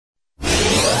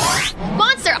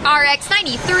Monster RX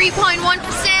 93.1%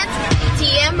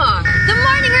 TMR. The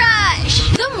Morning Rush.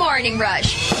 The Morning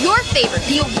Rush. Your favorite,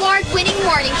 the award-winning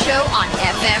morning show on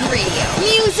FM radio.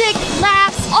 Music,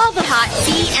 laughs, all the hot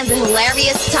tea, and the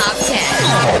hilarious top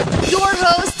 10. Your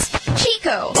hosts,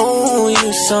 Chico. Oh,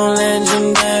 you so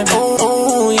legendary.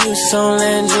 Oh, you so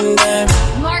legendary.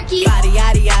 Marky. Yada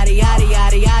yada yada yada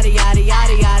yada yada yada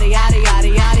yada yada yada yada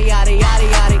yada yada yada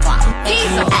yada.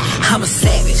 Hazel. I'm a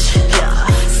savage. Yeah.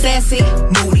 Sassy,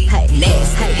 moody,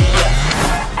 nasty.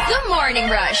 The Morning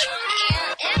Rush.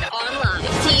 Air and online.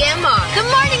 TMR. The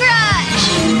Morning Rush.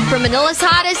 From Manila's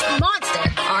hottest, Monster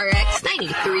RX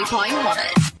 93.1.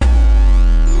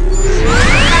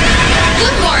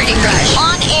 The Morning Rush.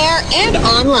 On air and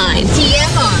online.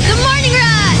 TMR. The Morning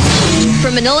Rush.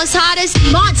 From Manila's hottest,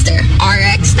 Monster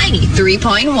RX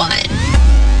 93.1.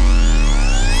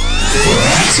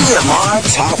 TMR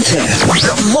Top 10.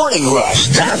 The Morning Rush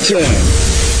Top 10.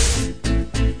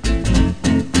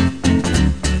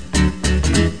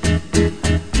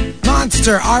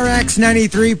 Monster RX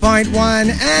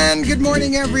 93.1. And good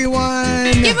morning,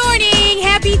 everyone. Good morning.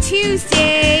 Happy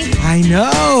Tuesday. I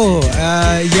know.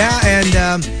 And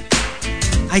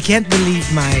I can't believe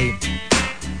my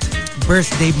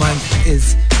birthday month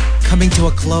is coming to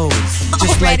a close.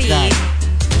 Just Already. like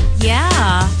that.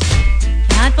 Yeah.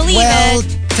 Can't believe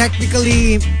it.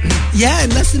 Technically, yeah, in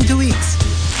less than 2 weeks.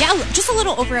 Yeah, just a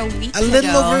little over a week A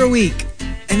little over a week.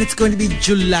 And it's going to be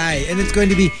July. And it's going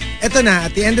to be, eto na,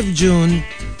 at the end of June,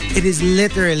 it is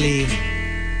literally,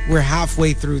 we're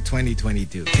halfway through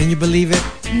 2022. Can you believe it?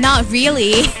 Not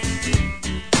really.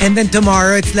 And then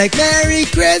tomorrow, it's like, Merry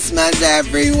Christmas,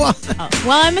 everyone. Oh,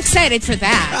 well, I'm excited for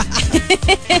that.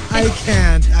 I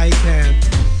can't.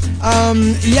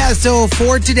 So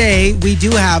for today, we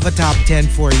do have a top 10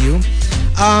 for you.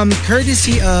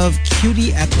 Courtesy of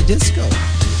Cutie at the Disco.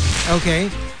 Okay.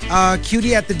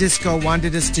 Cutie at the Disco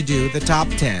wanted us to do the top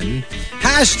 10.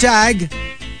 Hashtag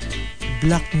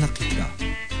Block na kita.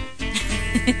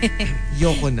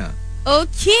 Yoko na.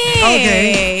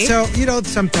 Okay. So,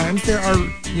 sometimes there are,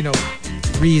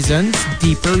 reasons,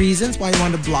 deeper reasons why you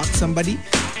want to block somebody.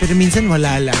 Pero minsan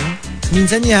wala lang.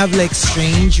 Minsan you have like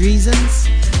strange reasons.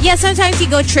 Yeah, sometimes you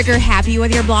go trigger happy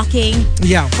with your blocking.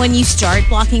 Yeah. When you start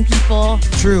blocking people.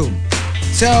 True.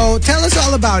 So, tell us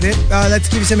all about it. Let's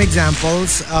give some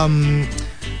examples.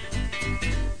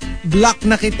 Block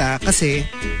na kita kasi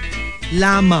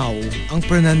lamaw ang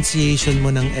pronunciation mo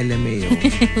ng LMAO.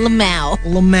 Lamau.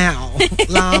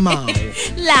 Lamaw.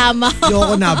 Lamaw.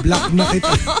 Yoko na, block na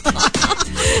kita.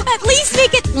 At least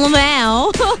make it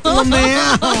lamau.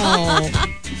 Lamaw.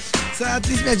 So at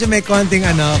least medyo may konting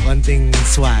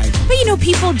swag. But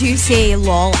people do say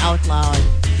lol out loud.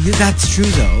 Yeah, that's true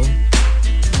though.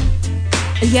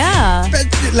 Yeah. But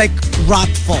like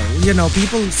rotful,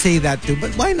 people say that too.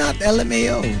 But why not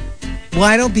LMAO?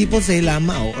 Why don't people say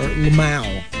lamao or lumao?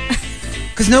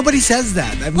 Because nobody says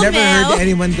that. I've never heard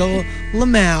anyone go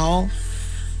lamao.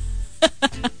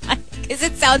 Because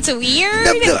it sounds weird.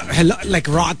 Hello, like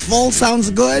rotful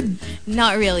sounds good.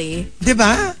 Not really.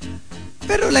 Diba?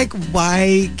 Pero like,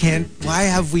 why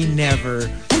have we never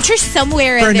I'm sure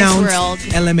somewhere in this world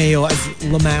LMAO as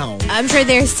lamao? I'm sure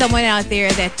there's someone out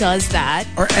there that does that.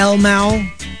 Or elmao?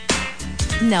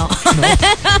 No.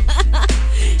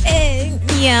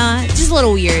 Yeah, just a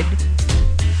little weird.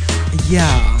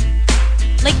 Yeah.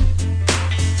 Like,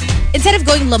 instead of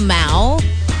going lamau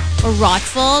or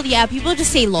rotful, yeah, people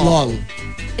just say lol. Lol.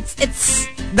 It's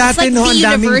Dati like the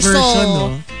universal. Version,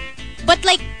 no? But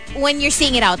like, when you're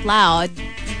saying it out loud,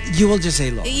 you will just say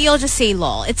lol. You'll just say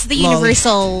lol. It's the lol.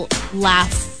 Universal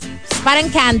laugh. It's parang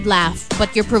canned laugh,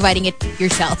 but you're providing it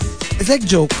yourself. It's like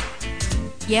joke.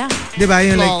 Yeah. Diba?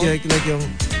 Yung like yung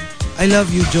I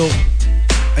love you joke.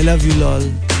 I love you lol.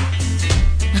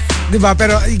 Diba?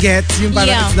 Pero you get yung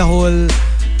parang it's the whole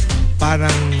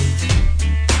parang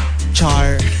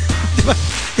char. Diba?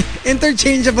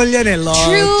 Interchangeable yan eh. Lol,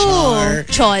 true. char,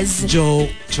 Chos.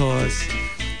 joke, chos.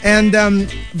 And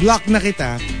block na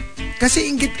kita kasi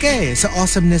inggit ka eh sa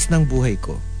awesomeness ng buhay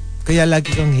ko. Kaya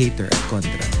lagi kang hater at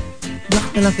kontra. Block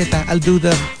na lang kita. I'll do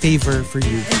the favor for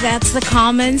you. That's the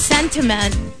common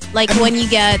sentiment. Like when you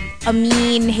get a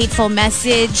mean, hateful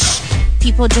message,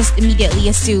 people just immediately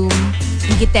assume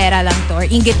inggitera lang to or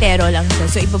inggitero lang to.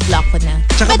 So ibablock ko na.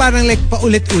 Tsaka parang like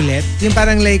paulit-ulit. Yung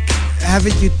parang like,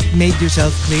 haven't you made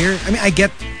yourself clear? I mean,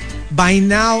 by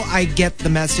now, I get the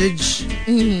message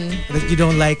that you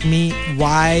don't like me.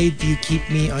 Why do you keep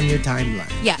me on your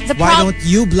timeline? Yeah. Why don't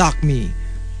you block me?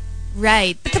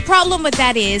 Right. But the problem with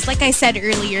that is, like I said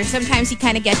earlier, sometimes you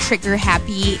kind of get trigger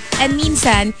happy. And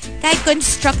minsan, kahit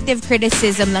constructive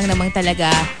criticism lang naman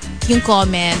talaga yung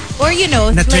comment. Or,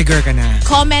 Na-trigger like, ka na.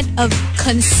 Comment of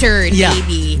concern,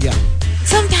 maybe. Yeah.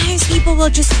 Sometimes people will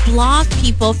just block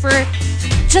people for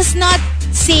just not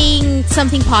saying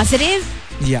something positive.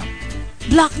 Yeah.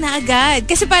 Block na agad.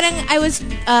 Kasi parang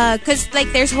cause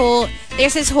like there's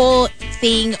this whole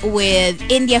thing with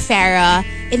India Farah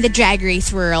in the Drag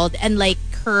Race world, and like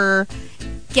her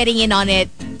getting in on it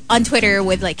on Twitter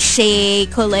with like Shay,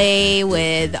 Coley,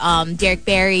 with Derek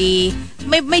Barry.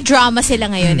 May drama sila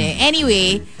ngayon eh.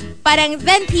 Anyway, parang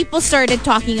then people started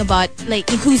talking about like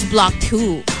who's blocked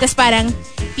who. Tapos parang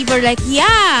people are like,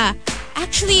 yeah,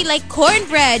 actually, like,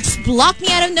 Cornbread just blocked me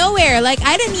out of nowhere. Like,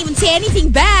 I didn't even say anything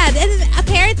bad. And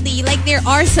apparently, like, there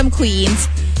are some queens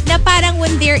na parang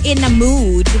when they're in a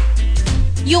mood,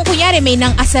 yung kunyari may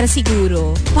nang asar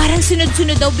siguro, parang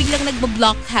sunod-sunod daw biglang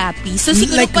nagbo-block happy. So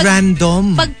siguro like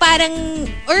random. Pag parang,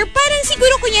 or parang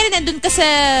siguro kunyari nandun ka sa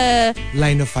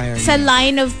line of fire. Sa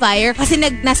line of fire kasi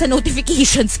nasa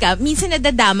notifications ka. Minsan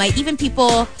nadadamay even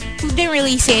people who didn't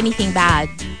really say anything bad.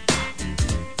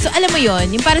 So, alam mo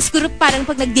yon, yung parang siguro parang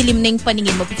pag nagdilim na yung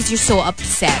paningin mo because you're so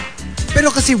upset. Pero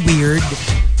kasi weird.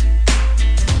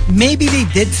 Maybe they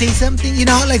did say something. You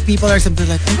know how like people are sometimes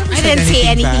like, I didn't say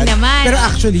anything bad. naman. Pero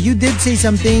actually, you did say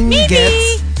something. Maybe.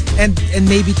 Gets, and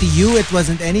maybe to you it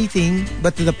wasn't anything,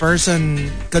 but to the person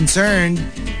concerned,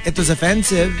 it was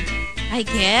offensive. I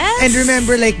guess. And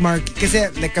remember like Marky, kasi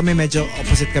like kami medyo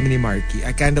opposite kami ni Marky.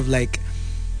 I kind of like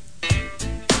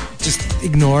just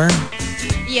ignore.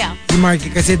 Yeah. Si Marky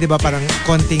kasi di ba parang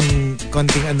konting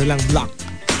ano lang block.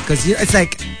 Because it's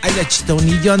like, I just don't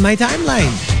need you on my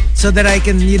timeline. So that I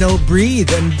can,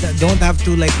 breathe and don't have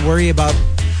to like worry about.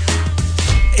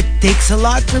 It takes a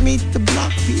lot for me to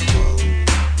block people.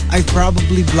 I've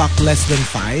probably blocked less than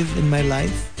 5 in my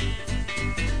life.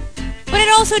 But it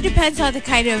also depends on the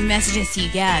kind of messages you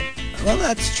get. Well,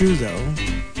 that's true though.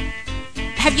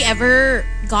 Have you ever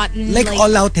gotten like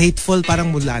all out hateful? Parang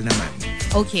wala naman.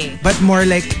 Okay. But more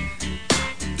like,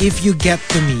 if you get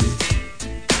to me,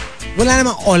 wala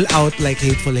namang all out like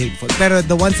hateful. Pero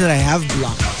the ones that I have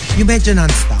blocked, you medyo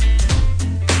non-stop.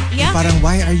 Yeah. Parang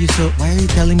why are you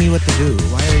telling me what to do?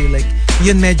 Why are you like,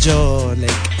 yun medyo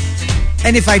like,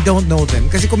 and if I don't know them,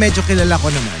 kasi kung medyo kilala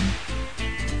ko naman,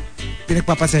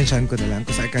 pinagpapasensyahan ko na lang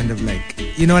because I kind of like,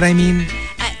 you know what I mean?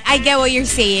 I get what you're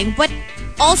saying, but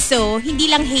also,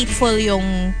 hindi lang hateful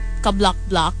yung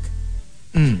ka-block-block.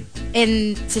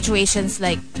 In situations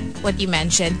like what you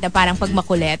mentioned, na parang pag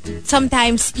makulit,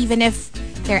 sometimes even if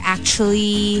they're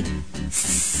actually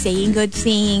saying good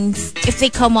things, if they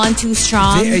come on too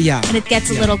strong and it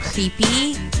gets a little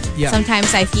creepy,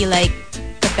 sometimes I feel like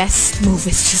the best move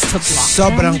is just to block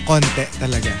Sobrang them. konti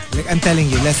talaga. Like I'm telling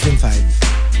you, less than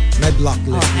 5. My block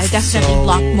list I is definitely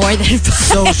blocked more than 5.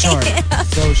 So short.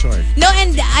 So short. No,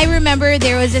 and I remember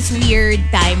there was this weird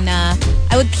time na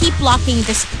I would keep blocking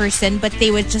this person, but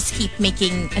they would just keep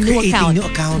making a new Creating account. new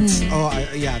accounts.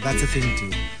 Yeah, that's a thing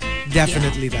too.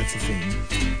 Definitely that's a thing.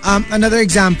 Another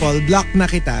example, block na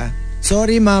kita.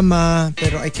 Sorry mama,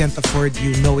 pero I can't afford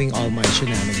you knowing all my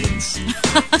shenanigans.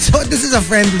 So this is a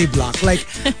friendly block. Like,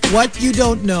 what you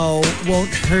don't know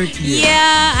won't hurt you.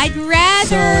 Yeah, I'd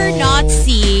rather not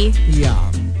see. Yeah.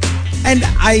 And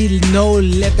I know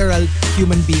literal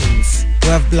human beings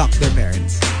who have blocked their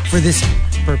parents for this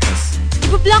purpose.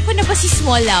 Iba-block ko na ba si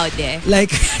Small Loud eh? Like,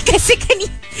 kasi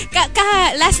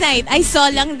last night, I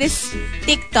saw lang this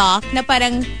TikTok na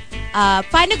parang,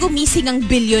 paano gumising ang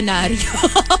bilyonaryo?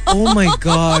 Oh my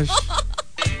gosh.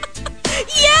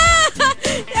 Yeah!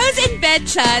 I was in bed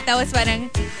siya. Tapos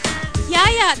parang,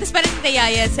 Yaya. Tapos parang the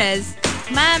Yaya says,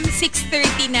 Ma'am,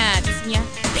 6:30 na. Tapos niya,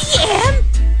 PM?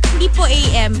 Hindi po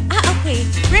AM. Okay.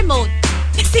 Remote.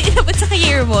 Kasi inabot sa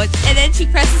kanya yung remote. And then she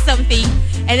presses something.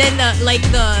 And then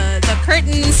the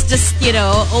curtains just,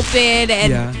 open.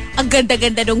 And ang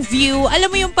ganda-ganda ng view.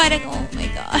 Alam mo yung parang, oh my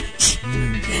gosh.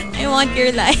 I want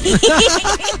your life.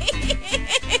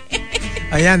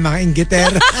 Ayan, mga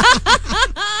inggitera.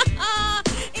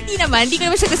 Hindi ko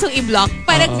naman siya gustong i-block.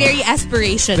 Parang very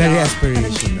aspirational. Very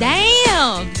aspirational.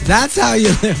 Damn! That's how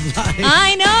you live life.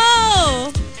 I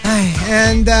know!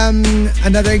 And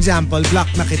another example, block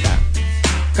na kita.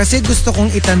 Kasi gusto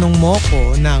kong itanong mo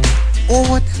ko ng, oh,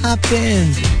 what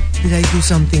happened? Did I do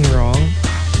something wrong?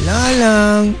 Wala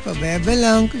lang, pabebe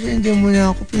lang kasi hindi mo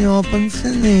na ako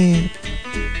pinapansin eh.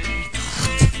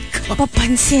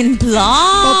 Papansin block.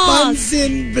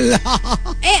 Papansin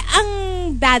block. Ang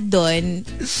bad dun,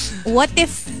 what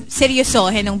if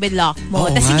seryosohin nung binlock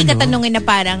mo. Tapos hindi ka tanungin na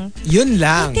parang, yun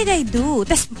lang. what did I do?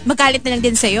 Tapos magalit na lang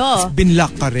din sa'yo.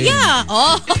 Binlock ka rin. Yeah.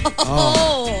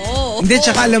 Hindi,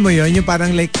 tsaka alam mo yun, yung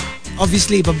parang like,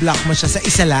 obviously, ibablock mo siya sa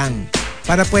isa lang.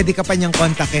 Para pwede ka pa niyang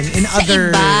kontakin in sa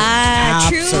other iba. apps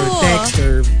True. or text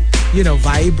or,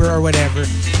 Viber or whatever.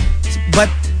 But,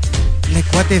 like,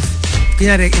 what if,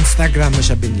 kunyari, Instagram mo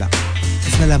siya binlock.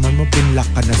 Tapos nalaman mo, binlock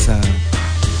ka na sa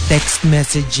text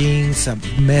messaging, sa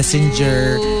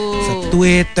Messenger, sa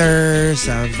Twitter,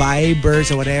 sa Viber,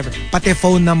 sa whatever. Pati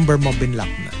phone number mo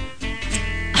binlock na.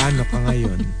 Ano ka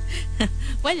ngayon?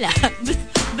 Wala.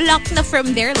 Block na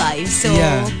from their lives. So,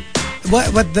 yeah.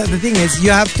 But the thing is,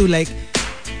 you have to like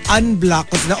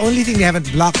unblock, because the only thing they haven't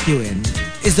blocked you in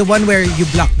is the one where you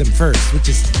block them first,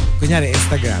 which is, kunyari,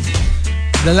 Instagram.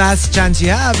 The last chance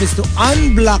you have is to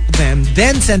unblock them,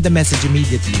 then send the message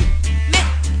immediately.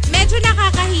 Medyo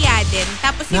nakakahiya din.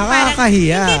 Tapos yung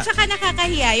nakakahiya. Hindi, tsaka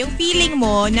nakakahiya. Yung feeling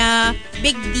mo na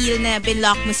big deal na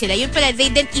binlock mo sila. Yun pala, they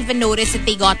didn't even notice that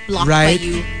they got blocked by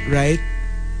you. Right.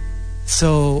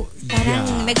 So,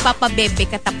 parang nagpapabebe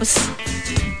ka tapos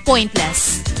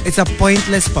pointless. It's a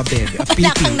pointless pabebe. A Wala PP.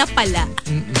 kang napala.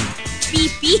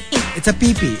 PP. It's a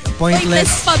PP. A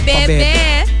pointless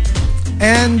pabebe.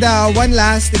 And one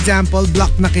last example,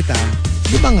 block na kita.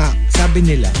 Di ba nga, sabi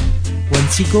nila,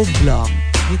 once you go block,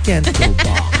 you can't go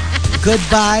back.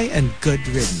 Goodbye and good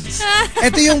riddance.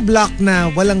 Ito yung block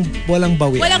na walang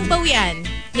bawian. Walang bawian.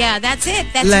 Yeah, that's it.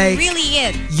 That's like, really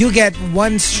it. You get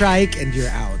one strike and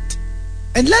you're out.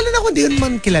 And lalo na kung di yun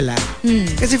man kilala.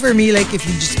 Kasi for me, like, if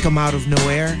you just come out of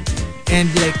nowhere and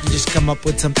like you just come up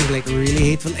with something like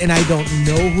really hateful and I don't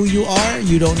know who you are,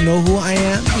 you don't know who I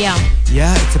am. Yeah.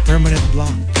 Yeah, it's a permanent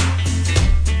block.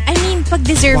 I mean,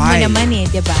 pag-deserve mo naman eh,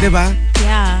 diba? Diba?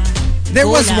 Yeah. There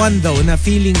was one though na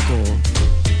feeling ko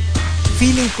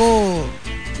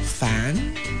fan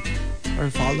or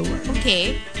follower.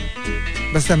 Okay.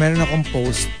 Basta meron akong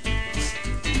post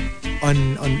on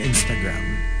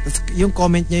Instagram. Tapos yung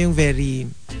comment niya yung very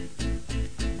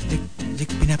like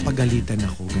pinapagalitan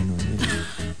ako ganun.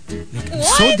 Like, I'm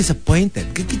so disappointed.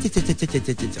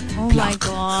 Oh my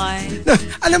God. No,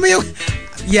 alam mo yung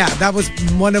that was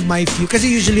one of my few, kasi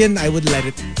usually I would let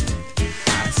it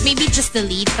pass. Maybe just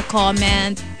delete the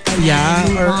comment.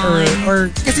 Or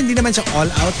kasi hindi naman siya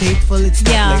all out hateful. It's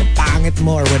not like pangit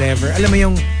mo or whatever. Alam mo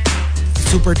yung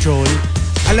super troll.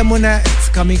 Alam mo na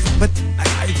it's coming, but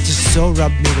it just so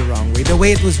rubbed me the wrong way. The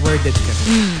way it was worded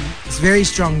kasi. It's very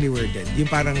strongly worded. Yung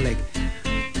parang like,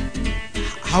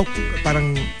 how,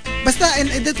 parang, basta, and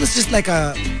that was just like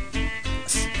a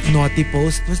naughty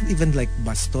post. It wasn't even like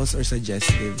bastos or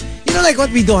suggestive. You know, like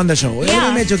what we do on the show?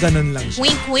 Yeah. Medyo ganun lang siya.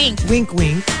 Wink, wink. Wink,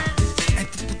 wink. And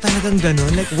ito talagang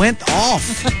ganun, like went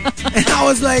off. And I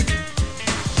was like,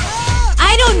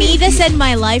 I don't need this in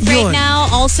my life right now.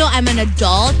 Also, I'm an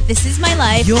adult. This is my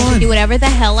life. I can do whatever the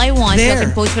hell I want. I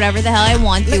can post whatever the hell I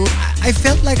want to. I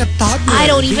felt like a toddler. I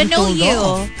don't even know you.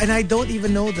 Off, and I don't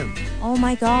even know them. Oh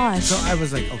my gosh. So I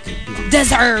was like, okay, block.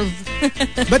 Deserve.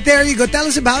 But there you go. Tell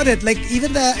us about it. Like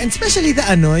even and especially the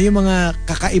yung mga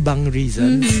kakaibang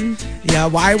reasons. Yeah,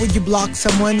 why would you block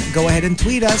someone? Go ahead and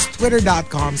tweet us.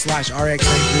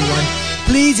 Twitter.com/RX931.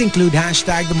 Please include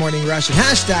hashtag The Morning Rush and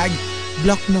hashtag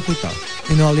block na kita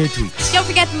in all your tweets. Don't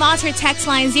forget the Monster text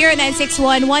line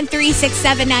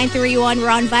 0961-1367931. We're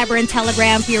on Viber and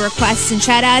Telegram for your requests and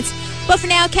shoutouts. But for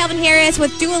now, Calvin Harris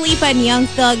with Dua Lipa and Young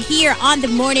Thug here on The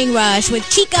Morning Rush with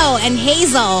Chico and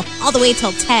Hazel all the way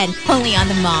till 10, only on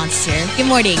the Monster. Good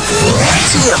morning.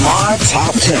 TMR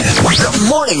Top 10. The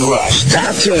Morning Rush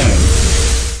Top 10.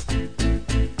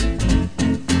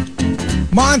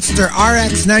 Monster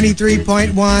RX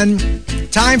 93.1.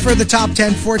 Time for the top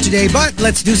 10 for today, but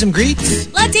let's do some greets.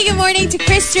 Let's say good morning to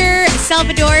Christopher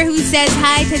Salvador, who says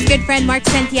hi to his good friend Mark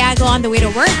Santiago on the way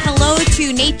to work. Hello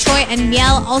to Nate, Choi, and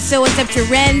Miel. Also, what's up to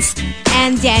Renz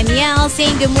and Danielle,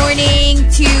 saying good morning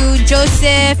to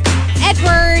Joseph,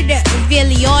 Edward,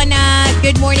 Villona.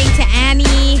 Good morning to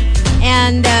Annie.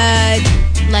 And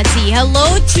let's see,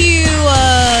 hello to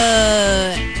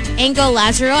Ango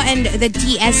Lazaro and the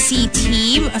DSC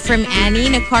team from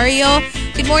Annie Nacario.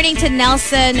 Good morning to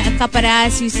Nelson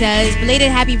Caparas, who says, belated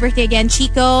happy birthday again,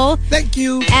 Chico. Thank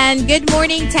you. And good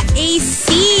morning to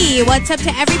AC. What's up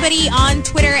to everybody on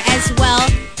Twitter as well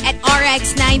at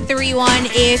RX931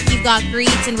 if you've got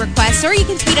greets and requests. Or you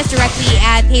can tweet us directly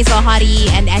at Hazel Hottie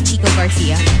and at Chico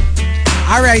Garcia.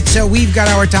 All right, so we've got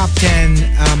our top 10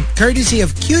 courtesy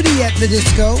of Cutie at the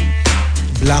Disco.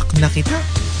 Block na kita.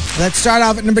 Let's start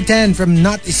off at number 10 from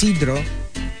Not Isidro.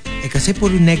 Kasi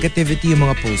puro negativity yung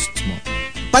mga posts mo.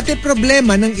 Pati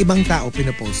problema ng ibang tao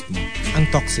pinopost mo. Ang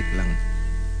toxic lang.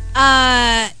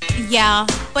 Yeah,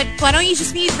 but why don't you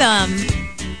just mute them?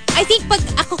 I think pag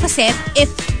ako kasi,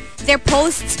 if their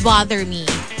posts bother me,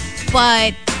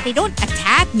 but they don't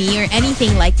attack me or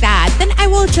anything like that, then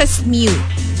I will just mute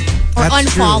or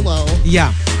That's unfollow. True.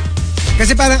 Yeah.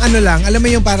 Kasi parang ano lang, alam mo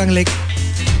yung parang like,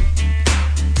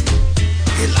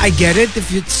 I get it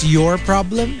if it's your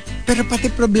problem, pero pati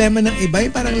problema ng iba,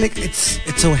 yung parang like, it's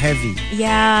so heavy.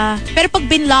 Yeah. Pero pag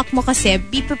binlock mo kasi,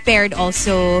 be prepared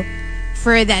also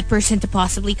for that person to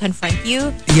possibly confront you.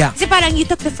 Yeah. Kasi parang you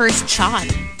took the first shot.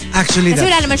 Actually, kasi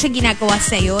wala naman siyang ginagawa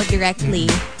sa'yo directly.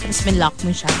 Tapos binlock mo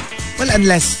siya. Well,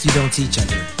 unless you don't see each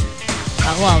other.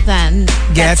 Well, then,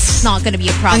 that's not gonna be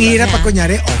a problem. Ang hirap pag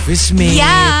kunyari, office mate,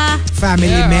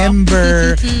 family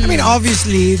member. I mean,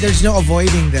 obviously, there's no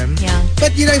avoiding them. Yeah.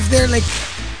 But, you know, if they're like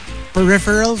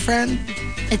peripheral friend,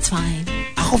 it's fine.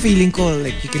 Ako feeling ko,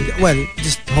 like, you can, well,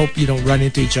 just hope you don't run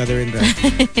into each other in the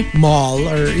mall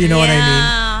or, you know what I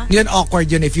mean? Yun,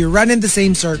 awkward yun. If you run in the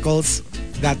same circles,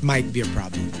 that might be a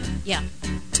problem. Yeah.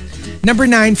 Number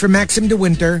 9, from Maxim de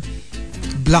Winter,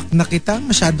 block na kita,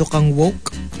 masyado kang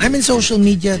woke. I'm in social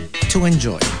media to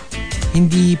enjoy.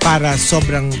 Hindi para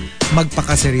sobrang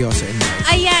magpakaseryoso in life.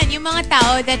 Ayan, yung mga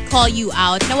tao that call you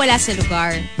out na wala sa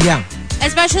lugar. Yeah.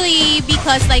 Especially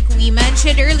because like we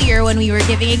mentioned earlier when we were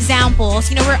giving examples,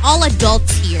 you know, we're all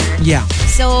adults here. Yeah.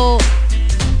 So,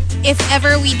 if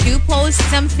ever we do post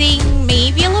something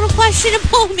maybe a little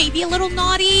questionable, maybe a little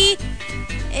naughty,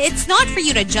 it's not for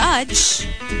you to judge.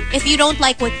 If you don't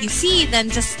like what you see,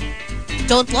 then just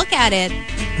don't look at it.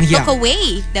 Yeah. Look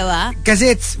away, diba?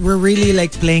 Because we're really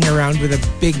like playing around with a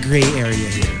big gray area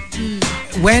here.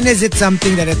 When is it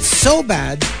something that it's so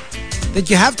bad that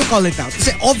you have to call it out?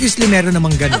 Kasi obviously meron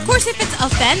namang ganun. Of course, if it's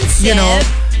offensive. You know,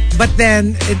 but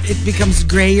then it becomes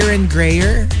grayer and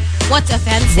grayer. What's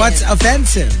offensive? What's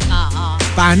offensive?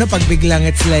 Paano pag biglang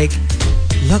it's like,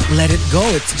 look, let it go.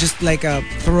 It's just like a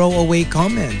throwaway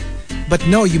comment. But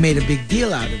no, you made a big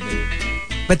deal out of it.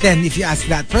 But then if you ask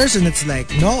that person, it's like,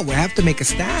 no, we have to make a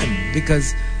stand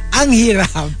because ang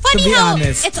hirap, to be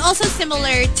honest. It's also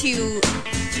similar to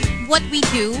what we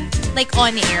do, like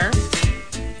on air.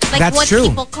 Like That's what true.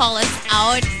 people call us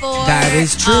out for. That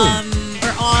is true.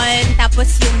 Or on,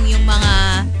 tapos yung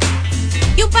mga,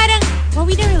 yung parang, well,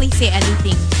 we didn't really say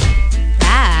anything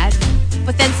bad,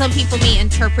 but then some people may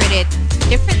interpret it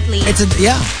differently.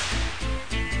 Yeah.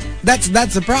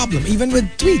 That's a problem. Even with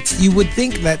tweets, you would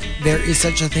think that there is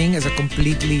such a thing as a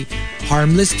completely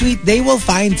harmless tweet. They will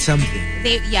find something.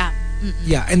 Yeah.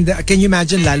 Yeah, and can you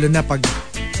imagine lalo na pag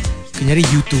kunyari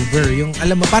YouTuber, yung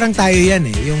alam mo parang tayo yan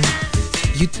eh, yung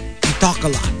you talk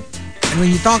a lot. And when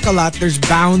you talk a lot, there's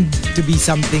bound to be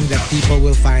something that people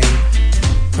will find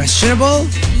questionable.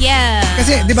 Yeah.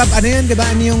 Kasi 'di ba ano yun, 'di ba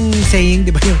ano yung saying,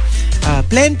 'di ba yung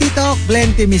plenty talk,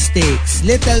 plenty mistakes.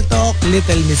 Little talk,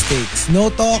 little mistakes.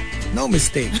 No talk, no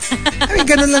mistakes. I mean,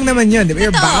 ganun lang naman yun. Diba?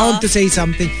 You're bound to say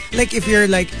something. Like if you're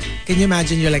like, can you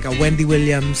imagine you're like a Wendy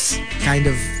Williams kind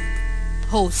of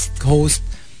host.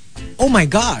 Oh my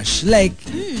gosh. Like,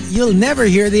 you'll never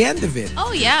hear the end of it.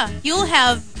 Oh yeah. You'll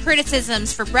have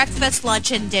criticisms for breakfast, lunch,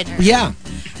 and dinner. Yeah.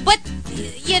 But,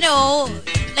 you know,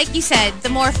 like you said, the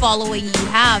more following you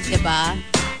have, diba?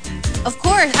 Of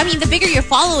course, I mean, the bigger you're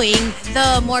following,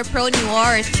 the more prone you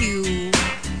are to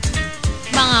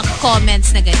mga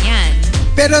comments na ganyan.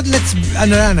 Pero let's,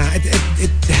 it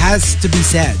has to be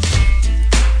said.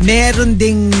 Meron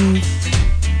ding,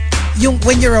 yung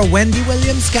when you're a Wendy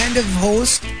Williams kind of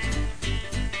host,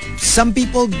 some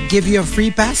people give you a free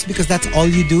pass because that's all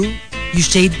you do. You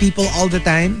shade people all the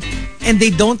time. And they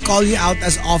don't call you out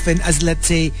as often as, let's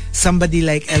say, somebody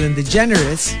like Ellen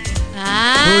DeGeneres,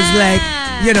 who's like,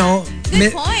 you know,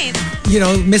 good point. You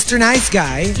know, Mr. Nice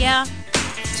Guy. Yeah.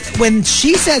 When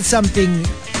she said something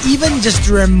even just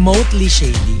remotely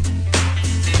shady,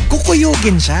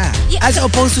 kukuyugin siya. Yeah. As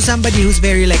opposed to somebody who's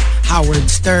very like Howard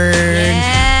Stern,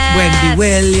 Wendy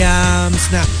Williams,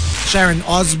 na Sharon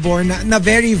Osbourne, na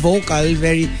very vocal,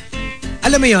 very...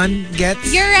 Alam mo yun?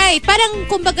 Gets? You're right. Parang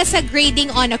kumbaga sa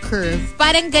grading on a curve.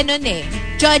 Parang ganun eh.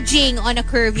 Judging on a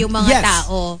curve yung mga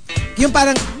tao. Yung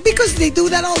parang, because they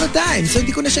do that all the time. So,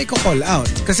 hindi ko na siya i-call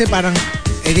out. Kasi parang,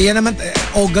 yan naman,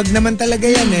 ogag naman talaga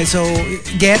yan eh. So,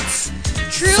 gets?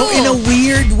 True. So, in a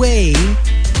weird way,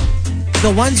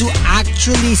 the ones who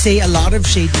actually say a lot of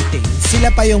shady things, sila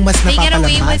pa yung mas napapalampas. They get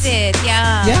away with it.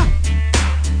 Yeah. Yeah.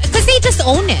 Because they just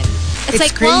own it. It's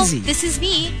like, crazy. Well, this is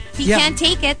me. If you can't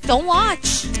take it, don't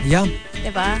watch. Yeah.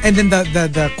 Diba? And then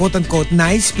the quote-unquote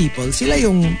nice people, sila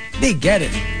yung, they get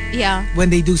it. Yeah. When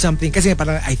they do something, kasi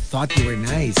parang, I thought you were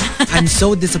nice. I'm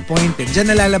so disappointed. Diyan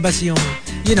nalalabas yung,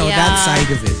 you know, that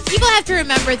side of it. People have to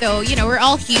remember though, you know, we're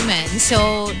all human.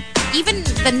 So, even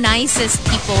the nicest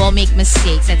people will make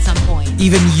mistakes at some point.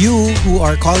 Even you who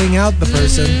are calling out the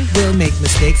person will make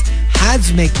mistakes.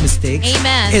 Has make mistakes.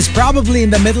 Amen. Is probably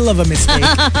in the middle of a mistake.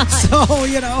 So,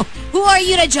 Who are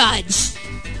you to judge?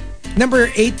 Number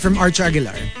 8 from Arch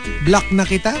Aguilar. Block na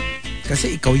kita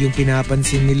kasi ikaw yung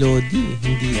pinapansin ni Lodi,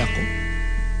 hindi ako.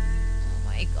 Oh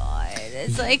my God.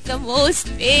 It's like the most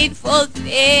painful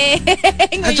thing.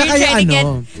 At When saka you're trying to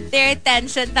yung get their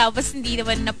attention tapos hindi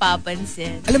naman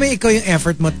napapansin. Alam mo, ikaw yung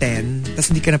effort mo 10, tapos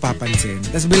hindi ka napapansin.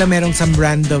 Tapos bila merong some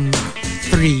random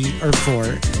 3 or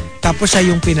 4, tapos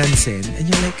siya yung pinansin. And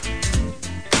you're like...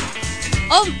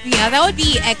 Oh, yeah, that would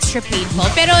be extra painful.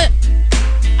 Pero,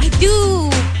 I do...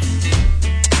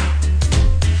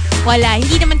 Wala,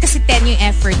 hindi naman kasi 10 yung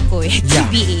effort ko eh. Yeah.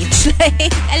 TBH.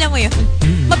 Like, alam mo yun.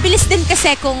 Mabilis din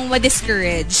kasi kung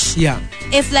ma-discourage. Yeah.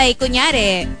 If like,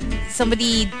 kunyari,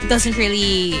 somebody doesn't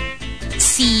really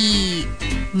see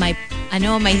my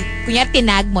kunyari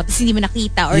tinag mo tapos hindi mo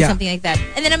nakita or something like that.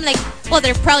 And then I'm like, well,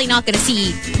 they're probably not gonna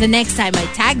see the next time I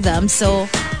tag them, so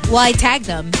why tag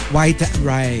them? Right.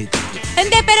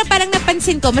 Hindi, pero parang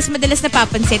napansin ko, mas madalas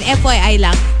napapansin, FYI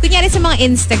lang, kunyari sa mga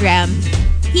Instagram,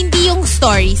 hindi yung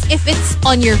stories if it's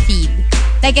on your feed.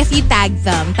 Like if you tag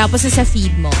them, tapos sa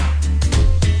feed mo.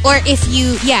 Or if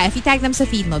you tag them sa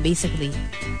feed mo, basically.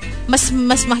 Mas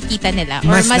makikita nila.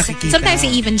 Or sometimes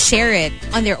they even share it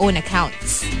on their own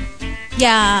accounts.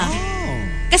 Yeah. Oh.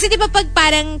 Kasi di ba pag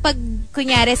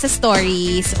kunyari sa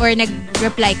stories or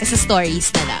nag-reply ka sa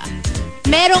stories nila,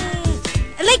 merong,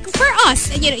 like for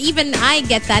us, even I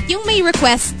get that, yung may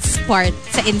requests part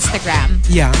sa Instagram.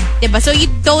 Yeah. Diba? So you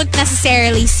don't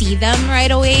necessarily see them right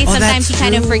away. Oh, sometimes you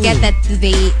kind of forget that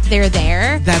they're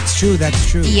there. That's true.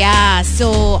 Yeah.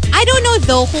 So, I don't know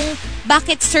though kung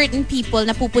bakit certain people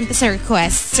napupunta sa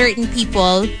requests, certain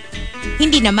people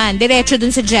hindi naman. Diretso dun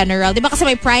sa general. Diba kasi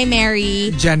may primary,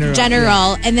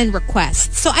 general, and then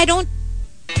requests. So, I don't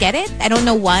get it. I don't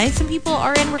know why some people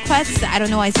are in requests. I don't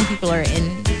know why some people are in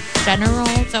general.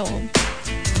 So,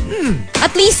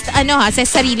 at least, sa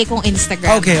sarili kong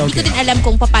Instagram. Okay. Hindi ko din alam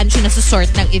kung paano siya nasusort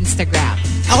ng Instagram.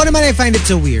 Ako naman, I find it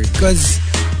so weird because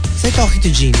say talking to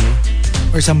Gino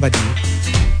or somebody,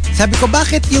 sabi ko,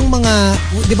 bakit yung mga,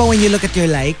 di ba when you look at your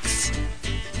likes,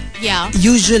 yeah,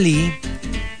 usually,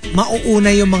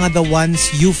 mauuna yung mga the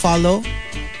ones you follow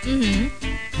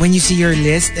when you see your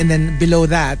list, and then below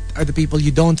that are the people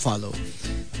you don't follow.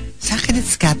 Sa akin,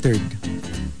 it's scattered.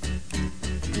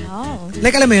 Oh.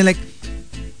 Like, alam mo yun, like,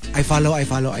 I follow.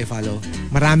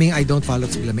 Maraming I don't follow.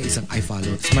 So, may isang I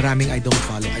follow. Tapos maraming I don't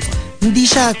follow. Hindi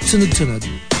siya sunod-sunod.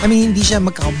 I mean, hindi siya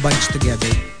magka-bunch together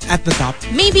at the top.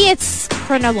 Maybe it's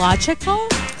chronological?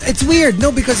 It's weird,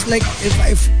 no? Because like,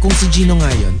 if kung si Gino nga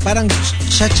yun, parang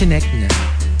siya chinek niya.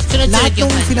 Lahat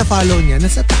ng pina-follow niya,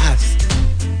 nasa taas.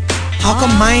 How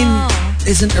come mine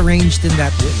isn't arranged in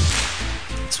that way?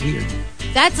 It's weird.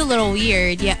 That's a little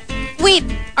weird, yeah. Wait,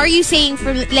 are you saying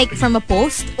from a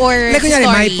post or like, stories?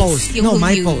 My post. No,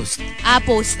 my post.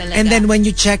 Post talaga. And then when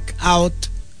you check out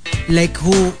like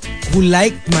who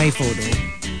liked my photo,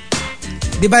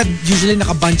 di ba usually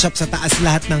naka-bunch up sa taas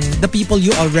lahat ng the people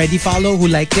you already follow who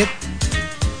liked it?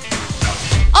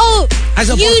 Oh,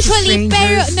 as usually,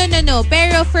 pero no.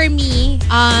 Pero for me,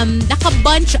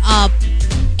 naka-bunch up.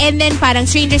 And then parang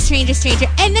stranger.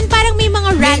 And then parang may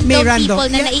mga random people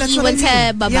na naiiwan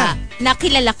sa baba na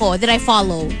kilala ko that I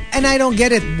follow. And I don't get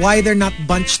it. Why they're not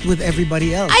bunched with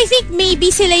everybody else? I think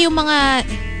maybe sila yung mga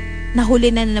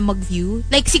nahuli na mag-view.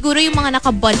 Like siguro yung mga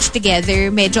naka-bunch together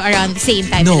medyo around the same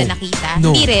time nila nakita. No.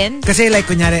 Hindi rin. Kasi like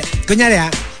kunyari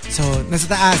so nasa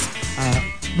taas,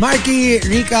 Marky,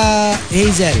 Rika,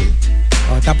 Hazel.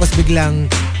 Tapos biglang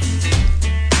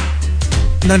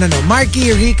No. Marky,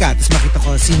 Rika. Tapos makita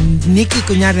ko, si Nikki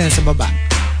kunyari nasa baba.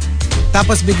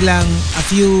 Tapos biglang, a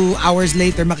few hours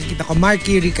later, makikita ko,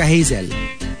 Marky, Rika, Hazel.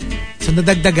 So,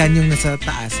 nadagdagan yung nasa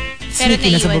taas. Pero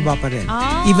Nikki nasa baba pa rin.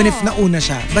 Oh. Even if nauna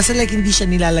siya. Basta like, hindi siya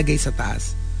nilalagay sa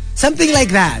taas. Something like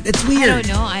that. It's weird.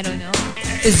 I don't know.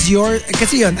 Is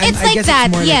kasi yun, it's I like guess that.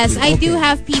 It's more yes, like I do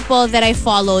have people that I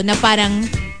follow na parang,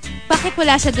 bakit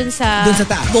wala siya dun sa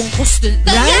taas? Bungkus dun.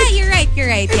 Right? Yeah, you're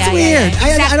right. It's yeah, weird.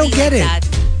 Yeah. Exactly I don't get like it. That.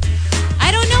 I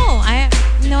don't know.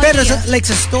 No Pero idea.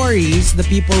 sa stories, the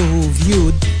people who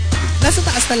viewed, nasa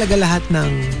taas talaga lahat ng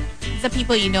the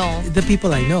people you know. The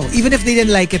people I know. Even if they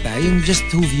didn't like it, yung just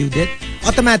who viewed it,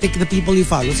 automatic, the people you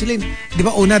follow. Sila, di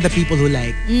ba una, the people who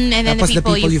like. And then tapos the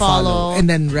people you follow. And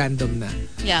then random na.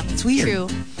 Yeah, it's weird. True.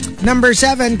 Number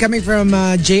 7, coming from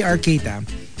J.R. Keita.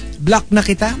 Block na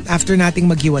kita after nating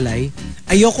maghiwalay.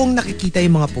 Ayokong nakikita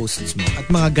yung mga posts mo at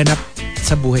mga ganap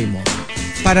sa buhay mo.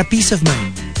 Para peace of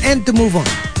mind. And to move on.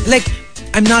 Like,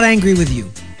 I'm not angry with you.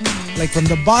 like from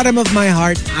the bottom of my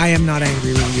heart, I am not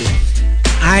angry with you.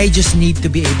 I just need to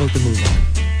be able to move on.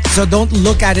 So don't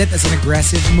look at it as an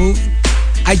aggressive move.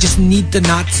 I just need to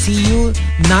not see you,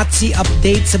 not see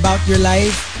updates about your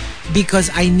life because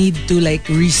I need to like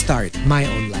restart my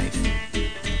own life.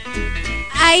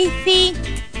 I think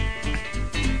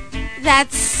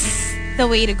that's the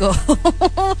way to go.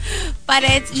 But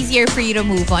it's easier for you to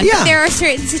move on. Yeah. But there are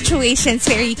certain situations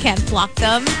where you can't block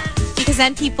them because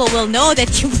then people will know that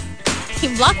you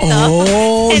blocked them.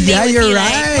 Oh, and they yeah, would you're be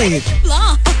right. Like, why did you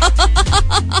block?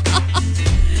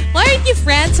 Why aren't you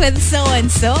friends with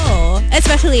so-and-so?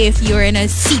 Especially if you're in a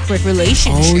secret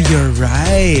relationship. Oh, you're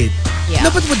right. Yeah. No,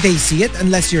 but would they see it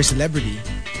unless you're a celebrity?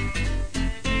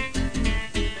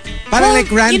 Parang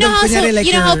like random,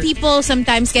 you know how people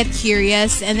sometimes get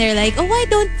curious and they're like, oh, why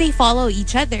don't they follow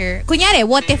each other? Kunyari,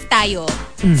 what if tayo?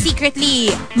 Secretly,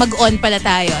 mag-on pala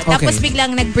tayo. Tapos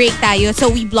biglang nag-break tayo, so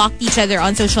we blocked each other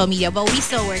on social media, but we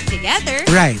still work together.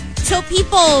 Right. So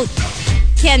people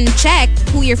can check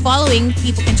who you're following,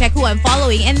 people can check who I'm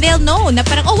following, and they'll know na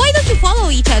parang, oh, why don't you follow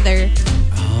each other?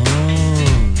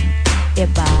 Oh.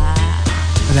 Diba?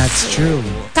 That's true.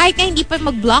 Kahit na hindi pa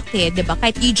mag-block diba?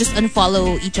 Kahit you just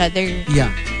unfollow each other.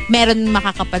 Yeah. Meron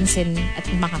makakapansin at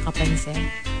makakapansin.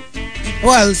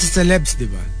 Well, sa celebs,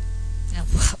 diba?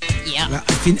 Yeah.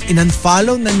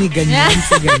 In-unfollow na ni ganyan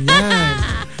sa ganyan.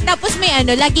 Tapos may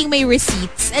laging may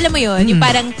receipts. Alam mo yun? Yung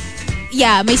parang,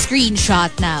 may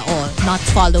screenshot na, not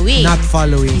following. Not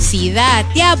following. You see that?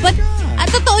 Yeah, but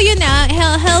totoo yun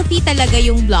healthy talaga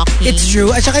yung blocking. It's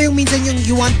true. At saka yung minsan yung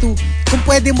you want to, kung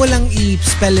pwede mo lang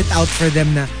i-spell it out for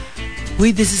them na,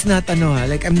 wait, this is not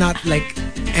like I'm not like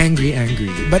angry,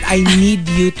 but I need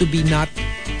you to be not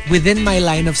within my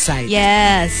line of sight.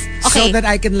 Yes. Okay. So that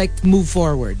I can like move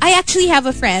forward. I actually have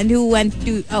a friend who went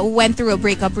through a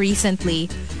breakup recently.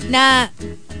 Na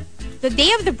the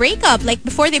day of the breakup, like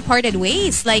before they parted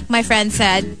ways, like my friend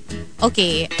said,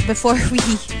 okay, before we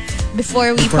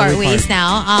part ways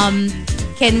now,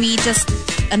 can we just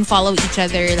unfollow each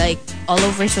other like all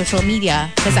over social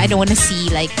media? Because I don't want to see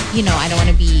like,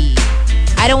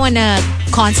 I don't want to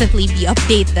constantly be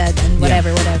updated and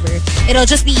whatever. It'll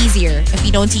just be easier if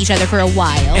we don't see each other for a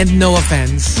while. And no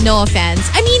offense.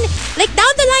 I mean, like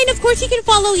down the line, of course, you can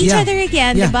follow each other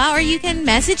again, diba? Or you can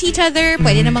message each other.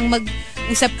 Pwede namang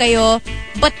mag-usap kayo.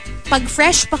 But pag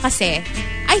fresh pa kasi,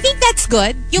 I think that's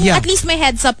good. Yung at least may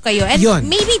heads up kayo. And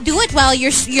maybe do it while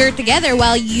you're together,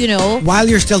 while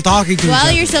you're still talking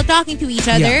to each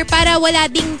other. Para wala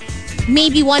ding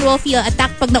maybe one will feel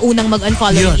attacked pag naunang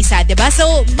mag-unfollow yung isa, diba?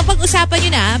 So, mapag-usapan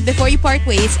nyo na before you part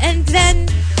ways and then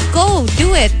go,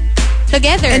 do it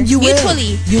together, and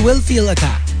mutually. You will feel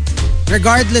attacked.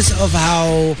 Regardless of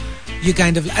how you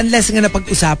kind of, unless nga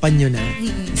napag-usapan nyo na.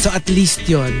 So, at least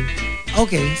yun.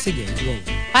 Okay, sige, go.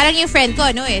 Parang yung friend ko,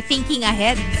 thinking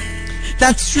ahead.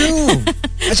 That's true.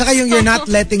 At saka you're not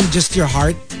letting just your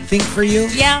heart think for you.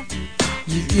 Yeah.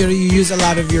 You use a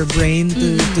lot of your brain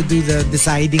to do the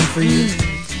deciding for you.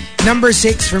 Number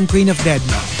 6 from Queen of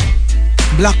Deadma.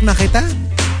 Block na kita.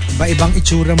 Ibang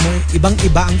itsura mo.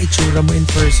 Ibang-iba ang itsura mo in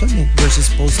person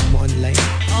versus post mo online.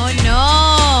 Oh no.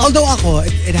 Although ako,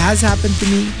 it has happened to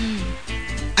me.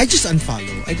 I just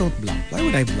unfollow. I don't block. Why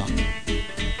would I block?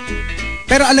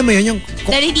 Pero alam mo yun, yung...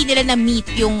 Dahil hindi nila na-meet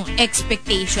yung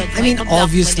expectations. I mean,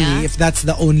 obviously, if that's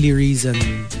the only reason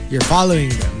you're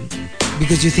following them,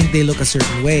 because you think they look a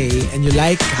certain way and you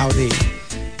like how they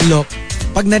look,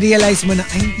 pag na-realize mo na,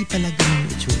 ay, hindi pala ganun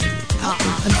yung itsura.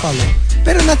 Unfollow.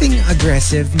 Pero nothing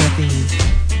aggressive, nothing...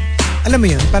 Alam mo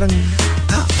yun, parang...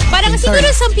 Parang siguro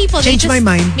some people, change my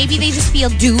mind. Maybe they just feel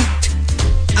duped.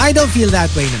 I don't feel that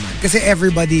way naman. Kasi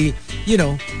everybody,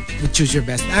 would choose your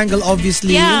best angle,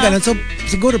 obviously. Yeah. Yung ganun. So,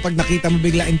 siguro pag nakita mo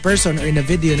bigla in person or in a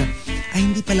video na, ay,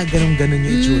 hindi pala ganun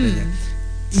yung itsura niya.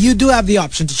 You do have the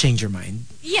option to change your mind.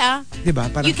 Yeah. Diba?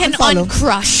 Parang you can unfollow.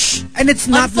 uncrush. And it's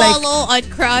not unfollow,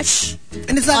 uncrush.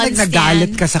 And it's not like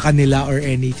nagalit ka sa kanila or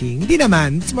anything. Hindi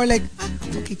naman. It's more like,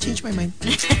 okay, change my mind.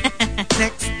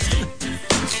 Next.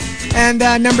 And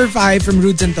number 5 from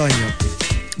Rudes Antonio.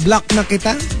 Block na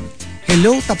kita.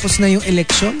 Hello, tapos na yung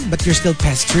election, but you're still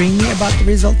pestering me about the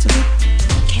results of it?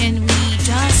 Can we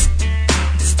just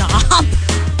stop?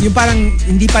 Yung parang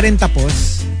hindi pa rin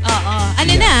tapos.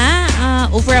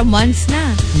 Over a month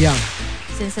na. Yeah.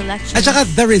 Since election. At saka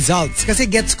the results.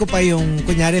 Kasi gets ko pa yung,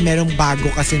 kunyari, merong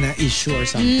bago kasi na issue or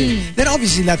something. Then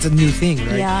obviously that's a new thing,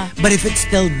 right? Yeah. But if it's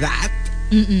still that,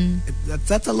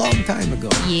 that's a long time ago.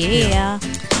 Yeah.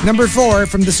 Number 4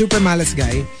 from the Super Malas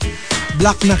guy.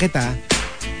 Block na kita.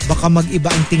 Baka mag-iba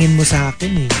ang tingin mo sa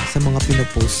akin sa mga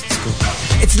pinoposts ko.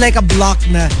 It's like a block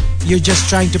na you're just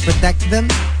trying to protect them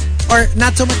Or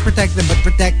not so much protect them, but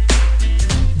protect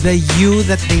the you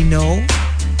that they know.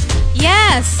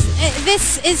 Yes,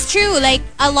 this is true. Like,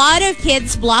 a lot of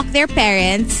kids block their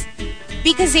parents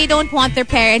because they don't want their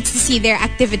parents to see their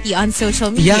activity on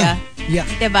social media. Yeah.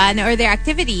 Diba? Or their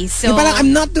activities. So, Parang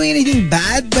I'm not doing anything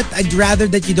bad, but I'd rather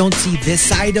that you don't see this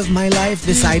side of my life,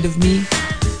 this side of me.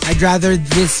 I'd rather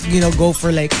this, go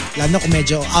for like, lalo kung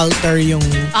medyo alter yung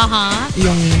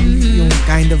yung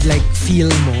kind of like feel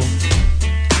mo.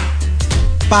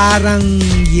 Parang,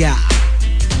 yeah.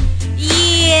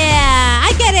 Yeah,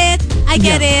 I get it. I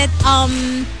get it.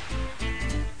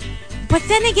 But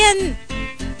then again,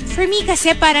 for me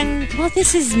kasi parang, well,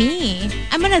 this is me.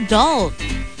 I'm an adult.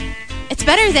 It's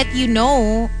better that you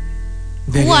know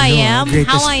who I am,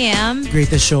 how I am.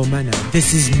 Greatest showman.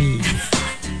 This is me.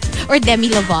 Or Demi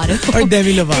Lovato.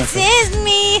 This is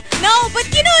me. No, but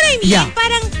you know what I mean? Yeah.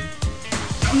 Parang,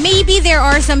 maybe there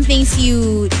are some things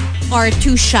you are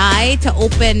too shy to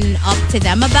open up to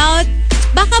them about.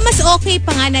 Baka mas okay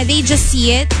pa nga na they just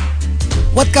see it.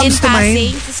 What comes to mind?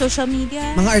 In passing sa social media.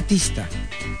 Mga artista.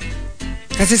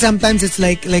 Kasi sometimes it's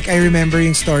like I remember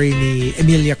yung story ni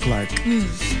Emilia Clarke.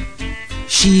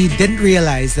 She didn't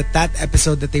realize that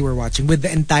episode that they were watching with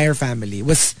the entire family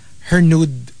was her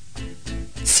nude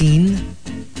scene,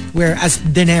 where as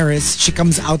Daenerys, she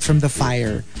comes out from the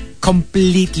fire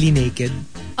completely naked.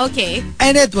 Okay.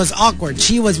 And it was awkward.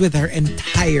 She was with her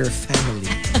entire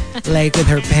family. Like with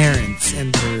her parents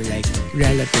and her like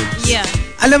relatives. Yeah.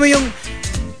 Alam mo yung,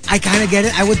 I kind of get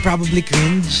it. I would probably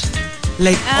cringe.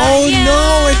 Like, yeah.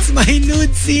 no, it's my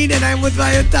nude scene and I'm with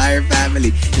my entire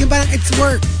family. Yung parang, it's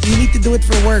work. You need to do it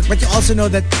for work. But you also know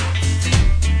that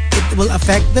it will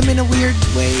affect them in a weird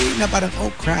way. Na parang,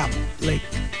 oh crap. Like,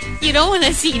 you don't want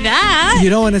to see that. You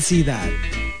don't want to see that.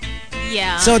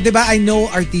 Yeah. So, diba, I know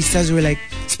artistas who are like,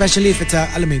 especially if it's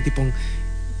alam mo yung tipong,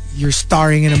 you're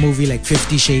starring in a movie like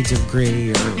 50 Shades of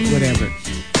Grey or whatever.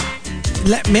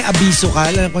 May abiso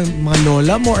ka, alam ko yung mga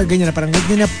lola mo or ganyan na parang,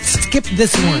 skip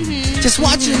this one. Just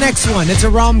watch the next one. It's a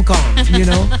rom-com,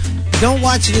 Don't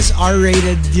watch this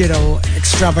R-rated,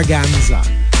 extravaganza.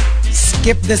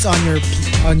 Skip this on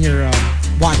your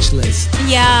watch list.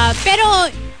 Yeah, pero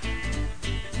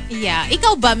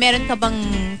ikaw ba, meron ka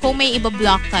bang, kung may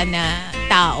iba-block ka na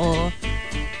tao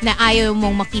na ayaw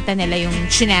mong makita nila yung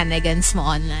shenanigans mo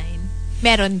online?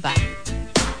 Meron ba?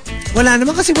 Wala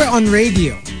naman kasi we're on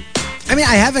radio. I mean,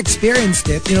 I have experienced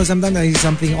it. Sometimes I see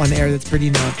something on air that's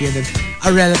pretty naughty and then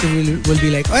a relative will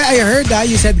be like, oh, I heard that.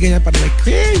 You said ganyan, but like,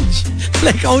 cringe.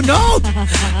 Like, oh no.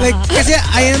 Like, kasi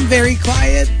I am very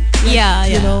quiet. Like, yeah.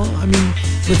 I mean,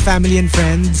 with family and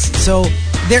friends. So,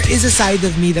 there is a side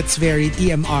of me that's very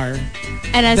TMR.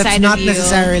 And a that's side not of you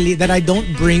necessarily that I don't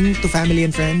bring to family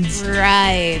and friends.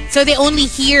 Right. So they only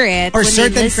hear it or when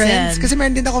certain they listen. friends. Kasi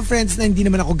meron din ako friends na hindi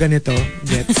naman ako ganito.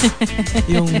 Gets?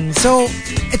 So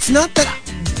it's not that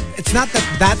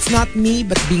that's not me,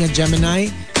 but being a Gemini,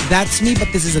 that's me,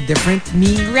 but this is a different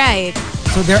me. Right.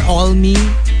 So they're all me.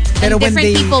 And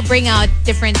different people bring out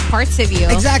different parts of you.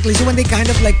 Exactly. So when they kind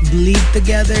of like bleed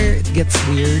together, it gets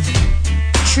weird.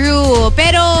 True.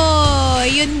 Pero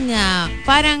yun nga,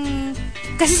 parang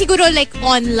kasi siguro like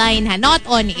online not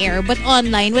on air, but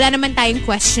online, wala naman tayong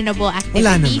questionable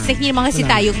activities. Like, hindi naman kasi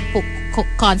tayo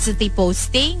constantly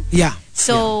posting. Yeah.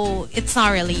 So, it's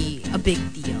not really a big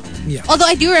deal. Yeah. Although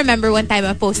I do remember one time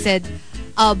I posted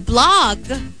a blog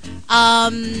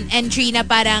entry na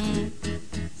parang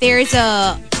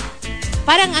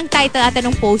parang ang title ata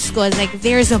ng post ko is like,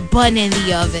 there's a bun in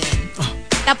the oven. Oh.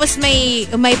 Tapos may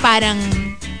parang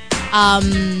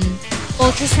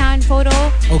ultrasound photo.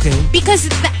 Okay. Because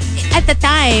at the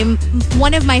time,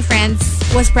 one of my friends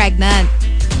was pregnant.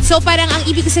 So parang ang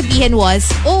ibig ko sabihin was,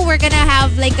 oh, we're gonna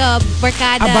have like a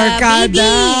barkada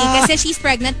baby kasi she's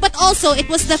pregnant. But also, it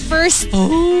was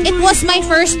it was my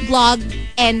first blog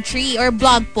entry or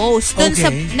blog post. Dun sa,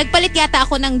 nagpalit yata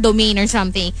ako ng domain or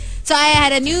something. So I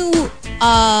had a new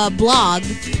blog.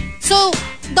 So,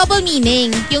 double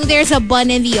meaning. Yung there's a bun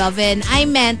in the oven, I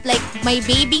meant like my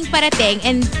babying parating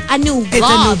and a new blog. It's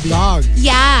a new blog.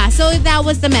 Yeah. So that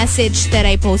was the message that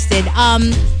I posted.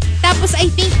 Tapos I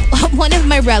think one of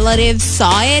my relatives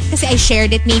saw it kasi I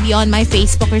shared it maybe on my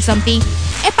Facebook or something.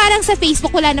 Parang sa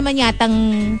Facebook wala naman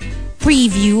yatang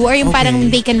preview or yung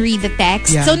parang they can read the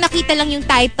text. Yeah. So nakita lang yung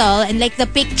title and like the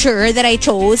picture that I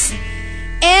chose.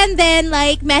 And then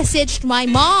like messaged my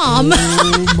mom.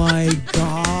 Oh my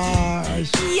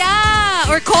gosh. Yeah.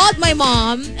 Or called my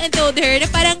mom and told her na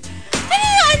parang,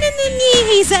 ano ni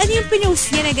Hazel? Ano yung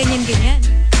pinost niya na ganyan-ganyan?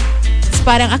 So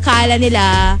parang akala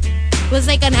nila was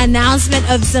like an announcement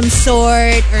of some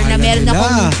sort or na meron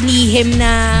akong lihim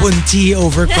na bunti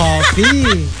over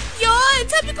coffee. naman.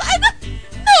 Sabi ko, ano?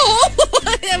 No!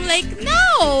 I'm like,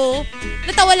 no!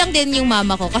 Natawa lang din yung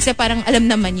mama ko kasi parang alam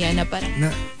naman niya na parang,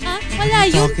 wala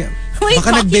yun.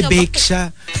 Baka nagbe-bake siya.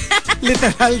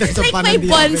 Literal, there's a like pan may on the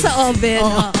bun oven. sa oven.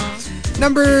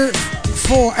 Number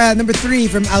 3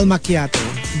 from Al Macchiato.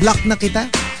 Block na kita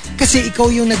kasi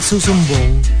ikaw yung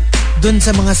nagsusumbong dun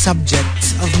sa mga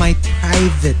subjects of my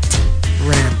private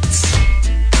rants.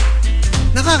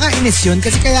 Nakakainis yun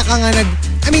kasi kaya ka nga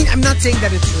I mean, I'm not saying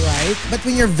that it's right, but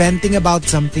when you're venting about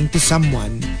something to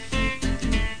someone,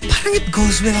 parang it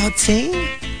goes without saying.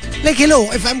 Like, hello,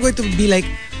 if I'm going to be like,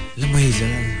 alam mo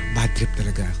Hazel, bad trip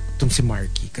talaga itong si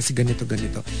Marky kasi ganito.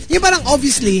 Yung parang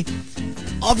obviously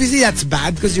that's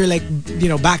bad because you're like, you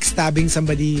know, backstabbing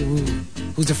somebody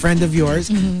who's a friend of yours.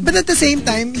 Mm-hmm. But at the same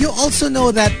time, you also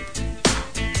know that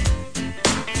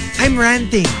I'm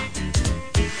ranting.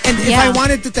 And if I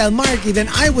wanted to tell Marky, then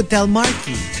I would tell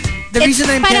Marky. The reason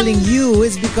I'm telling you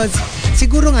is because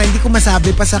siguro nga hindi ko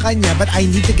masabi pa sa kanya, but I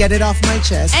need to get it off my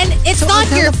chest. And it's so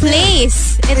not your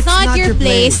place. It's not your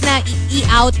place na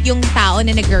i-out yung tao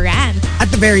na nag-rant. At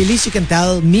the very least, you can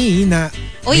tell me na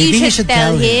maybe you should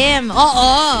tell him.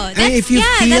 Oo. If you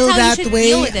feel that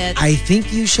way, it. I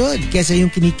think you should. Kesa yung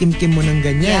kinikim-kim mo ng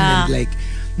ganyan. Yeah. And like,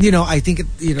 you know, I think,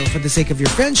 for the sake of your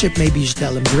friendship, maybe you should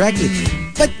tell him directly.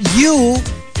 But you,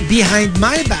 behind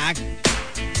my back,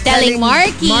 telling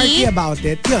Marky about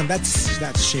it, that's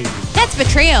shady. That's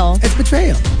betrayal. It's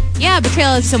betrayal. Yeah,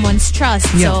 betrayal of someone's trust.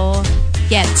 Yeah. So,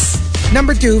 gets.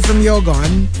 Number 2 from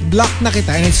Yogon, block na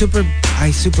kita. And I super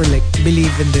like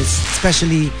believe in this,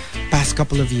 especially past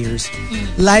couple of years.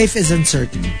 Life is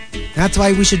uncertain. That's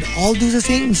why we should all do the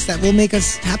things that will make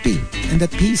us happy and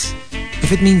at peace.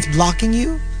 If it means blocking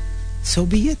you, so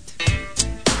be it.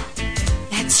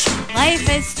 That's true. Life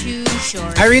is too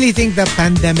short. I really think the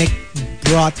pandemic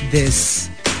brought this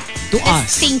to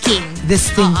us. This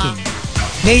thinking.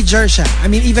 Major siya. I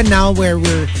mean, even now where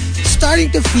we're starting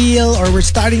to feel or we're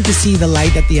starting to see the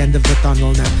light at the end of the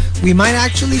tunnel na we might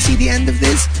actually see the end of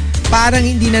this, parang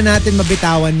hindi na natin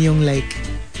mabitawan yung like,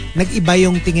 nag-iba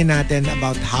yung tingin natin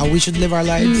about how we should live our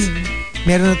lives.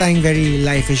 Meron na tayong very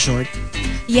life is short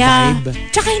vibe.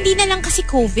 Tsaka hindi na lang kasi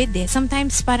COVID eh.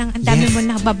 Sometimes parang ang dami mo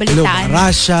nakababalitaan. Mga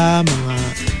Russia, mga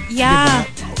diba,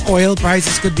 oil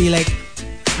prices could be like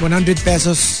 100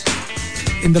 pesos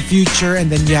in the future, and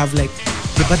then you have like,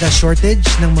 diba, the shortage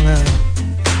ng mga,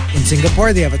 in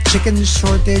Singapore they have a chicken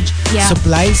shortage,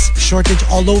 supplies shortage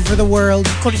all over the world.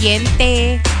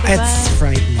 Kuryente. Diba? It's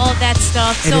frightening. All that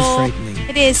stuff. It is frightening.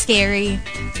 It is scary.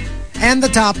 And the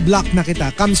top block na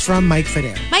kita comes from Mike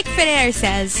Ferrer. Mike Ferrer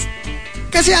says,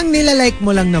 kasi ang nilalike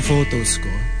mo lang na photos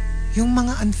ko, yung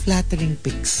mga unflattering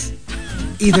pics.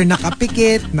 Either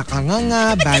nakapikit,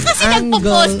 nakanganga, bad kasi angle.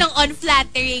 nagpo-post ng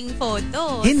unflattering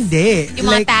photos. Hindi. Yung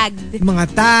mga tagged. Yung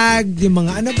mga tagged, yung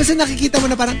mga ano. Basta nakikita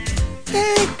mo na parang,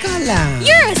 teka lang.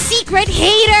 You're a secret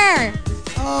hater!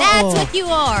 Oh. That's what you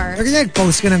are. Or kaya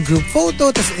nag-post ka ng group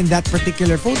photo, tapos in that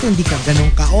particular photo, hindi ka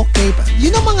ganun ka-okay.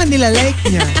 Yun ang mga nilalike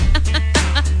niya.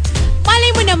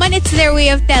 Malay mo naman, it's their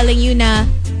way of telling you na,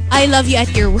 I love you at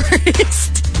your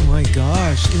worst. Oh my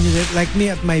gosh. Can you like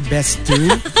me at my best too?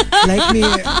 Like me.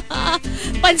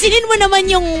 Pansinin mo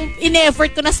naman yung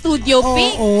in-effort ko na studio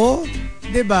pic. Oo.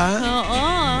 Diba? Oo.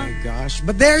 Oh my gosh.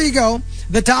 But there you go.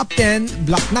 The top 10.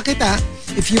 Block na kita.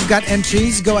 If you've got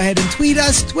entries, go ahead and tweet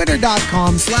us.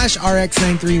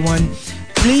 Twitter.com/RX931.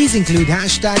 Please include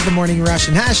hashtag The Morning Rush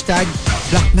and hashtag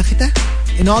Block na kita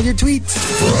in all your tweets.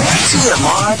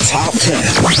 TMR Top 10.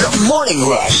 The Morning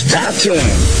Rush Top 10.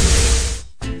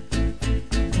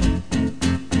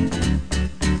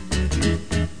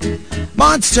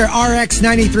 Monster RX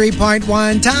 93.1.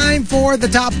 Time for the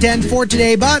top 10 for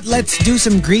today, but let's do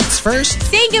some greets first.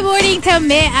 Saying good morning to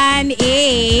Mean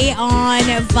A on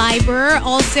Viber.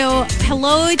 Also,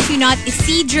 hello to Not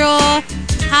Isidro.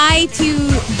 Hi to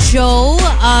Joe.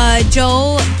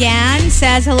 Joe Gan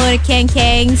says hello to Ken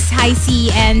Kangs,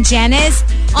 Heisey, and Janice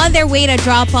on their way to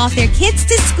drop off their kids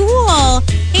to school.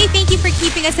 Hey, thank you for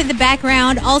keeping us in the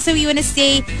background. Also, we want to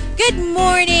say good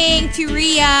morning to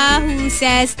Ria, who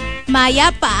says,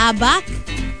 Maya paabak.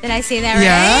 Did I say that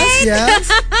right? Yes.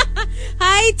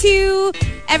 Hi to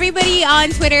everybody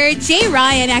on Twitter. Jay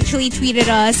Ryan actually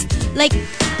tweeted us like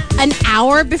an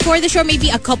hour before the show, maybe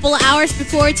a couple hours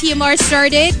before TMR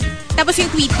started. Tapos yung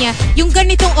tweet niya, yung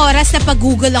ganitong oras na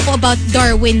pag-google ako about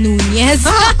Darwin Nunez.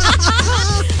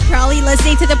 Probably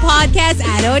listening to the podcast.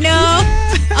 I don't know.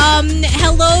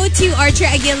 Hello to Archer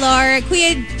Aguilar,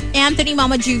 Kuya Anthony,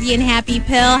 Mama Juvie, and Happy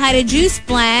Pill. Hi to Juice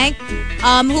Blank,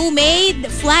 who made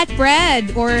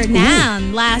flatbread or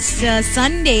naan last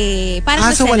Sunday.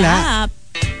 Para sa wala.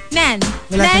 Nan.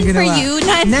 Wala Nan kang for ginawa. you,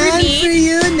 nan for Nan me. for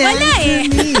you, nan Wala for eh.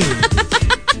 me.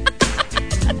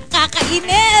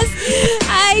 Kakainis.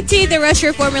 Hi to the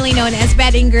rusher formerly known as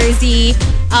Betting Gersey,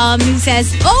 who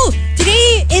says, "Oh,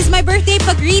 today is my birthday.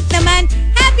 Pag-greet naman.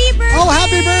 Happy birthday!" Oh,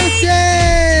 happy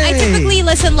birthday! I typically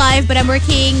listen live, but I'm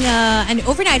working an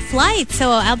overnight flight,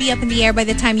 so I'll be up in the air by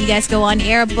the time you guys go on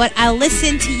air. But I'll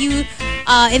listen to you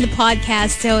in the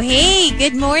podcast. So, hey,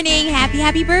 good morning.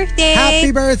 Happy birthday.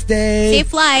 Happy birthday. Safe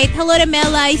flight. Hello to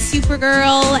Melai,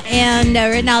 Supergirl, and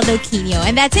Ronaldo Quino.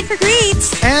 And that's it for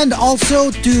greets. And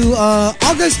also to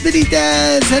August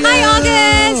Benitez. Hello. Hi,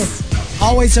 August.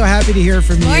 Always so happy to hear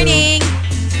from you. Morning.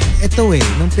 Ito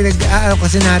nung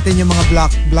kasi natin yung mga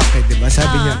block diba?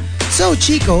 Sabi niya, so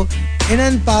Chico,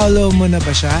 in-unfollow mo na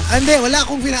ba siya? Hindi, wala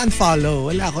akong pina-unfollow.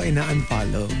 Wala akong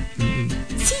ina-unfollow.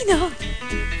 Sino?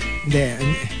 Hindi.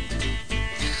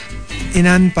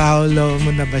 In-unfollow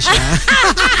mo na ba siya?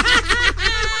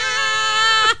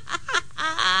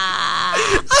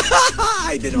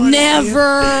 I didn't want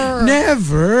Never.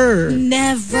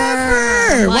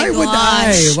 Why would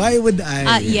I? Why would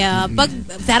I? Yeah,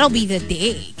 that'll be the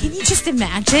day. Can you just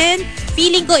imagine?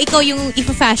 Feeling ko ikaw yung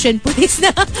ipa-fashion police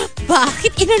na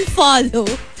bakit in-unfollow?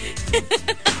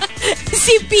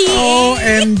 Si Pia.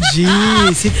 OMG.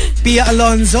 Si Pia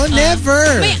Alonso,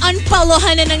 never. May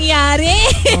unfollowan na nangyari.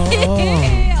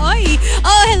 Oy.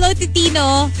 Oh, hello to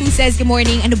Tino who says, good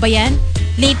morning. Ano ba yan?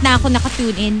 Late na ako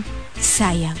nakatune in.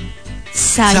 Sayang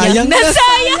na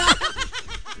sayang.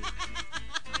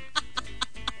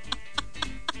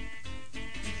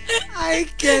 I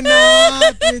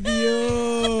cannot with you.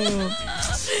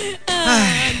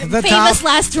 Famous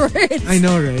last words. I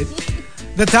know, right?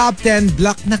 The top 10,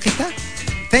 block na kita.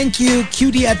 Thank you,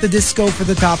 Cutie at the Disco, for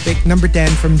the topic. Number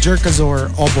 10 from Jerkazor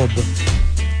Obob.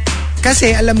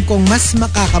 Kasi alam kong mas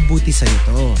makakabuti sa'yo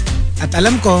to. At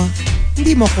alam ko,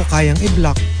 hindi mo ko kayang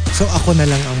i-block. So ako na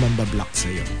lang ang mambablock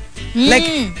sa'yo.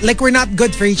 Like we're not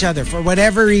good for each other. For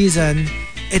whatever reason,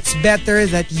 it's better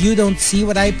that you don't see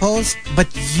what I post,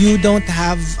 but you don't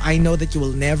have, I know that you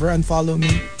will never unfollow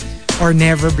me or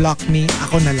never block me.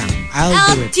 Ako na lang.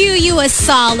 I'll do it. Do you a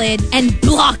solid and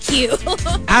block you.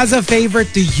 As a favor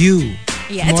to you.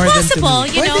 Yeah, it's possible.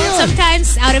 You know, yun.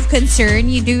 sometimes out of concern,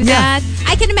 you do that.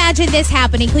 I can imagine this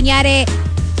happening. Kunyari,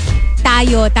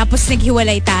 tayo, tapos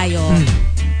naghiwalay tayo.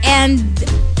 And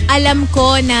alam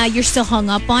ko na you're still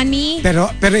hung up on me. Pero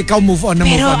ikaw move on na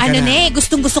move on ka na.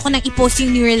 Gustong-gusto ko nang i-post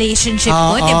yung new relationship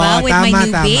ko, diba? With my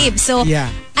new babe. So,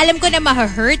 alam ko na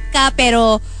ma-hurt ka,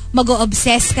 pero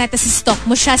mag-o-obsess ka, tapos stalk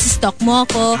mo siya, stalk mo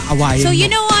ako. So, you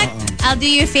know what? I'll do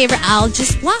you a favor. I'll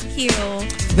just block you.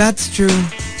 That's true.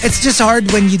 It's just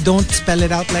hard when you don't spell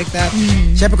it out like that.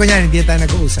 Siyempre, kunyari, hindi tayo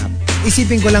nag-uusap.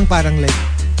 Isipin ko lang parang like,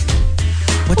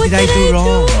 what did I do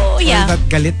wrong? Yeah. Or that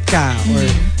galit ka. Or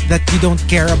that you don't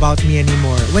care about me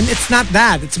anymore. When it's not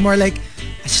that. It's more like,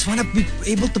 I just want to be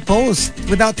able to post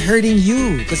without hurting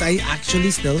you. Because I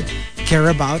actually still care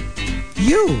about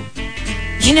you.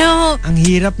 You know, ang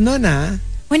hirap nun, ah.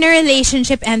 When a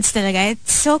relationship ends talaga,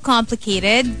 it's so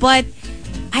complicated. But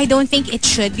I don't think it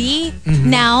should be.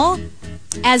 Now,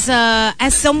 as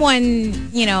someone,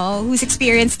 you know, who's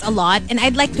experienced a lot, and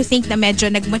I'd like to think na medyo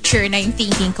nag-mature na yung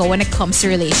thinking ko when it comes to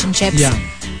relationships. Yeah.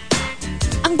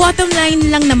 Ang bottom line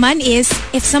lang naman is,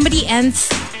 if somebody ends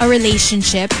a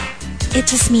relationship, it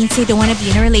just means they don't want to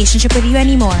be in a relationship with you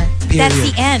anymore. Period. That's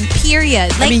the end.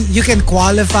 Period. I Like, mean, you can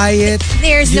qualify it.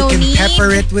 There's no need. You can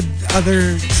pepper it with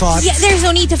other thoughts. Yeah, there's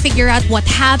no need to figure out what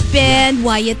happened,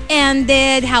 why it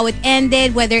ended, how it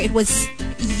ended, whether it was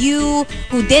you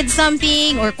who did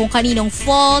something or kung kaninong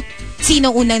fault,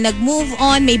 sino unang nag-move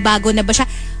on, may bago na ba siya.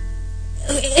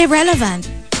 Irrelevant.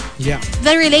 Yeah.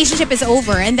 The relationship is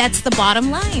over and that's the bottom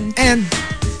line. And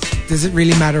does it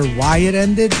really matter why it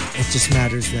ended? It just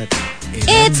matters that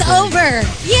it's over.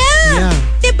 Yeah.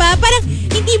 Diba? Parang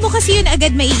hindi mo kasi yun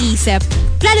agad maiisip.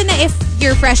 Lalo na if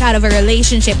you're fresh out of a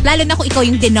relationship. Lalo na kung ikaw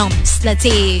yung dinumps. Let's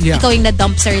say, ikaw yung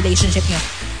na-dump sa relationship nyo.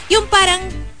 Yung parang,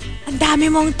 ang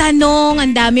dami mong tanong,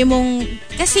 ang dami mong...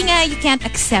 Kasi nga, you can't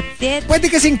accept it.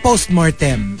 Pwede kasing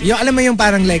post-mortem. Yung, alam mo yung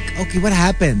parang like, okay, what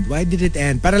happened? Why did it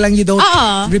end? Para lang you don't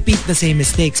repeat the same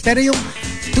mistakes. Pero yung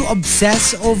to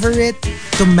obsess over it,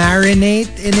 to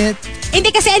marinate in it.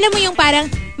 Hindi kasi alam mo yung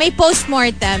parang may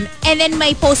post-mortem and then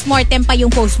may post-mortem pa yung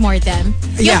post-mortem.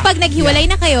 Yung pag naghiwalay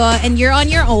na kayo and you're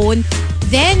on your own,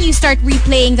 then you start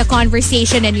replaying the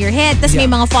conversation in your head. Tapos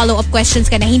may mga follow-up questions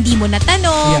ka na hindi mo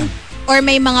natanong. Or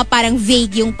may mga parang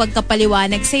vague yung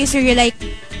pagkapaliwanag sa'yo. So you're like,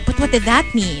 but what did that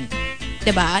mean?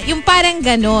 Diba? Yung parang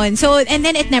ganon. So, and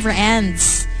then it never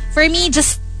ends. For me,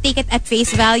 just take it at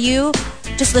face value.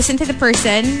 Just listen to the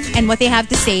person and what they have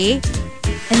to say.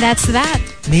 And that's that.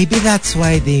 Maybe that's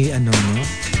why they,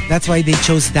 that's why they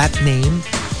chose that name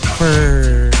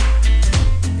for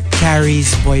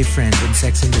Carrie's boyfriend in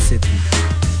Sex and the City.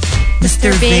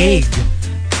 Mr. Vague.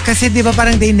 Kasi di ba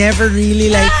parang they never really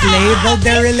labeled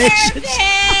their relationship.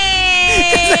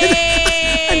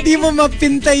 Hindi mo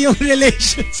mapinta yung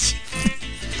relationship.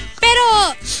 Pero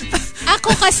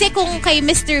ako kasi kung kay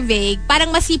Mr. Vague,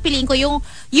 parang masipiliin ko yung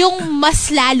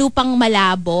mas lalo pang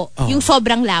malabo, yung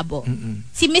sobrang labo.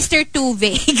 Si Mr. Too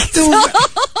Vague. So,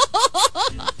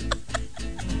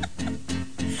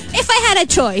 if I had a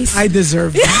choice, I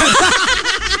deserve that.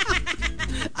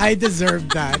 I deserve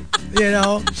that. You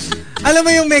know? Alam mo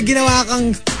yung may ginawa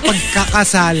kang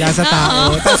pagkakasala sa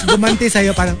tao, tapos gumanti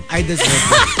sa'yo parang, I deserve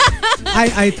that.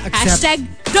 I accept.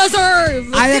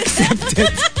 #deserve. I accept it.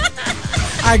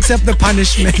 I accept the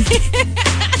punishment.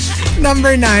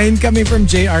 Number 9, coming from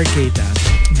JR Keita.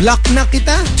 Block na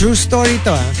kita. True story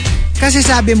to Kasi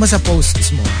sabi mo sa posts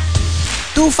mo,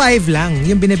 2.5 lang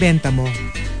yung binibenta mo.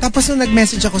 Tapos nung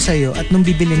nag-message ako sa'yo at nung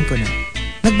bibilin ko na,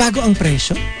 nagbago ang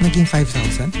presyo? Naging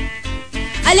 5,000?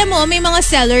 Alam mo, may mga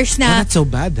sellers na... Not so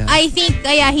bad, I think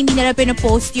kaya hindi nila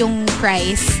pinopost yung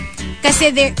price.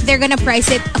 Kasi they're gonna price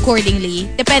it accordingly.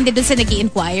 Depende dun sa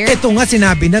nag-i-inquire. Ito nga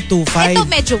sinabi na 2.5. Ito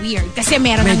medyo weird kasi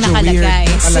meron nang medyo nakalagay.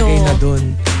 Weird, nakalagay na dun.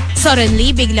 Suddenly,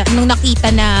 bigla, nung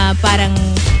nakita na parang...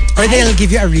 Or they'll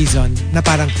give you a reason na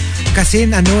parang kasi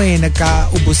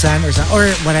nagkaubusan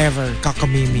or whatever,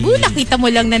 kakamimi. Nakita mo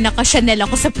lang na naka-Chanel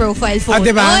ako sa profile photo.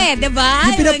 Diba? Diba?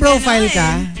 Yung pinaprofile ka.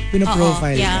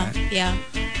 Pinaprofile ka. Yeah.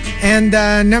 And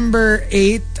number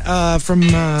 8 from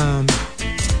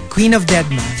Queen of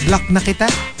Deadma, block na kita.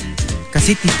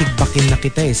 Kasi titigbakin na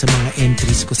kita sa mga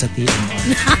entries ko sa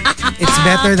TMR. It's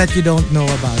better that you don't know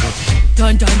about it.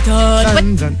 Dun, dun, dun. Dun,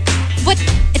 dun. But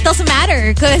it doesn't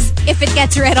matter because if it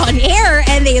gets read on air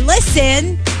and they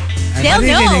listen, they'll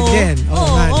know. Din.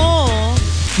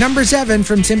 Number 7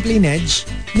 from Simply Nedge,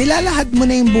 nilalahad mo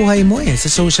na yung buhay mo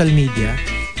sa social media.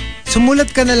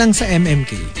 Sumulat ka na lang sa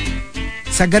MMK.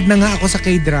 Sagad na nga ako sa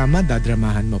K-drama,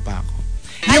 dadramahan mo pa ako.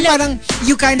 Yung parang,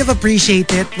 you kind of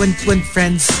appreciate it when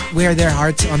friends wear their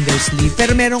hearts on their sleeve.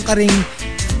 Pero meron ka ring,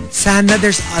 sana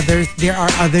there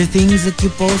are other things that you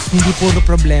post, hindi puro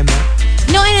problema.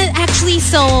 No, and actually,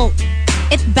 so,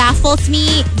 it baffles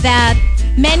me that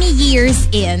many years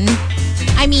in,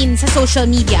 I mean, sa social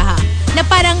media na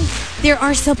parang, there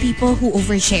are some people who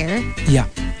overshare. Yeah.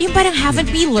 Yung parang haven't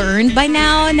we learned by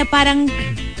now na parang,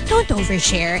 don't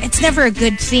overshare. It's never a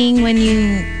good thing when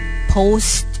you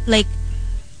post, like,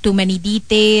 too many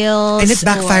details. And it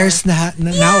backfires now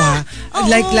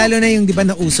Like lalo na yung 'di ba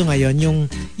nauso ngayon yung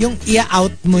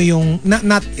i-out mo yung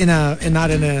not in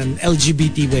an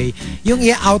LGBT way. Yung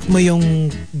i-out mo yung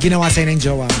ginawa sa'yo ng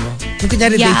jowa mo. Yung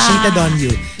kunyari they cheated on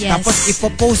you. Yes. Tapos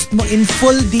ipo-post mo in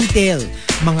full detail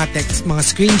mga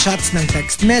screenshots ng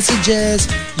text messages,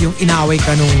 yung inaway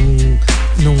ka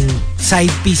nung side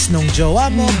piece nung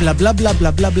jowa mo, blah blah blah blah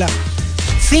blah blah.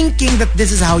 Thinking that this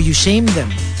is how you shame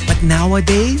them. But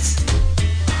nowadays,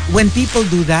 when people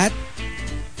do that,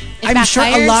 I'm sure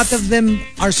a lot of them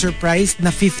are surprised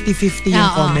na 50-50 yung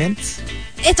comments.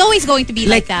 It's always going to be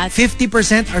like that.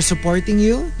 50% are supporting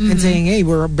you and saying, hey,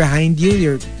 we're behind you.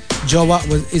 Your jowa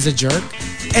is a jerk.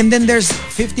 And then there's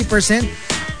 50%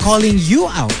 calling you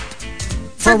out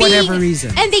for whatever reason.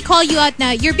 And they call you out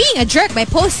na, you're being a jerk by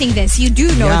posting this. You do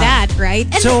know that, right?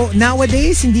 And so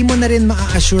nowadays, hindi mo na rin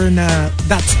ma-assure na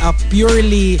that's a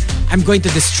purely, I'm going to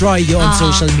destroy you on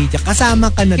social media.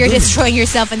 Kasama ka na you're dun. destroying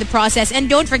yourself in the process.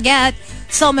 And don't forget,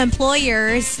 some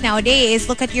employers nowadays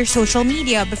look at your social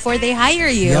media before they hire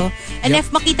you. And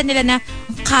if makita nila na,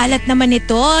 kalat naman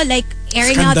ito, like,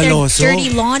 airing out their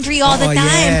dirty laundry all the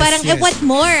time. Parang, what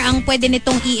more ang pwede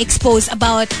nitong i-expose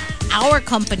about our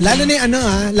company? Lalo na yung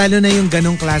lalo na yung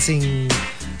ganong klaseng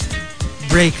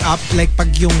break-up, like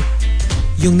pag yung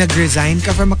nag-resign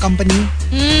ka from a company,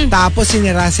 tapos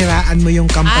sinira-siraan mo yung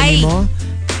company mo,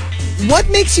 what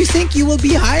makes you think you will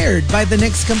be hired by the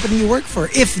next company you work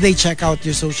for if they check out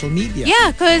your social media?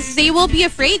 Yeah, because they will be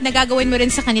afraid na gagawin mo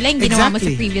rin sa kanila yung ginawa mo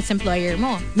sa previous employer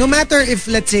mo. No matter if,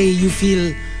 let's say, you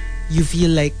feel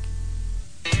like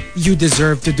you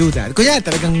deserve to do that. Kunya,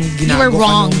 talagang you were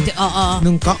wronged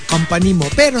nung company mo.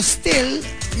 Pero still,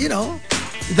 you know,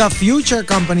 the future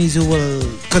companies who will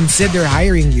consider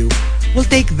hiring you will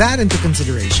take that into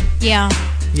consideration. Yeah.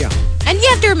 Yeah. And you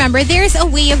have to remember, there's a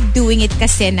way of doing it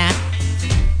kasi na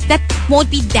that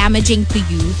won't be damaging to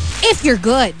you if you're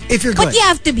good. But you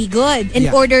have to be good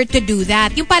in order to do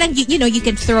that. Yung parang, you know, you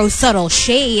can throw subtle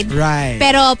shade. Right.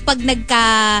 Pero pag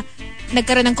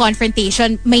nagkaroon ng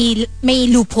confrontation, may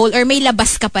loophole or may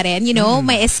labas ka pa rin, you know,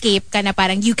 may escape ka na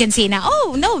parang you can say na,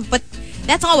 oh, no, but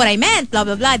that's not what I meant, blah,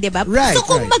 blah, blah, diba? Right, so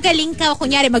kung magaling ka,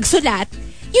 kunyari magsulat,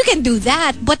 you can do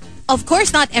that. But of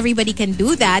course, not everybody can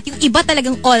do that. Yung iba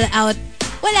talagang all out,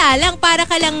 wala lang, para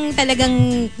ka lang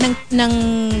talagang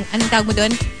anong tawag mo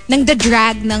doon? Nang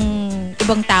the-drag ng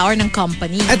ibang tao or ng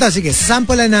company. Eto, sige,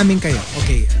 sasample lang namin kayo.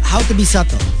 Okay, how to be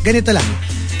subtle. Ganito lang.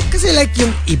 Kasi like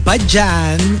yung iba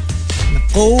dyan, na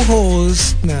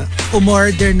co-host, na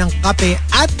umorder ng kape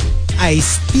at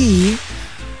iced tea,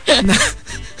 na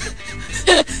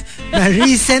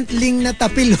recently na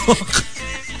tapilok.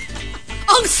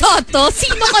 Ang soto?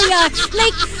 Sino kaya?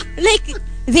 Like,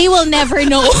 they will never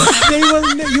know.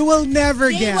 You will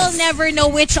never guess. They will never know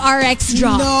which RX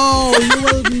drop. No, you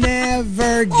will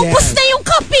never guess. Ubus na yung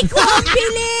kape ko. Ang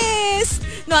bilis.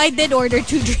 No, I did order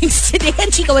 2 drinks today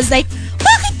and Chico was like,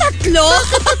 bakit tatlo?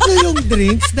 Tatlo yung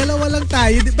drinks? Dalawa lang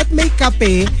tayo. Ba't may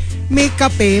kape,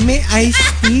 may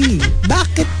iced tea?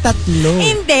 Bakit tatlo?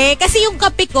 Hindi, kasi yung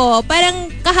kape ko,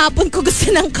 parang kahapon ko gusto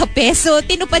ng kape. So,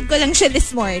 tinupad ko lang siya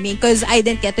this morning because I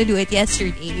didn't get to do it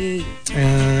yesterday.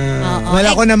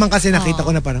 Wala ko naman kasi nakita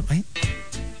ko na parang, ay,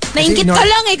 naingit ka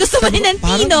lang eh. Gusto mo din ng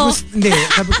Tino. Hindi,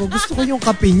 sabi ko, gusto ko yung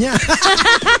kape niya.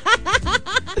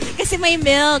 Kasi may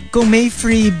milk. Kung may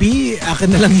freebie,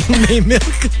 akin na lang yung may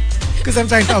milk. Because I'm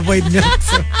trying to avoid milk.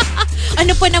 So.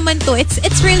 Ano pa naman to?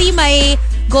 It's really my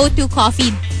go-to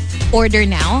coffee order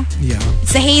now. Yeah.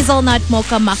 It's the hazelnut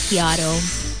mocha macchiato.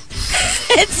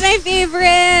 It's my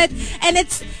favorite. And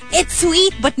it's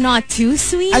sweet but not too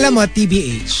sweet. Alam mo,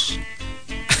 TBH.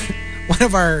 One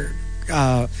of our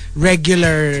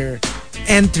regular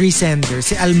entry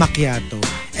senders, si Al Macchiato.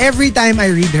 Every time I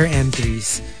read her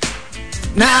entries,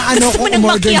 naano ko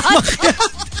umorder ng macchiato.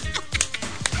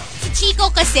 Si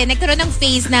Chico kasi nagkaroon ng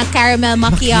phase na caramel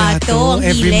macchiato. Ang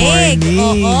every hilig.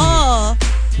 morning. Oo.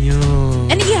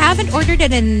 Yun. And you haven't ordered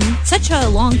it in such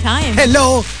a long time.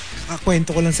 Hello!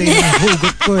 Kakwento ko lang sa inyo yung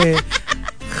hugot ko eh.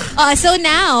 So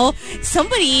now,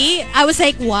 I was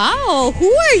like, wow,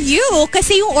 who are you?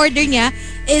 Kasi yung order niya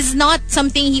is not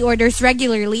something he orders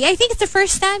regularly. I think it's the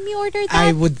first time you ordered that.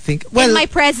 I would think. Well, in my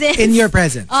presence. In your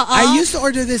presence. I used to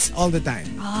order this all the time.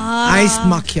 Iced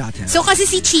macchiato. So kasi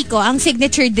si Chico, ang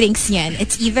signature drinks niyan,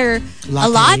 it's either a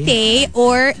latte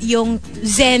or yung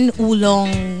Zen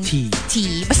Oolong tea.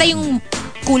 Basta yung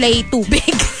kulay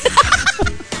tubig.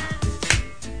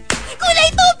 Kulay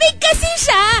tubig kasi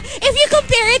siya. If you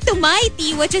compare it to my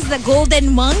tea, which is the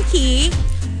Golden Monkey.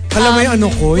 Alam mo yung ano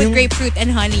ko? With yung grapefruit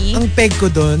and honey. Ang peg ko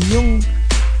doon, yung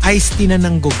iced tea na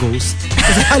ng go-ghost.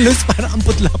 Kasi halos parang ang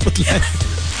putla-putla.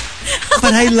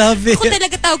 But I love it. Ako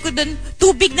talaga tawag ko doon,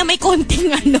 tubig na may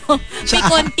konting may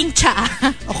konting tsaa.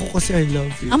 Ako kasi I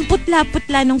love it. Ang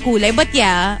putla-putla ng kulay. But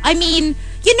yeah, I mean,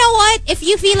 you know what? If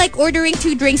you feel like ordering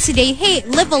 2 drinks today, hey,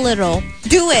 live a little.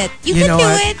 Do it. You can do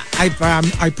it.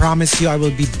 I promise you I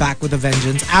will be back with a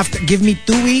vengeance. Give me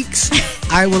 2 weeks,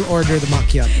 I will order the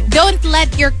macchiato. Don't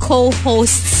let your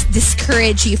co-hosts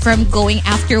discourage you from going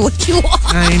after what you want.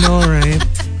 I know, right?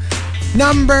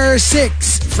 Number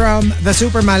 6 from the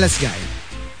Super Malas Guy.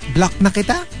 Block na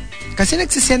kita? Kasi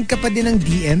nagsisend ka pa din ng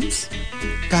DMs?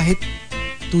 Kahit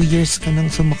 2 years ka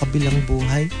nang sumakabilang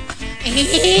buhay?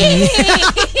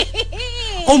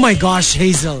 Oh my gosh,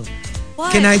 Hazel.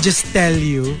 What? Can I just tell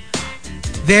you?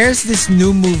 There's this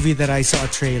new movie that I saw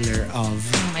a trailer of.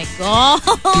 Oh my God.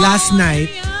 Last night.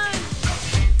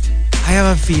 I have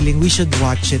a feeling we should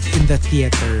watch it in the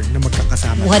theater na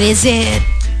magkakasama. What is it?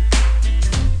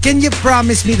 Can you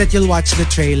promise me that you'll watch the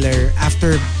trailer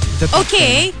after the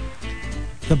Okay.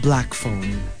 The Black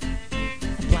Phone.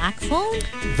 The Black Phone?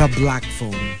 The Black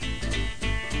Phone.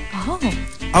 Oh.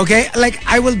 Okay? Like,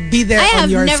 I will be there on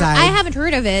your side. I haven't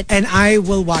heard of it. And I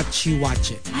will watch you watch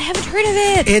it. I haven't heard of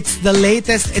it. It's the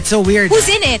latest. It's so weird. Who's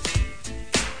in it?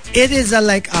 It is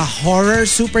a horror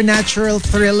supernatural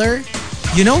thriller.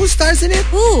 You know who stars in it?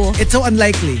 Who? It's so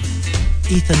unlikely.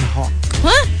 Ethan Hawke.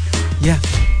 Huh? Yeah.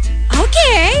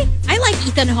 Okay. I like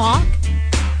Ethan Hawke.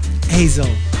 Hazel.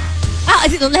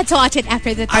 Let's watch it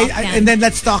after the talk. And then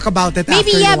let's talk about it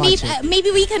maybe, after yeah, you watch it. Maybe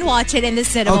we can watch it in the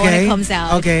cinema when it comes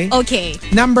out. Okay.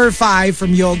 Number 5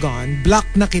 from Yogon. Block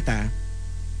na kita.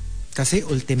 Kasi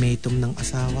ultimatum ng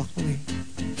asawa ko eh.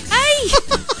 Ay!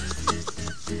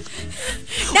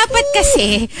 Dapat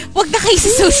kasi, wag na kayo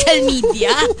sa social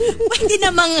media. Pwede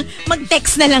namang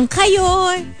mag-text na lang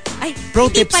kayo. Ay, Pro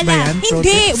hindi tips pala. ba yan? Pro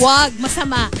Hindi, tips? wag.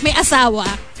 Masama. May asawa.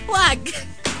 Wag.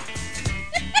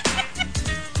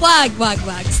 Wag.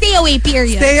 Stay away,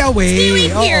 period. Stay away. Stay away,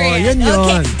 period. Oo, yun.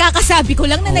 Okay. Kakasabi ko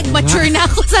lang na nag-mature na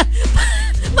ako sa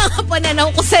Mga pananaw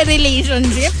ko sa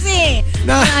relationships eh.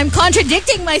 I'm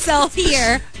contradicting myself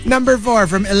here. Number 4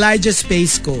 from Elijah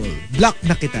Space School. Block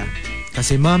na kita.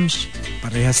 Kasi moms,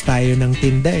 parehas tayo ng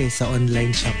tinda sa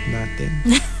online shop natin.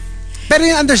 Pero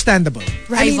yung understandable.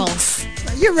 Rivals.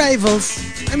 I mean, you're rivals.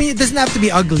 I mean, it doesn't have to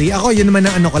be ugly. Ako, yun naman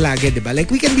ang ano ko lagi, diba?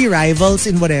 Like, we can be rivals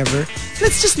in whatever.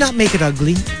 Let's just not make it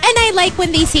ugly. And I like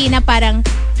when they say na parang,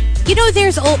 you know,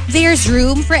 there's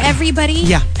room for everybody.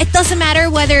 Yeah. It doesn't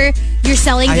matter whether you're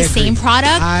selling the same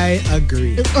product. I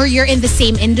agree. Or you're in the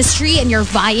same industry and you're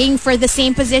vying for the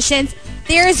same positions.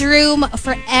 There's room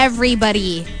for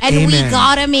everybody. And Amen. we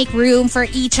gotta make room for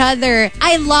each other.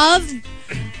 I love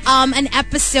an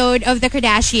episode of The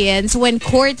Kardashians when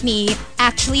Kourtney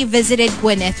actually visited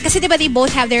Gwyneth. Kasi diba they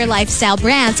both have their lifestyle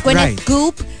brands. Gwyneth Right.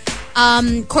 Goop,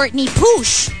 Kourtney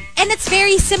Poosh. And it's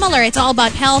very similar. It's all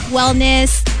about health,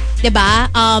 wellness, diba?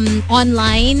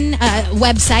 Online,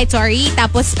 website, sorry.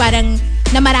 Tapos parang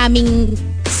na maraming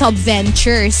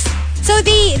sub-ventures. So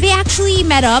they actually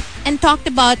met up and talked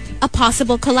about a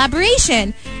possible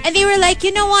collaboration. And they were like,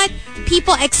 you know what?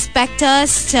 People expect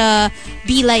us to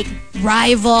be like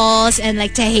rivals and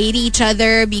like to hate each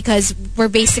other because we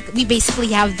basically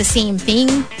have the same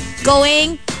thing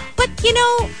going. But you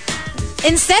know,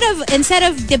 instead of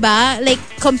diba, like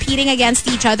competing against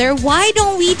each other, why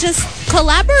don't we just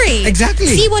collaborate? Exactly.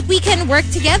 See what we can work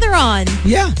together on.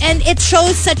 Yeah. And it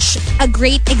shows such a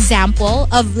great example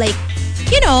of like,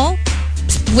 you know,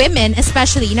 women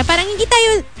especially na parang hindi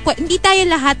tayo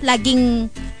lahat laging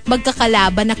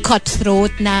magkakalaban na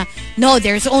cutthroat na no,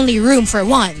 there's only room for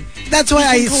one. That's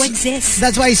why we can coexist.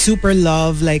 That's why I super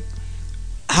love like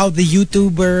how the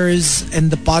YouTubers and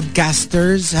the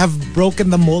podcasters have broken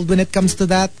the mold when it comes to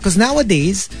that. Because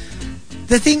nowadays,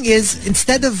 the thing is,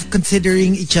 instead of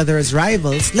considering each other as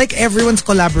rivals, like everyone's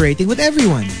collaborating with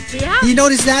everyone. Yeah. You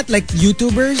notice that? Like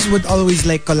YouTubers would always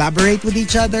like collaborate with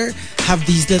each other, have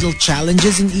these little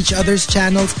challenges in each other's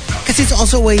channels. Because it's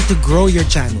also a way to grow your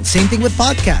channel. Same thing with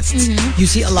podcasts. You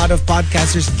see a lot of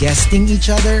podcasters guesting each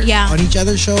other on each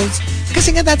other's shows.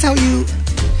 Kasi nga that's how you...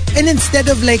 And instead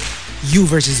of like you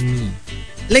versus me,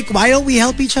 like why don't we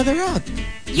help each other out?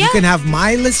 Yeah. You can have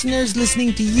my listeners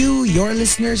listening to you, your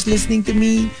listeners listening to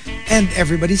me, and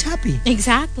everybody's happy.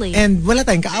 Exactly. And wala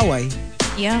tayong kaaway.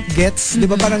 Yeah. Gets? Di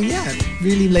ba parang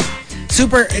really like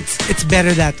super, it's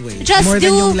better that way. Just more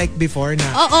than do- yung like before na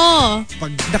Oo.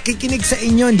 pag nakikinig sa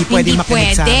inyo, hindi pwede Hindi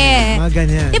makinig sa pwede. amin. Mga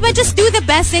ganyan. Diba, just do the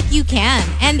best that you can.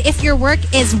 And if your work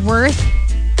is worth,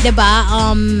 diba,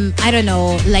 I don't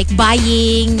know, like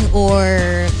buying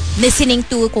or listening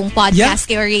to kung podcast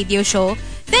or radio show,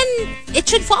 then it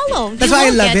should follow. That's you why I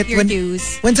will love get it your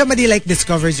dues. when somebody like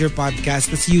discovers your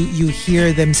podcast, you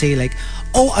hear them say like,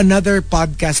 oh, another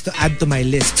podcast to add to my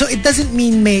list. So it doesn't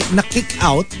mean may na-kick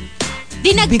out.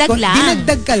 Dinagdag lang.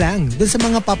 Dinagdag ka lang dun sa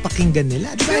mga papakinggan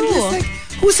nila. Diba? And it's like,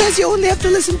 who says you only have to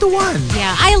listen to one?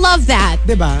 Yeah, I love that.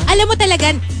 Diba? Alam mo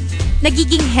talaga,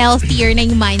 nagiging healthier na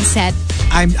yung mindset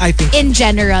I think in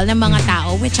general ng mga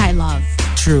tao, which I love.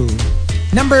 true.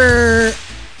 Number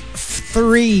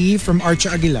 3 from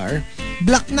Archer Aguilar.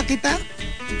 Block na kita.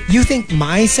 You think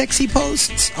my sexy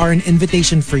posts are an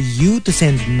invitation for you to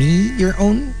send me your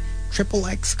own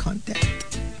XXX content?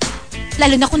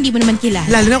 Lalo na kung di mo naman kilala.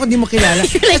 Lalo na kung di mo kilala.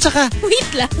 You're like, at saka,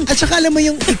 wait lang. At saka alam mo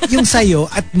yung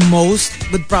sayo at most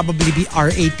would probably be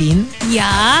R18.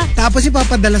 Yeah. Tapos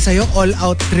ipapadala sa'yo all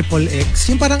out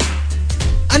XXX. Yung parang,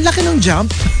 ang laki ng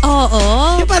jump.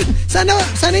 Oo. Yung parang, sana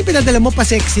yung pinadala mo pa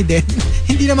sexy din.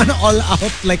 Hindi naman all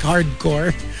out like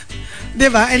hardcore.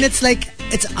 Diba? And it's like,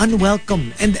 it's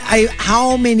unwelcome. And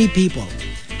how many people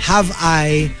have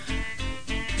I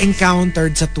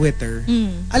encountered sa Twitter?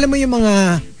 Alam mo yung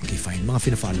mga, okay fine, mga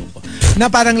fina-follow ko.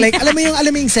 Na parang like, alam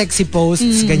mo yung sexy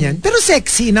posts, ganyan. Pero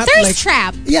sexy, not Thirst like...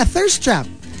 trap. Yeah, thirst trap.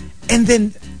 And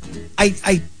then,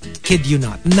 I kid you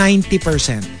not,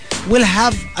 90% will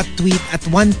have a tweet at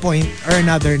one point or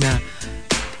another na,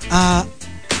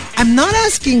 I'm not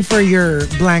asking for your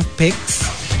blank pics.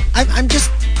 I'm just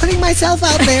putting myself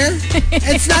out there.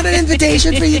 It's not an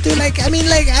invitation for you to like, I mean,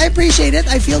 like, I appreciate it.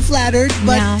 I feel flattered,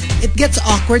 but it gets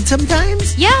awkward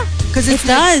sometimes. Yeah, Because it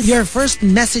does. Your first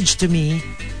message to me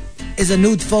is a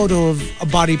nude photo of a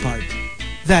body part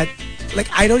that,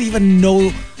 like, I don't even know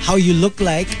how you look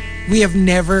like. We have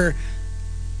never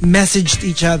messaged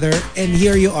each other, and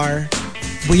here you are,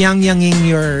 buyang-yanging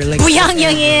your, like...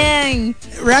 Buyang-yanging!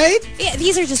 Right? Yeah,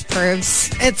 these are just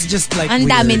pervs. It's just like Ang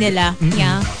weird. dami nila.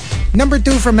 Yeah. Number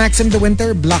 2 from Maxim the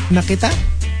Winter, block na kita.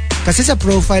 Kasi sa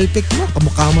profile pic mo,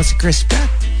 kamukha mo si Chris Pratt.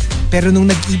 Pero nung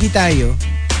nag-ibi tayo,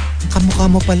 kamukha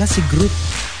mo pala si Groot.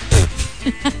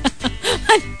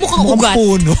 Mukhang ugat.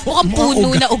 puno. Mukhang puno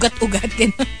na ugat-ugat.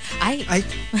 Ay.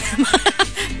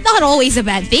 Not always a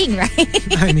bad thing, right?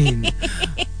 I mean,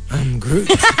 I'm Groot.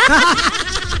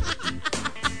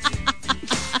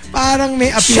 Parang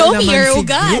may appeal Show me naman your si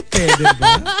ugat. Groot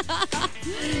diba?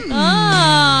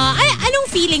 Anong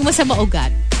feeling mo sa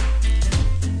maugat?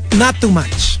 Not too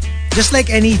much. Just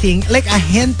like anything, like a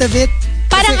hint of it.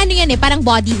 Parang ano yan parang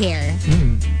body hair.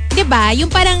 Diba? Yung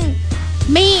parang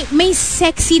may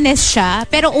sexiness siya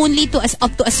pero only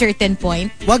up to a certain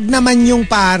point. Wag naman yung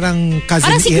parang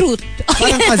cousin Parang si it. Groot.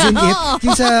 Parang cousin it.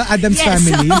 Yung sa Addams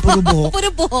Family, yung puro buhok.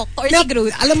 Puro buhok. Or Na, si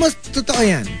Groot. alam mo, totoo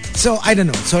yan. So, I don't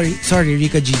know. Sorry,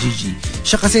 Rika GGG.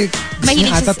 Siya kasi gusto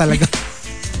Mahilig niya ata siya talaga.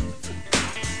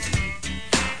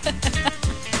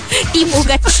 Team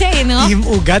ugat siya no? Team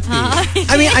ugat eh.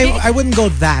 I mean, I wouldn't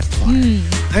go that far.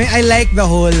 I mean, I like the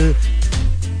whole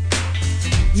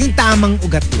yung tamang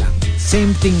ugat lang.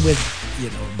 Same thing with,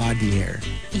 body hair.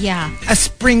 Yeah. A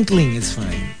sprinkling is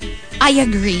fine. I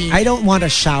agree. I don't want a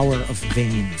shower of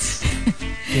veins.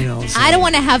 So. I don't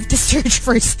want to have to search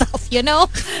for stuff,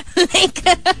 Like,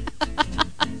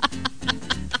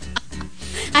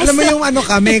 alam mo yung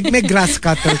may grass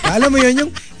cutter ka. Alam mo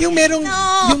yun, yung merong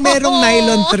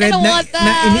nylon thread na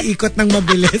iniikot ng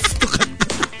mabilis to cut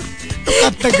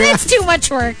the grass. That's too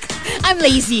much work. I'm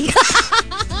lazy.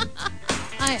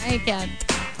 I can't.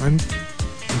 I'm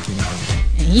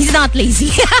He's not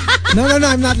lazy. No,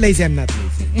 I'm not lazy. I'm not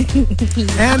lazy.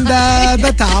 And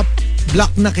the top,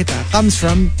 Block na Kita, comes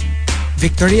from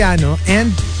Victoriano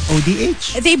and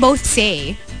ODH. They both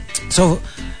say. So,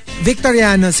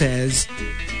 Victoriano says,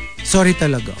 sorry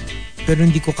talaga, pero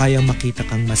hindi ko kayang makita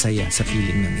kang masaya sa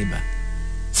feeling ng iba.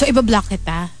 So, iba-block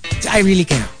kita? I really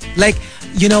can't. Like,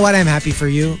 you know what? I'm happy for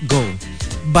you. Go.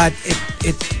 But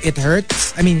it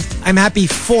hurts. I mean, I'm happy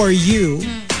for you,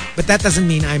 but that doesn't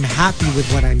mean I'm happy with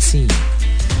what I'm seeing.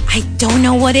 I don't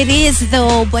know what it is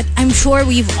though, but I'm sure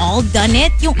we've all done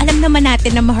it. Yung alam naman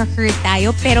natin na ma-hurt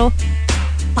tayo, pero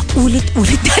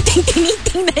paulit-ulit natin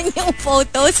tinitingnan yung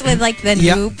photos with like the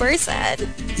new person.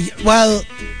 Well,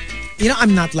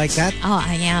 I'm not like that. Oh,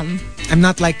 I am. I'm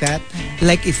not like that.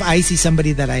 Like, if I see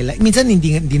somebody that I like, minsan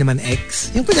hindi naman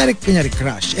ex. Yung kunyari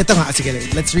crush. Ito nga, sige,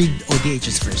 let's read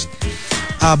ODHs first.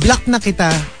 Block na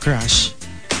kita, crush.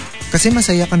 Kasi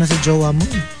masaya ka na sa jowa mo.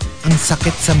 Ang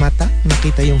sakit sa mata,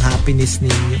 nakita yung happiness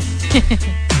ninyo.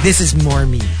 This is more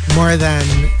me. More than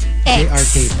JR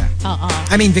Keita.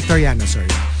 I mean, Victoriano, sorry.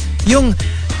 Yung,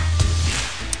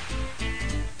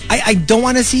 I don't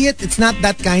want to see it. It's not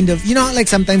that kind of, like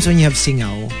sometimes when you have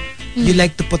singaw, you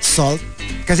like to put salt.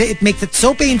 Kasi it makes it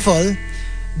so painful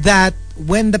that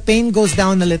when the pain goes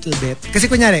down a little bit, kasi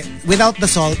kunyari, without the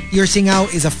salt, your singaw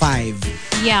is a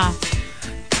 5. Yeah.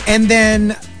 And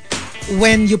then,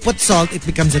 when you put salt, it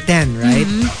becomes a 10, right?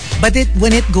 But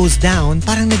when it goes down,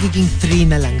 parang nagiging 3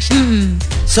 na lang siya.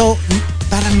 So,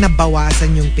 parang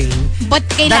nabawasan yung pain. But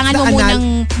kailangan mo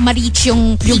munang ma-reach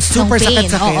yung peak super ng pain.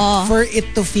 sakit-sakit for it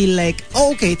to feel like,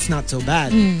 oh, okay, it's not so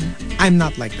bad. I'm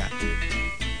not like that.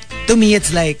 To me,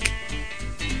 it's like,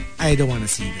 I don't want to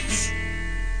see this.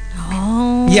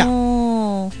 Oh. Yeah.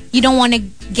 You don't want to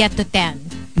get to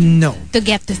 10. No. To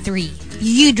get to 3.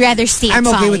 You'd rather stay at 5.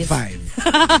 I'm okay with 5.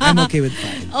 I'm okay with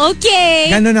 5. Okay.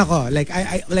 Ganun ako. Like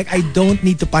I don't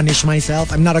need to punish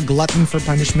myself. I'm not a glutton for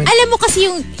punishment. Alam mo kasi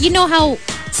you know how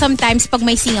sometimes pag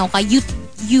may singaw ka, you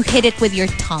hit it with your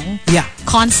tongue? Yeah.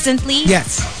 Constantly?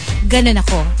 Yes. Ganun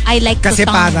ako. I like kasi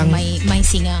to tongue parang, may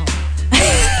singaw.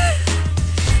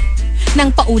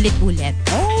 Nang paulit-ulit.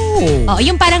 Oh.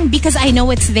 Yung parang because I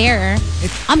know it's there,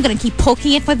 I'm gonna keep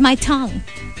poking it with my tongue.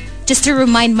 Just to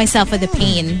remind myself of the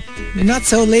pain. You're not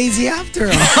so lazy after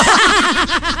all.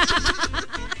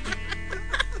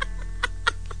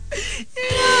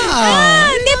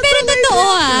 Hindi, pero totoo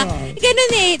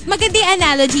Ganun maganda yung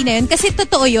analogy na yun. Kasi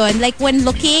totoo yun. Like when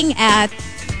looking at,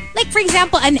 like for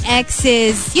example, an ex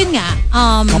is, yun nga.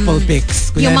 Couple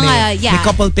pics. Yung mga, may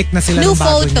couple pic na sila new ng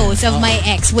bago photos niya. of my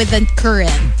ex with the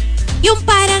current. Yung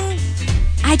parang,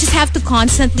 I just have to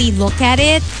constantly look at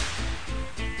it.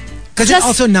 Because it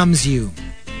also numbs you.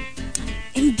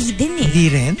 Hindi din Hindi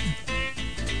rin?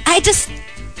 I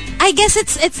guess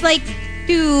it's like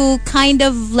to kind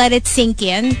of let it sink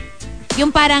in.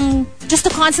 Yung parang, just to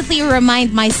constantly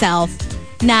remind myself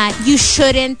na you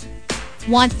shouldn't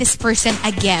want this person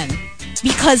again.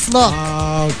 Because look.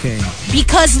 Okay.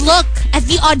 Because look at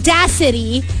the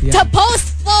audacity to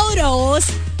post photos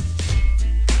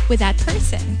with that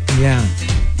person. Yeah.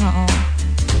 Oo.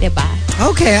 Diba?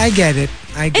 Okay, I get it.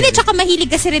 And then, tsaka mahilig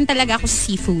kasi rin talaga ako sa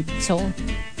seafood. So,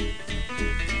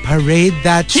 parade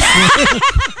that shrimp.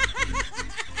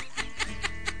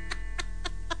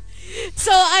 So,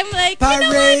 So I'm like,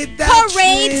 parade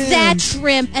that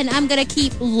shrimp, and I'm gonna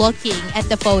keep looking at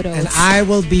the photos. And I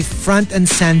will be front and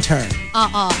center.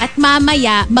 At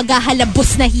mamaya,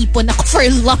 maghahalabos na hipon ako for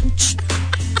lunch.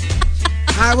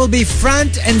 I will be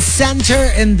front and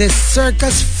center in this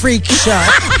circus freak show. I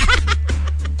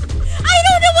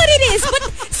don't know what it is,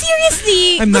 but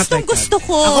seriously, I'm not like gusto that.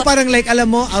 ko. Ako parang like,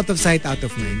 alam mo, out of sight, out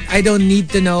of mind. I don't need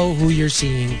to know who you're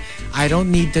seeing. I don't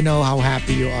need to know how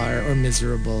happy you are or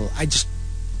miserable. I just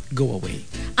go away.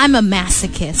 I'm a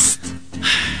masochist.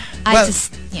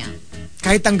 Yeah.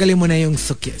 Kahit tanggalin mo na yung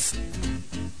sukis.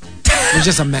 You're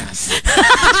just a mess.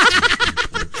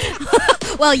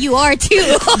 Well, you are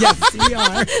too. Yes, we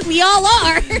are. We all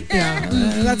are. Yeah,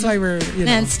 that's why we're,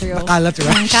 That's true. Nakalat,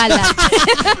 right? Nakalat.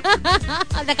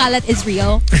 The kalat is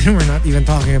real. We're not even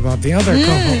talking about the other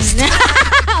co-host.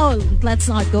 Oh,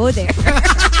 let's not go there.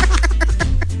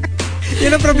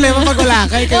 Yun ang problema pag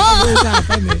wala ka. Kaya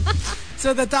pag-uusapan eh.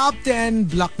 So the top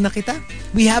 10, block na kita.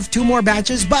 We have 2 more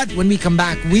batches, but when we come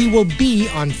back, we will be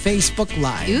on Facebook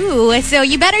Live. Ooh, so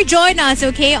you better join us,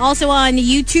 okay? Also on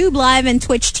YouTube Live and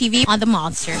Twitch TV on The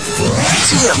Monster.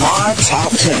 TMR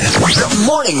Top 10. The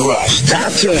Morning Rush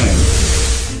Top 10.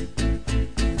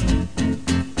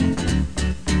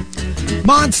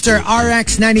 Monster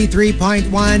RX 93.1.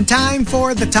 Time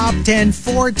for the top 10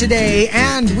 for today.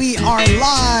 And we are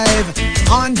live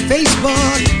on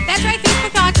Facebook. That's right,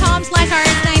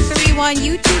 Facebook.com/RX931,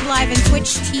 YouTube Live and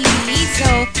Twitch TV.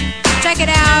 So check it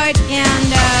out.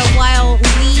 And while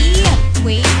we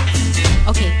wait.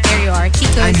 Okay, there you are.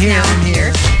 Chico is now here.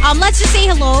 Let's just say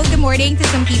hello. Good morning to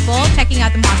some people checking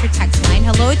out the Monster text line.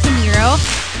 Hello to Miro.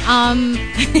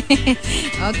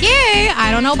 Okay,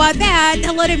 I don't know about that.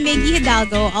 Hello to Miggy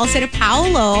Hidalgo. Also to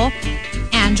Paolo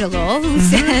Angelo, who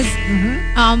says,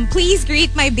 please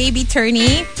greet my baby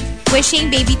Turney. Wishing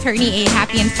baby Turney a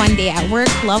happy and fun day at work.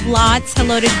 Love lots.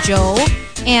 Hello to Joe.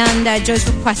 And Joe's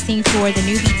requesting for the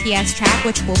new BTS track,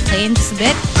 which we'll play in just a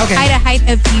bit. Okay. Hi to Height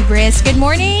of Hubris. Good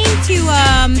morning to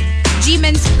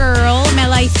G-Man's Girl,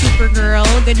 Melai Supergirl.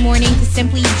 Good morning to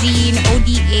Simply Jean,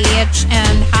 ODH.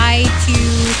 And hi to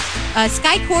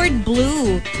Skycord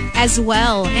Blue as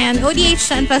well. And ODH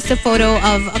sent us a photo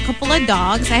of a couple of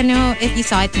dogs. I don't know if you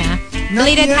saw it na.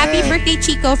 Belated happy birthday,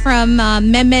 Chico, from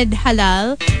Mehmed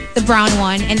Halal, the brown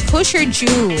one, and Kosher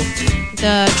Jew,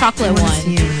 the chocolate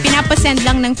one. Pinapasend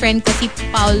lang ng friend ko si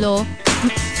Paolo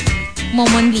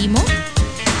Momonlimo.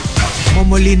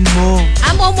 Momolin mo.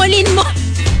 Momolin mo.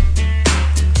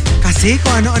 Kasi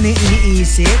kung ano-ano yung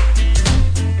iniisip.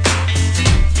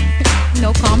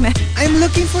 No comment. I'm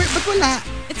looking for it, but wala.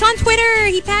 It's on Twitter.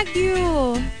 He tagged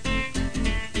you.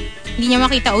 Hindi niya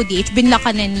makita ODH.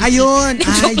 Binlakan na ni Ayun.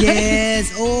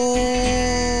 Yes.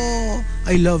 Oh.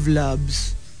 I love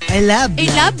labs. I love labs.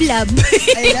 I love lab.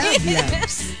 I love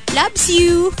labs. Loves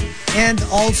you. And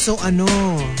also,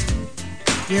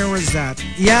 where was that?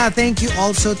 Yeah, thank you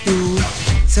also to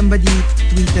somebody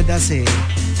tweeted us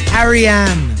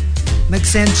Ariane.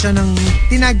 Nag-send siya ng,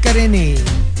 tinag ka rin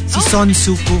si Son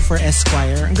Suku for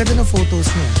Esquire. Ang ganda ng photos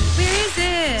niya. Where is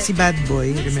it? Si Bad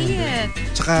Boy, remember? See it.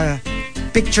 Tsaka,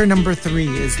 picture number 3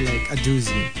 is like a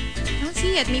doozy. I don't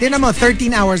see it. Maybe Tingnan mo,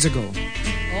 13 hours ago.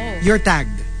 Oh. You're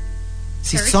tagged.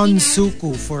 Si 13 Son hours?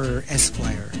 Suku for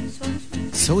Esquire.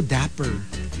 So dapper.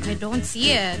 I don't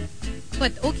see it.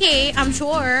 But okay, I'm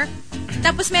sure.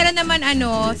 Tapos meron naman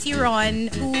si Ron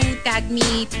who tagged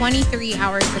me 23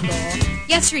 hours ago.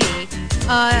 Yesterday.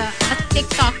 A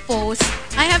TikTok post.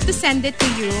 I have to send it to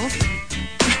you.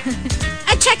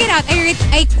 Check it out.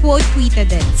 I quote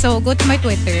tweeted it. So go to my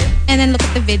Twitter and then look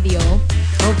at the video.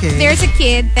 Okay. There's a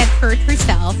kid that hurt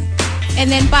herself.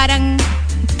 And then parang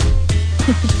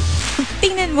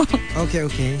tingnan mo.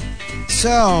 Okay.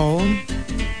 So,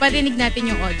 Parinig natin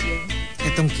yung audio.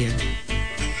 etong kid.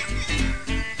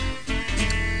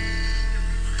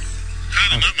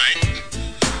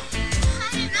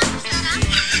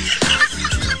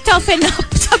 Toughen up.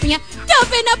 Sabi niya,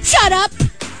 toughen up, shut up.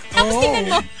 Tapos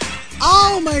tingnan mo.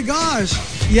 Oh my gosh.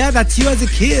 Yeah, that's you as a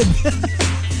kid.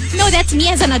 No, that's me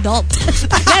as an adult.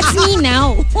 That's me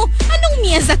now. Anong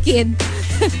me as a kid?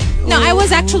 No, I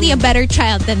was actually a better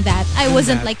child than that. I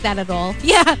wasn't like that at all.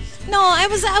 Yeah. No, I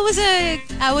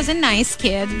was a nice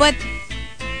kid, but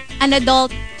an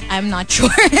adult, I'm not sure.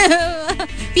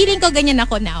 Feeling ko ganyan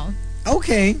ako now.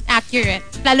 Okay. Accurate.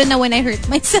 Lalo na when I hurt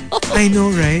myself. I know,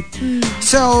 right?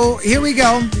 So, here we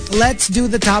go. Let's do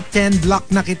the top 10 block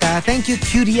na kita. Thank you,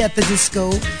 Cutie at the Disco.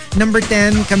 Number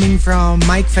 10 coming from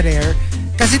Mike Ferrer.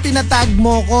 Kasi tinatag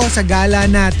mo ko sa gala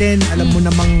natin. Alam mo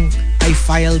namang I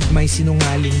filed my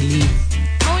sinungaling leave.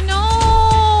 Oh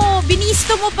no!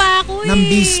 Binisto mo pa ako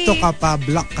Nambisto ka pa.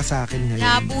 Block ka sa akin ngayon.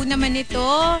 Labo naman ito.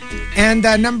 And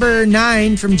number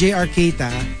 9 from JR Keita.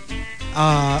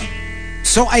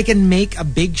 So I can make a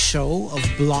big show of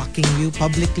blocking you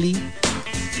publicly,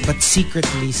 but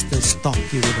secretly still stalk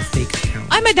you with a fake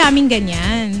account. Ay, madaming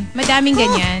ganyan.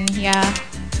 Ganyan. Yeah.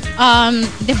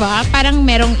 Diba? Parang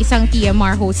merong isang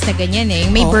TMR host na ganyan eh.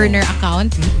 May burner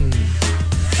account.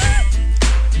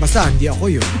 Basta, hindi ako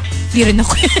yun. Di rin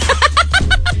ako.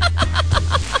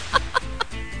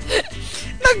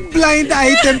 Nag-blind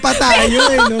item pa tayo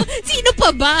eh, no? Sino pa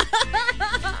ba?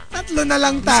 Tatlo na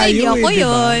lang tayo ako diba?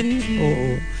 Yun. Oo.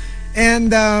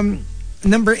 And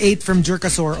number 8 from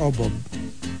Jerkasor Obob.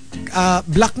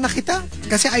 Block na kita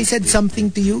kasi I said something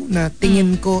to you na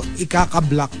tingin ko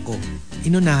ikaka-block ko.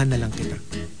 Inunahan na lang kita.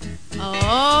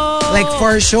 Oh. Like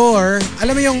for sure,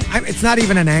 alam mo yung, it's not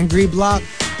even an angry block.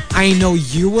 I know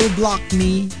you will block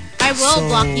me. I will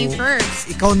block you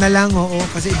first. Ikaw na lang, oo,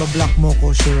 kasi iba-block mo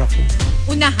ko, sure ako.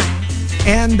 Unahan.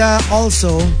 And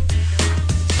also,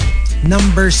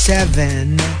 number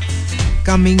 7,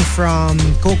 coming from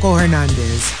Coco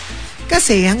Hernandez,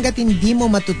 kasi hanggat hindi mo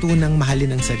matutunang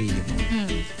mahalin ang sarili mo,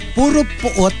 puro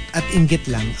puot at inggit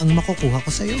lang ang makukuha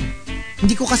ko sa'yo.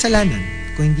 Hindi ko kasalanan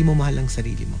kung hindi mo mahal ang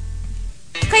sarili mo.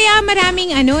 Kaya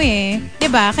maraming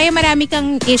diba? Kaya marami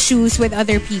kang issues with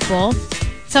other people.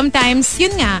 Sometimes,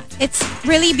 yun nga, it's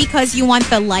really because you want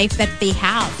the life that they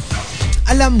have.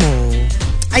 Alam mo,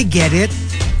 I get it.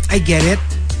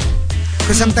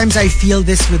 Because sometimes I feel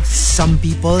this with some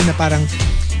people na parang,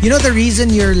 you know, the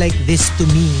reason you're like this to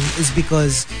me is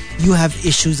because you have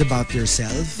issues about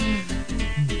yourself.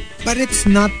 But it's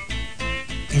not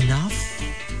enough.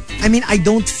 I mean, I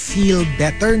don't feel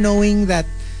better knowing that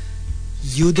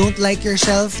you don't like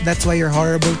yourself. That's why you're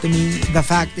horrible to me. The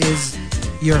fact is,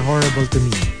 you're horrible to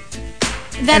me.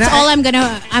 That's all I'm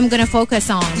gonna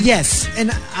focus on. Yes, and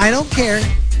I don't care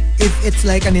if it's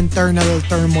like an internal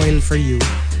turmoil for you.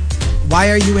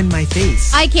 Why are you in my face?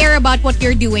 I care about what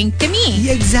you're doing to me.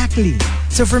 Yeah, exactly.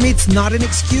 So for me, it's not an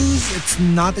excuse. It's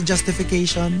not a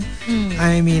justification.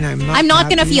 I mean, I'm not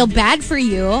gonna feel bad for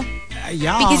you.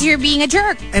 Yeah. Because you're being a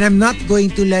jerk. And I'm not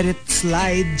going to let it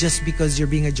slide just because you're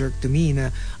being a jerk to me na,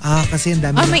 kasi ang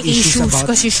dami ng may issues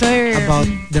kasi about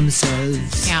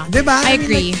themselves. Yeah. Diba? I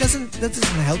agree. Like, that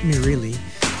doesn't help me really.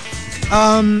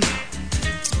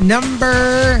 Number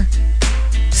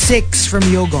 6 from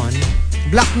Yogon,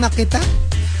 block na kita.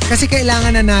 Kasi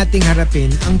kailangan na nating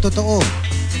harapin ang totoo.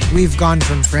 We've gone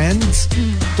from friends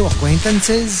to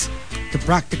acquaintances to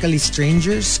practically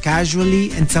strangers,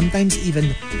 casually, and sometimes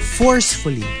even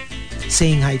forcefully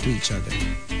saying hi to each other.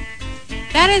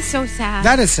 That is so sad.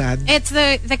 That is sad. It's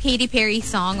the Katy Perry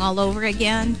song all over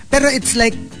again. Pero it's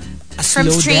like a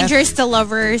slow From strangers death. to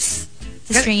lovers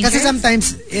to strangers. Kasi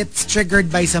sometimes it's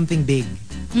triggered by something big.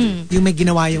 Yung may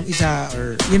ginawa yung isa,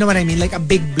 or you know what I mean? Like a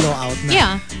big blowout na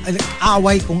yeah.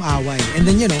 Away kung away. And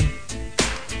then, you know,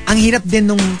 ang hirap din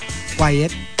nung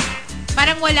quiet.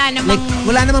 Parang wala namang... Like,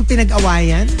 wala namang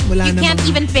pinag-awayan. You can't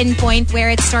even pinpoint where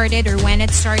it started or when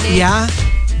it started. Yeah,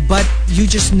 but you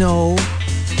just know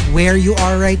where you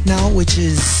are right now, which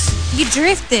is... You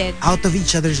drifted. Out of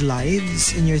each other's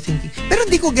lives, and you're thinking... Pero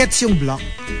hindi ko gets yung block.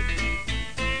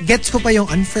 Gets ko pa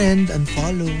yung unfriend,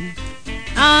 unfollow.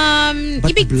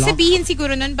 Ibig sabihin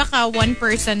siguro nun, baka one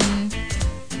person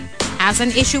has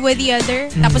an issue with the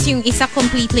other, tapos yung isa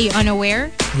completely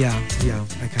unaware. Yeah,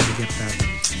 I kind of get that.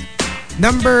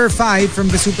 Number 5 from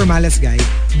the Super Malas guy,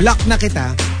 block na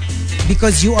kita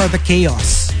because you are the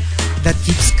chaos that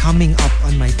keeps coming up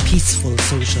on my peaceful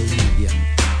social media.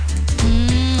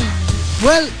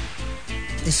 Well,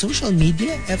 is social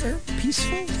media ever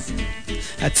peaceful?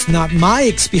 That's not my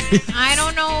experience. I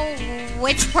don't know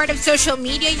which part of social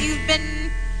media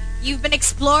you've been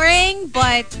exploring,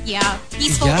 but yeah,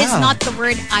 peaceful is not the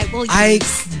word I will use. I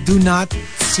do not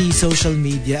see social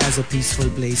media as a peaceful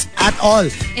place at all.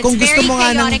 It's very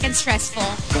chaotic and stressful.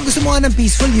 Kung gusto mo nga ng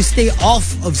peaceful, you stay off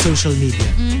of social media.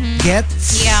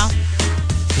 Gets? Yeah.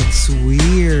 It's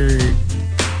weird.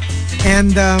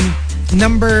 And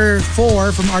number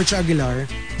 4 from Arch Aguilar,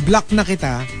 block na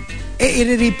kita.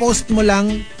 I-repost mo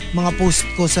lang mga post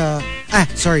ko sa...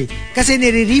 Kasi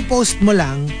nire-repost mo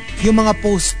lang yung mga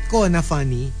post ko na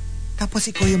funny, tapos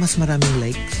ikaw yung mas maraming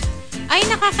likes. Ay,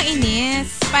 nakakainis.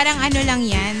 Parang lang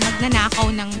yan,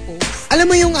 magnanakaw ng post.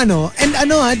 Alam mo yung and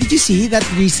did you see that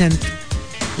recent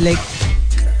like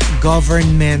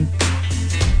government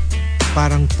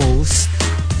parang post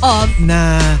of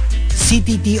na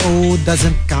CTTO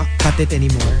doesn't cut it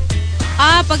anymore?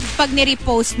 Pag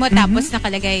ni-repost mo tapos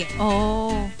nakalagay,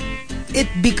 it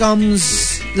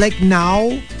becomes like now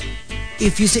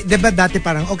if you say, diba dati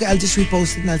parang, okay, I'll just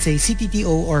repost it and I'll say CTTO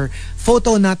or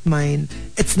photo not mine.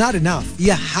 It's not enough.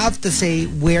 You have to say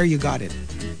where you got it.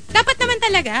 Dapat naman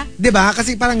talaga. Diba?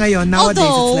 Kasi parang ngayon, nowadays,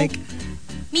 Although, it's like,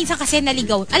 minsan kasi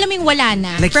naligaw. Alam mo yung wala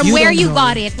na. Like From you where don't you know.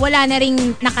 got it, wala na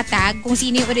ring nakatag kung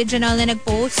sino yung original na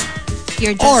nag-post.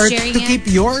 You're just or sharing to it. keep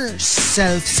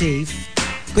yourself safe.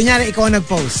 Kunyari, ikaw ang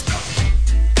nag-post.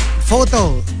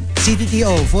 Photo,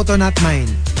 CTTO, photo not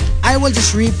mine. I will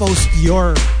just repost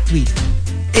your tweet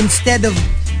instead of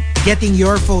getting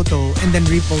your photo and then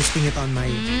reposting it on my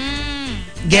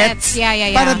gets. Yeah.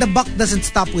 Para the buck doesn't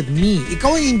stop with me.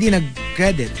 Ikaw ang hindi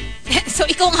nag-credit. So,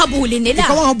 ikaw ang habulin nila.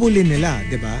 Ikaw ang habulin nila,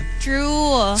 di ba?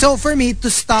 True. So for me to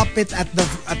stop it at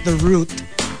the root,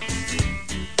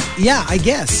 yeah, I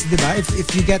guess, di ba?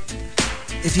 If you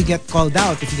get called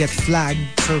out, if you get flagged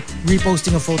for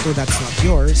reposting a photo that's not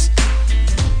yours,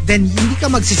 then hindi ka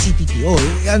magsi-CTTO.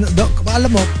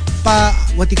 Alam mo,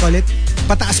 what do you call it?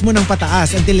 Pataas mo ng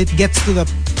pataas until it gets to the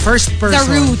first person The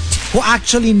root. who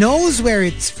actually knows where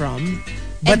it's from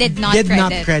but did not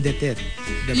credit it.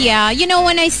 Diba? Yeah, you know,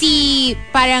 when I see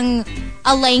parang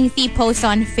a lengthy post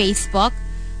on Facebook,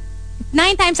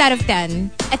 9 times out of 10,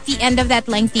 at the end of that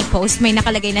lengthy post, may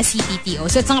nakalagay na CTTO.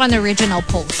 So it's not an original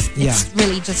post. It's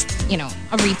really just,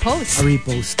 a repost. A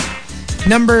repost.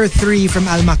 Number 3 from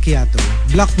Al Macchiato.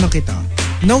 Block na kita.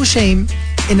 No shame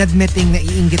in admitting na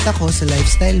iinggit ako sa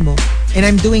lifestyle mo and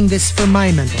I'm doing this for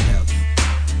my mental health.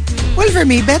 Well, for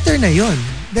me, better na yun.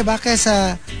 Diba?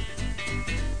 Kesa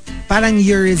parang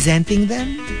you're resenting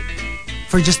them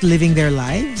for just living their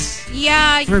lives.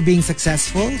 Yeah. For being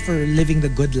successful, for living the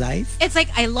good life. It's like,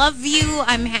 I love you,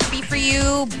 I'm happy for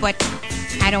you, but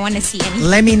I don't want to see anything.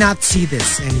 Let me not see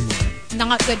this anymore.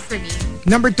 Not good for me.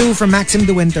 Number 2 from Maxim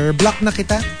De Winter. Block na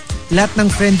kita. Lahat ng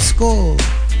friends kong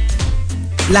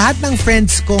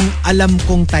alam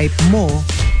kong type mo,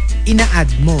 ina-add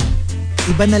mo.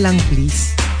 Iba na lang,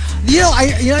 please.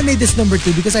 I made this number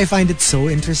 2 because I find it so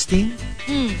interesting.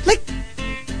 Like,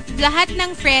 Lahat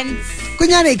ng friends.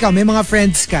 kunyari ikaw, may mga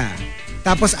friends ka.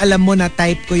 Tapos alam mo na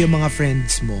type ko yung mga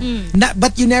friends mo.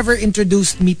 But you never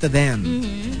introduced me to them.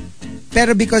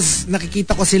 Pero because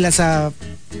nakikita ko sila sa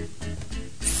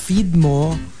feed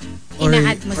mo, or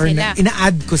Ina-add mo sila.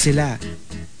 Ina-add ko sila.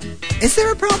 Is there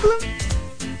a problem?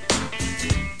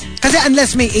 Kasi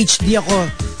unless may HD ako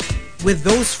with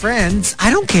those friends, I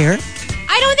don't care.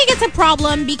 I don't think it's a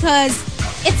problem because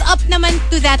it's up naman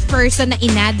to that person na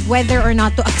inad whether or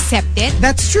not to accept it.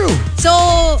 That's true. So,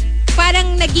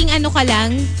 parang naging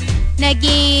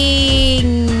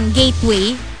gateway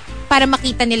para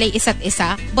makita nila yung isa't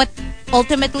isa. But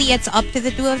ultimately, it's up to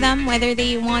the two of them whether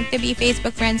they want to be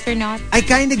Facebook friends or not. I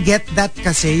kind of get that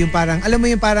kasi yung parang, alam mo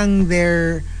yung parang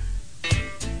they're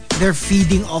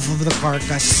feeding off of the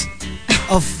carcass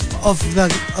of the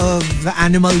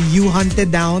animal you hunted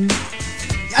down.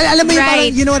 Alam mo yung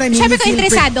parang, you know what I mean? Siyempre kung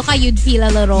interesado ka, you'd feel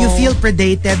a little... You feel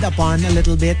predated upon a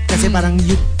little bit kasi parang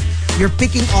you're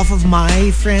picking off of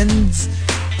my friends.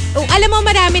 Oh, alam mo,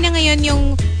 marami na ngayon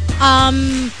yung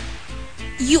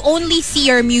you only see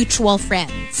your mutual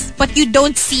friends but you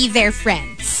don't see their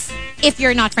friends if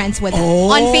you're not friends with them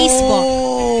on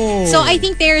Facebook. So I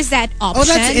think there's that option. Oh,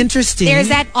 that's interesting.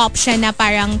 There's that option na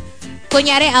parang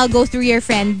kunyari, I'll go through your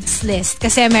friends list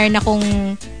kasi meron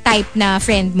akong type na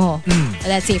friend mo.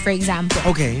 Let's say, for example.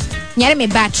 Okay. Kunyari, may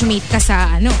batchmate ka sa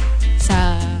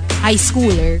high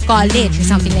school or college or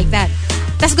something like that.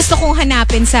 Tapos gusto kong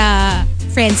hanapin sa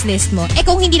friends list mo. Eh,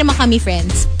 kung hindi naman kami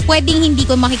friends, pwedeng hindi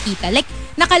ko makikita. Like,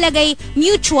 nakalagay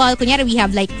mutual. Kunyari, we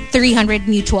have like 300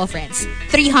 mutual friends.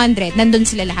 300, nandun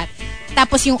sila lahat.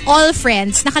 Tapos yung all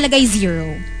friends, nakalagay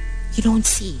 0. You don't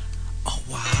see. Oh,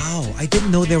 wow. I didn't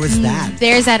know there was that.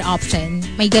 There's that option.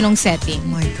 May ganong setting.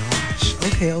 Oh my gosh.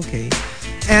 Okay.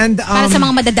 And Para sa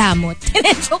mga madadamot.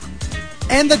 Joke.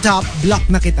 And the top, block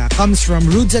na kita, comes from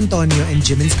Rudes Antonio and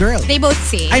Jimin's Girl. They both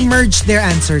say. I merged their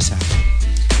answers,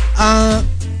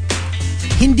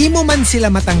 hindi mo man sila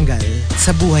matanggal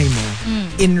sa buhay mo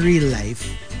in real life,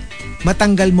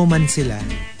 matanggal mo man sila,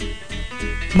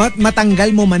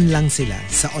 matanggal mo man lang sila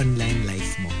sa online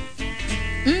life mo.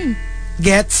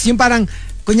 Gets? Yung parang,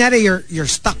 kunyari, you're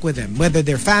stuck with them. Whether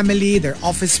they're family, they're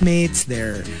office mates,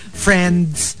 they're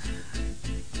friends.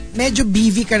 Medyo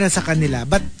BV ka na sa kanila.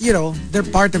 But, they're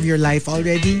part of your life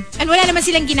already. And wala naman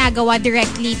silang ginagawa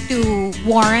directly to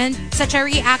warrant such a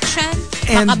reaction.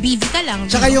 And, baka BV ka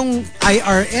lang. Tsaka yung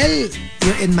IRL,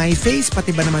 you're in my face,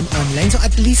 pati ba naman online. So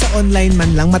at least sa online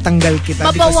man lang, matanggal kita.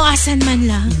 Mabawasan man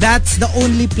lang. That's the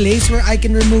only place where I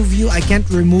can remove you. I can't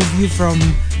remove you from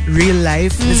real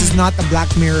life. This is not a Black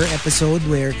Mirror episode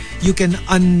where you can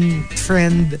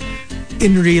unfriend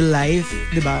in real life,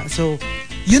 di ba? So,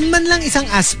 yun man lang isang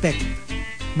aspect.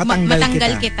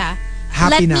 Matanggal kita.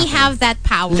 Happy Let na me ako. have that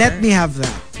power. Let me have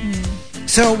that.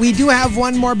 So, we do have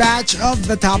one more batch of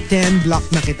the top 10 Block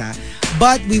na Kita.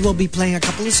 But we will be playing a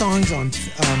couple of songs on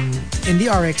in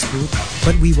the RX booth.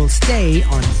 But we will stay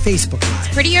on Facebook Live.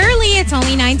 Pretty early. It's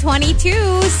only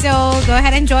 9:22. So go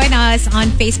ahead and join us on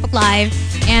Facebook Live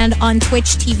and on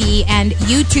Twitch TV and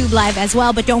YouTube Live as well.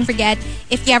 But don't forget,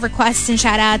 if you have requests and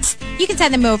shoutouts, you can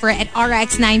send them over at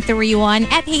RX931,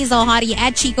 at Hazel Hottie,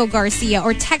 at Chico Garcia,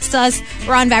 or text us.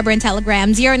 We're on Viber and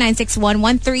Telegram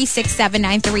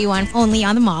 0961-1367931, only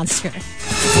on the Monster.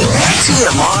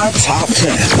 TMR Top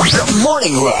 10. The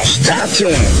Morning Rush Top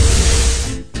 10.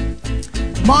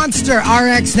 Monster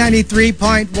RX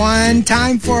 93.1.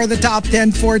 Time for the top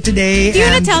 10 for today. Do you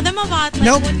want to tell them about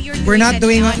Nope, what you're doing? we're not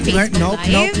doing on Facebook nope.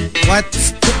 Live?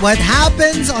 What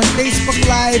happens on Facebook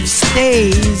Live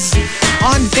stays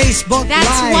on Facebook That's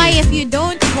Live. why if you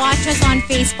don't watch us on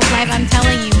Facebook Live, I'm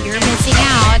telling you, you're missing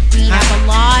out. We have a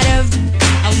lot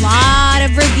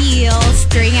of reveals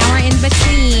during our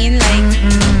in-between. Like,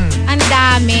 ang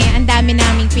dami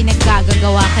naming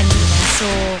pinaggagawa kanina. So,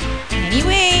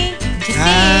 anyway, just saying.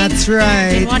 That's right.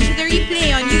 You can watch the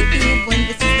replay on YouTube when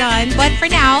this is done. But for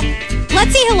now,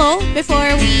 let's say hello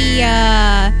before we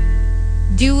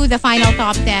do the final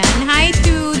top 10. Hi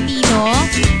to Tino.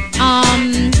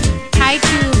 Hi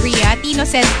to Rhea. Tino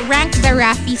says, rank the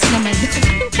Raffies naman.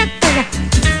 Rank the Raffies.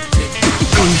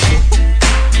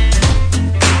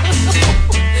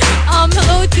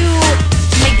 Hello to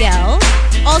Miguel.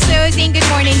 Also, saying good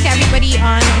morning to everybody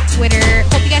on Twitter.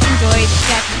 Hope you guys enjoyed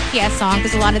that BTS song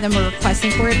because a lot of them were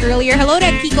requesting for it earlier. Hello to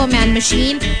Kiko Man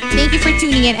Machine. Thank you for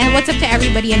tuning in. And what's up to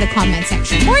everybody in the comment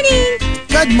section? Morning!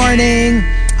 Good morning.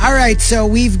 All right, so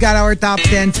we've got our top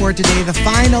 10 for today. The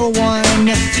final one,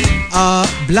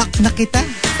 Block na Kita.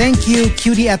 Thank you,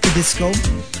 Cutie at the Disco.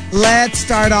 Let's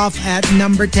start off at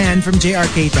number 10 from JR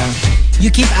Keita. You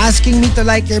keep asking me to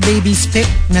like your baby's pic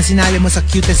na sinali mo sa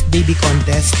cutest baby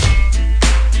contest.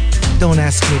 Don't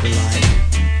ask me to lie.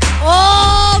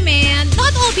 Oh, man.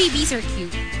 Not all babies are cute.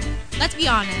 Let's be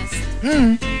honest.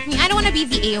 I mean, I don't want to be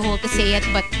the a-hole to say it,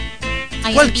 but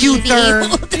I am being the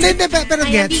a-hole. Pero I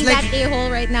am gets, being like, that a-hole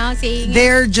right now saying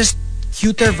they're just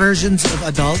cuter versions of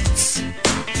adults.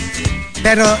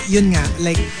 Pero yun nga,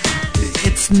 like,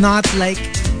 it's not like...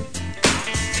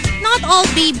 Not all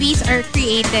babies are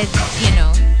created,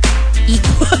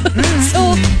 equal.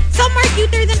 So, some are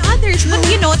cuter than others. But,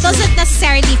 it doesn't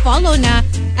necessarily follow na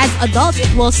as adults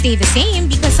it will stay the same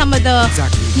because some of the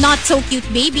not so cute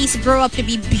babies grow up to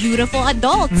be beautiful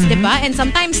adults, diba? And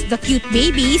sometimes the cute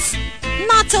babies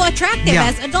not so attractive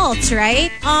as adults,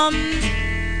 right?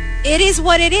 It is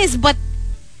what it is. But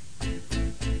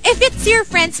if it's your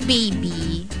friend's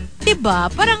baby, diba?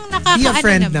 Parang Be a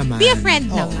friend naman. Be a friend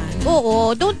naman.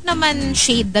 Oo, don't naman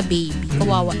shade the baby.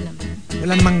 Kawawa naman.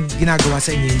 Wala namang ginagawa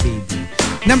sa inyo yung baby.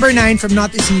 Number 9 from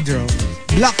Not Isidro.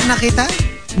 Block na kita?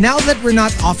 Now that we're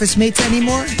not office mates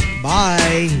anymore,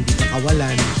 bye. Hindi ka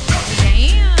kawalan.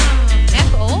 Damn.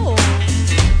 F.O.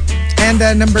 And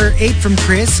number 8 from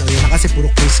Chris. O yun na kasi puro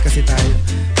Chris kasi tayo.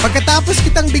 Pagkatapos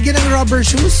kitang bigyan ng rubber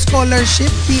shoes, scholarship,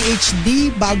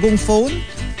 PhD, bagong phone,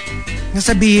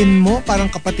 nasabihin mo, parang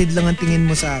kapatid lang ang tingin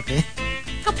mo sa akin.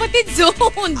 Kapatid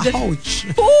zoned. Ouch.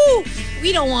 Ooh, we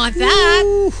don't want that.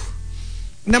 Ooh.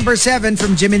 Number 7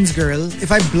 from Jimin's Girl.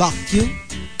 If I blocked you,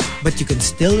 but you can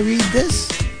still read this,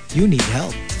 you need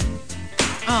help.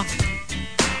 Oh.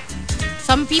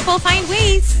 Some people find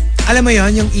ways. Alam mo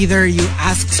yon, yung either you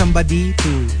ask somebody to...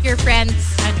 Your friends,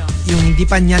 yung hindi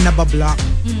pa niya nabablock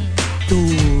to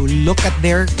look at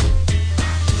their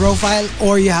profile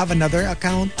or you have another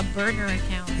account. A burner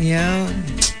account. Yeah.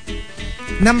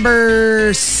 Number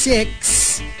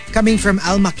 6, coming from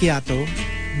Al Macchiato,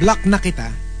 block na kita.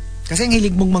 Kasi ang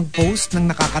hilig mong mag-post ng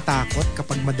nakakatakot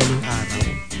kapag madaling araw.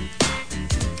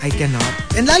 I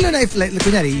cannot. And lalo na if, like,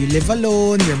 kunyari, you live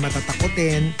alone, you're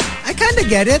matatakotin. I kinda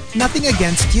get it. Nothing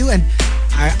against you. And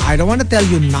I don't want to tell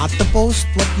you not to post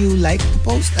what you like to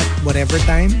post at whatever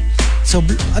time. So,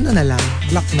 ano na lang,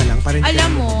 block na lang.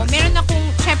 Alam mo, meron akong,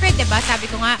 syempre, diba,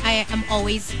 sabi ko nga, I am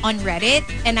always on Reddit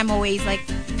and I'm always like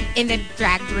in the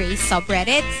Drag Race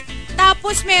subreddits.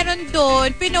 Tapos meron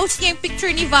doon, pinost niya yung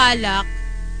picture ni Valak.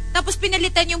 Tapos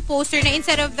pinalitan yung poster na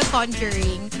instead of The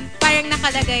Conjuring, parang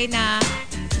nakalagay na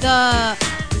The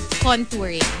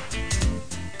Contouring.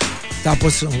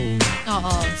 Tapos,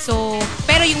 Oo. So,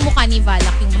 pero yung mukha ni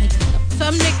Valak yung makikita. So,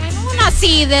 I'm like, I don't wanna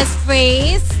see this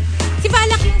face. Si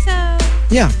Valak yung sa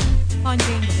yeah.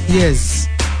 Conjuring. Yes.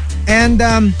 And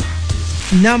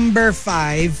Number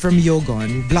 5 from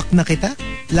Yogon, block na kita.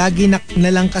 Lagi na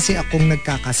lang kasi akong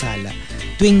nagkakasala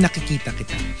tuwing nakikita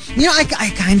kita. You know,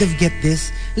 I kind of get this.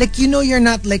 Like, you know, you're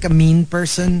not like a mean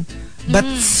person, but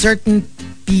certain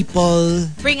people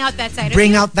bring out that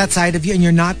side of you and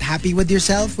you're not happy with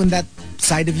yourself when that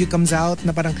side of you comes out.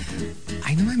 Na parang,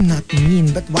 I know I'm not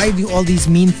mean, but why do all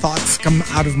these mean thoughts come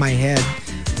out of my head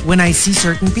when I see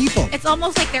certain people? It's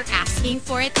almost like they're asking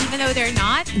for it even though they're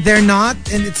not. They're not,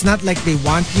 and it's not like they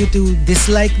want you to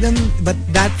dislike them, but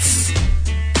that's...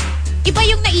 Iba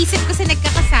yung naisip ko sa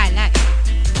nagkakasala eh.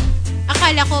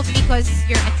 Akala ko because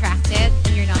you're attracted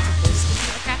and you're not supposed to be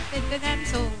attracted to them,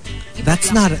 so...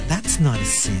 That's not a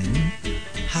sin.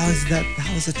 How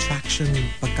is attraction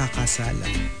pagkakasala?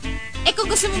 Eh kung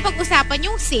gusto mong pag-usapan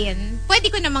yung sin,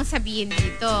 pwede ko namang sabihin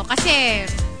dito. Kasi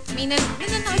may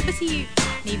nanonood ba si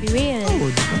Maybe Real? Oh,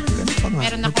 di ba? Ganun pa nga.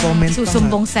 Meron akong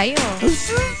susumbong sa'yo.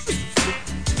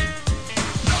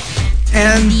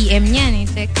 And DM niyan eh.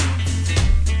 Text.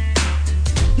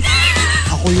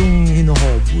 Ako yung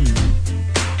hinohobol.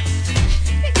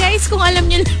 Guys, kung alam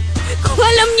nyo lang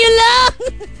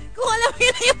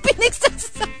yung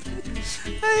pinagsasabi.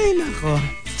 Ay, nako.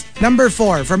 Number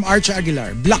 4 from Arch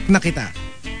Aguilar, block na kita.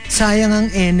 Sayang ang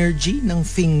energy ng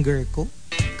finger ko.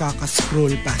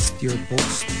 Kaka-scroll past your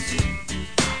posts.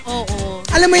 Oo.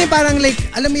 Alam mo yung parang like,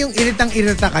 alam mo yung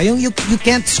iritang-irita ka. Yung you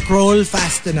can't scroll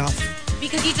fast enough.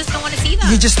 Because you just don't want to see them.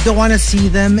 You just don't want to see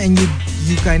them and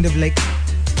you kind of like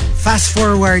fast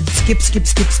forward, skip.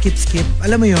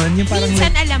 Alam mo yun? Yung parang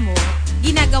minsan like, alam mo,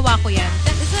 ginagawa ko yan.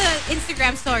 Sa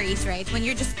Instagram stories, right? When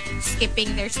you're just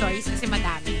skipping their stories kasi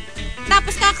madami.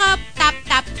 Tapos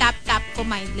kaka-tap ko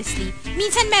mindlessly.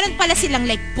 Minsan meron pala silang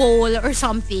like poll or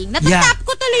something. Natatap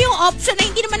ko tuloy yung option na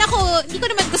hindi ko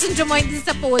naman gustong jumoin din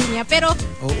sa poll niya. Pero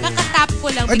kaka-tap ko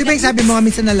lang. O di ba yung sabi mo nga,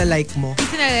 minsan nalalike mo?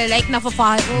 Minsan nalalike,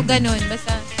 na-follow, ganun.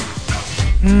 Basta.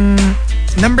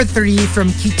 Number 3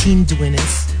 from Kitin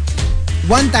Duenes.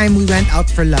 One time we went out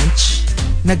for lunch.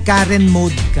 Nag-Karen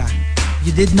mode ka. You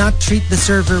did not treat the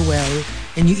server well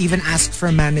and you even asked for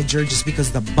a manager just because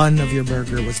the bun of your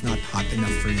burger was not hot enough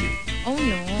for you. Oh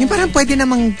no. Yung parang pwede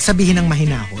namang sabihin ng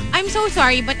mahinahon. I'm so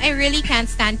sorry but I really can't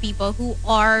stand people who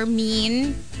are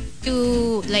mean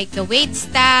to like the wait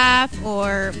staff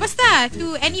or basta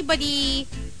to anybody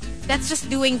that's just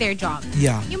doing their job.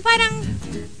 Yeah. Yung parang,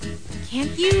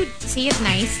 can't you say it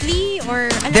nicely or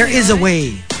There is a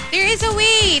way. There is a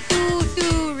way to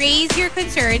raise your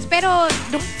concerns, pero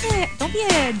don't be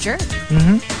a jerk.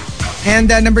 Mm-hmm. And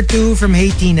number 2 from Hey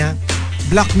Tina,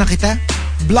 block na kita.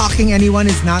 Blocking anyone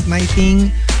is not my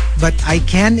thing, but I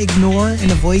can ignore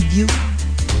and avoid you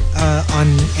on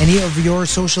any of your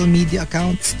social media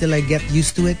accounts till I get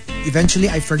used to it. Eventually,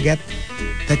 I forget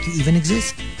that you even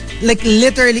exist. Like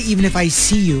literally, even if I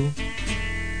see you,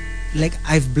 like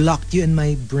I've blocked you in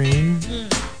my brain.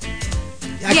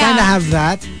 I kind of have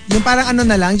that. Yung parang ano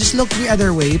na lang, just look the other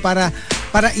way para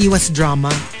iwas drama.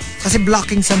 Kasi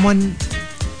blocking someone,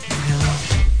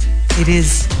 it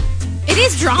is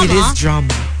drama. It is drama.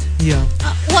 Yeah.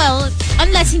 Well,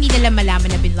 unless hindi nila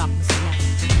malaman na binlock mo sila.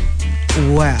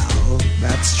 Well,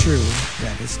 that's true.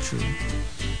 That is true.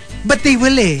 But they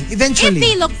will eventually. If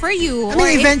they look for you. I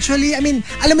mean, eventually,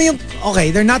 alam mo yung,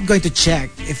 okay, they're not going to check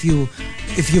if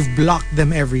you've blocked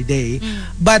them every day.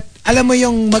 But alam mo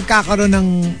yung magkakaroon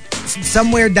ng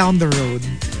somewhere down the road,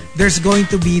 there's going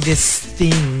to be this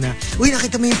thing na, uy,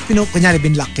 nakita mo yung kunyari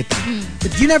binlock kita.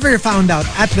 But you never found out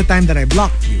at the time that I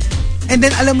blocked you. And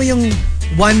then alam mo yung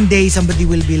one day somebody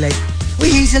will be like, uy,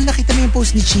 Hazel, nakita mo yung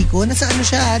post ni Chico? Nasa ano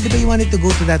siya? Di ba you wanted to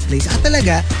go to that place? Ah,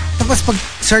 talaga? Tapos pag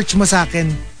search mo sa akin,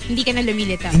 hindi ka na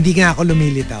lumilitaw. Hindi ka na ako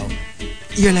lumilitaw.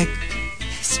 You're like,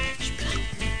 this bitch blocked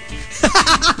me.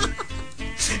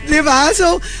 Diba?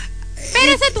 So,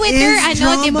 pero sa Twitter,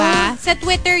 diba? Sa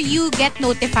Twitter, you get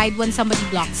notified when somebody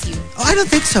blocks you. Oh, I don't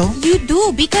think so. You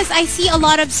do, because I see a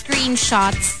lot of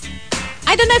screenshots.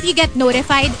 I don't know if you get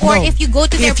notified or if you go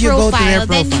to their profile,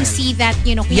 then you see that,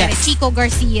 Chico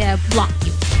Garcia blocked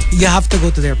you. You have to go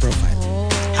to their profile.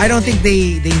 I don't think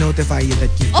they notify you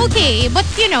that you okay, but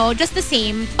just the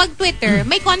same, pag Twitter,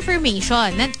 may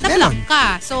confirmation na-block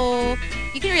ka. So,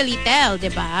 you can really tell,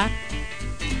 diba?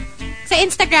 Sa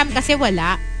Instagram kasi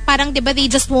wala. Parang, diba, they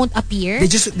just won't appear. They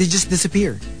just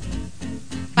disappear.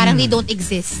 Parang they don't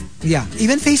exist. Yeah,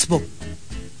 even Facebook.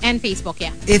 And Facebook,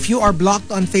 yeah. If you are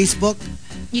blocked on Facebook,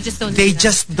 you just don't. They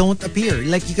just don't appear.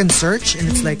 Like you can search and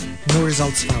it's like no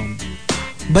results found.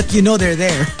 But they're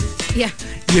there. Yeah.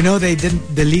 They didn't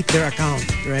delete their account,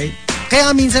 right?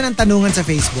 Kaya minsan ang tanungan sa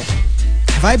Facebook,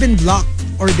 have I been blocked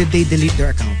or did they delete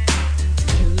their account?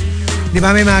 Di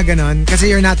ba may mga ganon? Kasi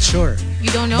you're not sure.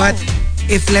 You don't know. But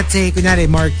if let's say, kunyari,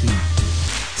 Marky,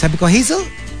 sabi ko, Hazel,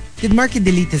 did Marky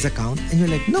delete his account? And you're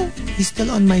like, no, he's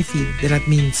still on my feed. Then that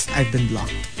means I've been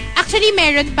blocked. Actually,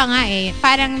 meron pa nga eh.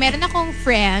 Parang meron akong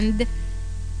friend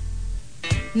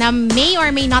na may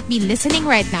or may not be listening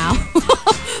right now.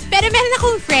 Pero meron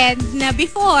akong friend na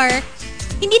before,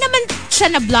 hindi naman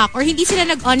siya na-block or hindi sila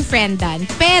nag-unfriendan.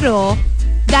 Pero,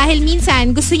 dahil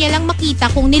minsan gusto niya lang makita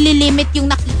kung nililimit yung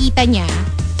nakikita niya,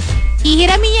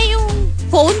 ihiramin niya yung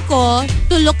phone ko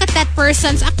to look at that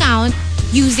person's account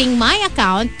using my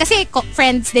account. Kasi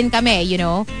friends din kami, you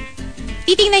know.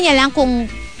 Titingnan niya lang kung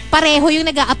pareho yung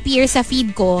nag-a-appear sa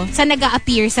feed ko sa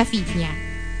nag-a-appear sa feed niya.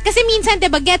 Kasi minsan,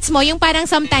 diba, gets mo, yung parang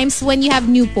sometimes when you have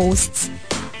new posts,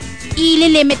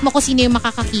 ililimit mo kung sino yung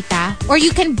makakakita. Or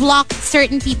you can block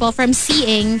certain people from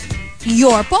seeing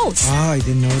your post. Oh, I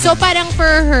didn't know So, that. parang for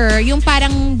her, yung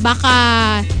parang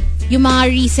baka yung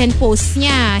mga recent posts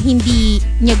niya, hindi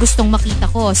niya gustong makita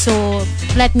ko. So,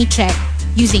 let me check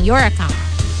using your account.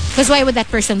 Because why would that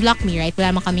person block me, right?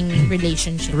 Wala man kaming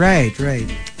relationship. Right.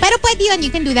 Pero pwede yun. You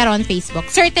can do that on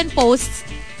Facebook. Certain posts,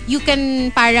 you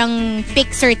can parang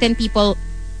pick certain people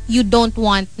you don't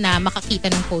want na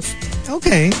makakita ng post.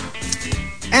 Okay.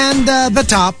 And the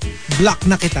top, block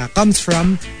na kita, comes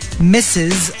from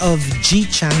Mrs. of G.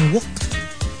 Chang Wook.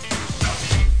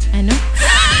 Ano?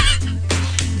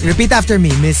 Repeat after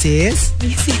me. Mrs.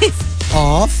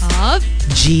 of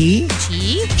G.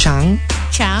 Chang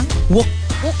Wook.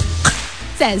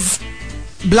 Says,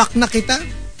 Block na kita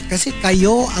kasi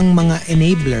kayo ang mga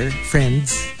enabler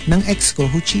friends ng ex ko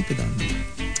who cheated on me.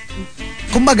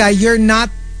 Kumbaga, you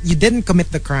didn't commit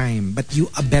the crime, but you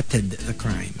abetted the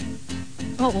crime.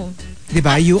 oo.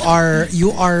 Diba? You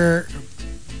are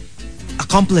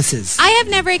accomplices. I have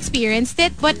never experienced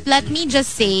it, but let me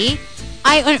just say,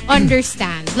 I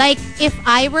understand. Like, if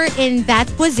I were in that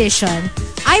position,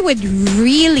 I would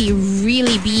really,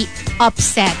 really be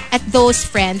upset at those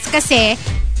friends kasi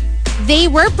they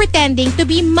were pretending to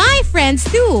be my friends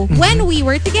too when we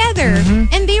were together.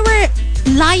 And they were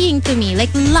lying to me,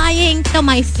 like lying to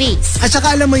my face. At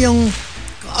saka alam mo yung,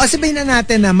 sabihin na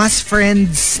natin na mas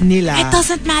friends nila. It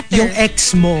doesn't matter. Yung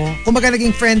ex mo, kumbaga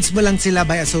naging friends mo lang sila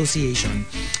by association.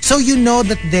 So you know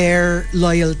that their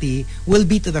loyalty will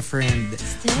be to the friend.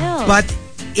 Still. But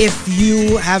if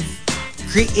you have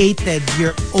created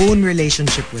your own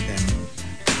relationship with them,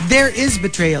 there is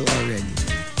betrayal already.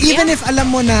 Even if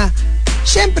alam mo na,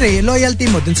 syempre, loyalty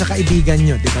mo dun sa kaibigan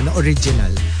nyo, di ba, na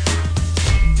original.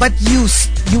 But you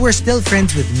were still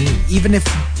friends with me. Even if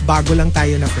bago lang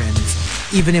tayo na friends,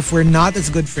 even if we're not as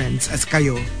good friends as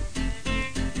kayo,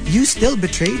 you still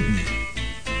betrayed me.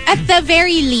 At the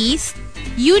very least,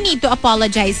 you need to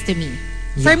apologize to me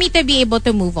for me to be able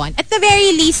to move on. At the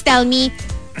very least, tell me,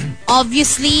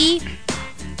 obviously,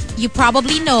 you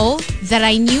probably know that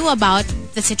I knew about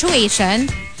the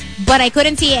situation, but I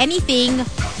couldn't say anything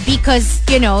because,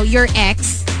 you know, your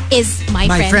ex is my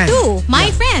friend too.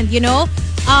 My friend, you know.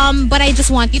 But I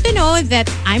just want you to know that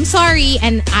I'm sorry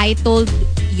and I told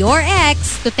your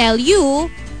ex to tell you,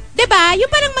 diba?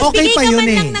 Yung parang magbigay ka man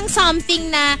lang ng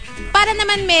something na para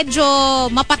naman medyo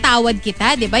mapatawad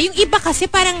kita, diba? Yung iba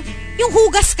kasi parang yung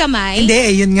hugas kamay.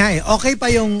 Hindi, yun nga eh. Okay pa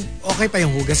yung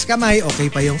hugas kamay, okay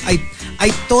pa yung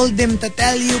I told him to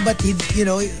tell you but you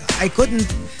know, I couldn't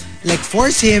like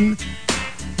force him.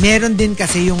 Meron din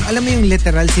kasi yung, alam mo yung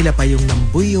literal, sila pa yung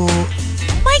nambuyo.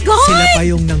 Oh my God! Sila pa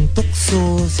yung nang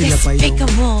tukso. Sila Despicable.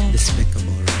 Pa yung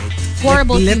despicable, right?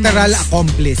 Horrible like, literal humans.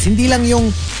 accomplice. Hindi lang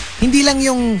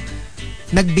yung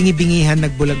nagbingi-bingihan,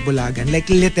 nagbulag-bulagan. Like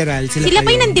literal, sila pa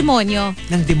yung ng demonyo.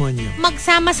 Ng demonyo.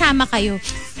 Magsama-sama kayo.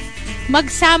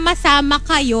 Magsama-sama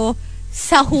kayo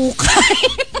sa hukay.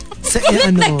 Sa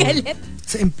ano? Nagalit.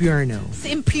 Sa impyerno. Sa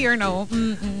impyerno.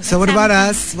 So what about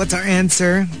us? What's our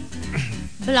answer?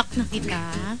 Block na kita.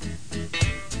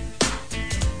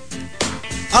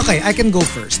 Okay, I can go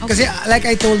first. Kasi like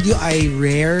I told you, I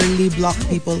rarely block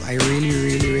people. I really,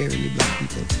 really rarely block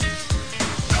people.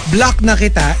 Block na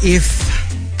kita if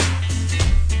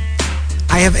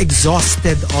I have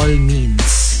exhausted all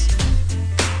means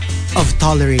of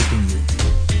tolerating you.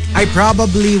 I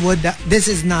probably would, this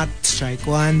is not strike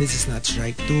 1, this is not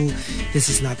strike 2, this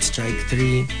is not strike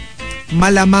 3.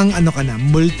 Malamang ano ka na,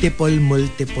 multiple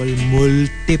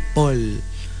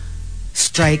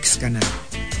strikes ka na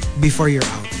before you're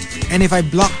out. And if I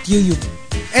blocked you,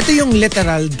 ito yung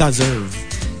literal deserve.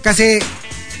 Kasi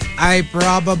I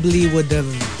probably would have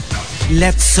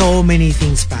let so many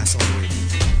things pass already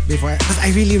before, because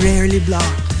I really rarely block.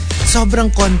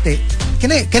 Sobrang konti.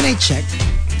 Can I check?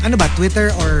 Ano ba,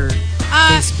 Twitter or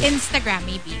Facebook? Instagram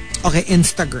maybe. Okay,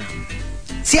 Instagram.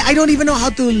 See, I don't even know how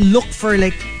to look for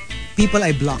like people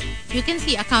I block. you can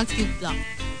see accounts you've blocked.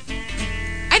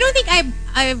 I don't think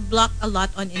I've blocked a lot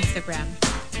on Instagram.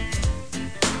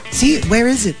 See, where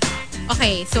is it?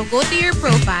 Okay, so go to your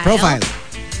profile.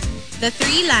 The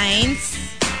 3 lines.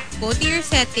 Go to your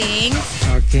settings.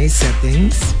 Okay,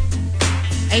 settings.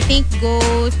 I think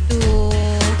go to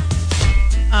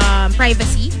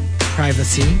privacy.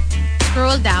 Privacy.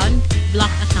 Scroll down.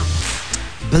 Blocked accounts.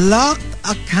 Blocked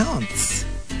accounts.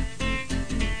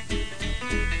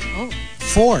 Oh.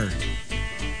 4.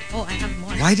 Oh, I have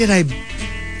more. Why did I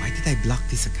block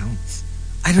these accounts?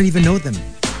 I don't even know them.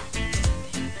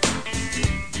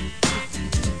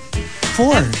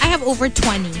 4. I have over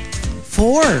 20.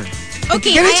 4.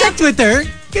 Okay, Can I check Twitter?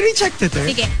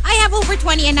 Okay, I have over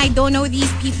 20 and I don't know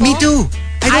these people. Me too.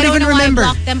 I don't even know remember.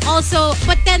 I blocked them. Also,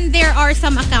 but then there are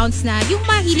some accounts na yung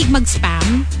mahilig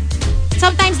mag-spam.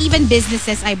 Sometimes even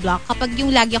businesses I block kapag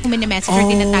yung lagi ako minimessage or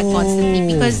tinatag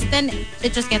constantly because then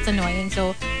it just gets annoying.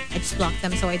 So I just block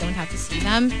them so I don't have to see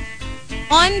them.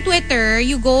 On Twitter,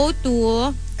 you go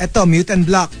to Eto, mute and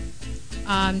block.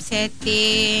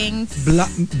 Settings,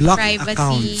 block privacy.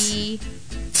 Accounts.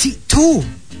 See, 2.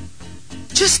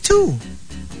 Just 2.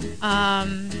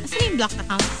 Saan yung blocked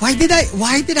accounts? Why did I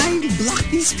block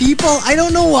these people? I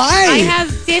don't know why. I have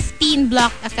 15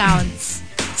 blocked accounts.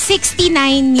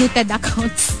 69 muted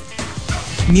accounts.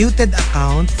 Muted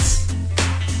accounts,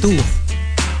 2.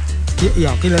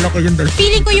 Yeah, kilala ko yung dalawa.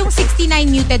 Feeling ko yung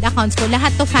 69 muted accounts ko,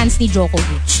 lahat to fans ni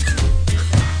Djokovic.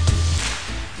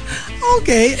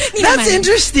 Okay, that's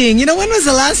interesting. You know, when was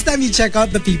the last time you check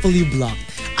out the people you blocked?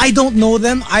 I don't know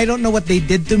them. I don't know what they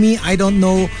did to me. I don't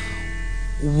know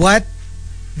what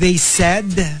they said.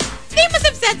 They must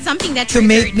have said something that to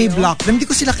make me you. block them. Hindi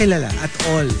ko sila kilala at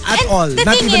all. At And all. the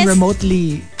Not thing even is,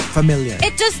 remotely familiar.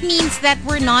 It just means that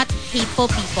we're not hateful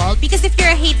people. Because if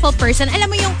you're a hateful person, alam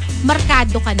mo yung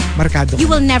markado ka na. Markado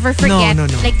You ka. will never forget No.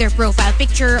 like their profile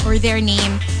picture or their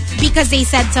name because they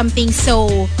said something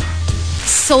so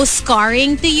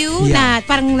scarring to you na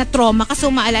parang na-trauma ka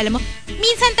so maalala mo.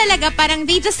 Minsan talaga parang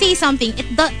they just say something.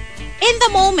 In the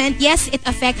moment, yes, it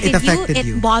affected you.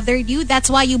 It bothered you. That's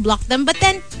why you blocked them. But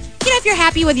then, you know, if you're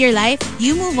happy with your life,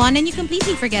 you move on and you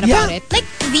completely forget about it. Like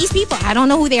these people, I don't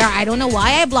know who they are. I don't know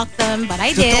why I blocked them, but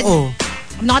I did.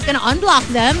 I'm not gonna unblock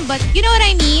them, but you know what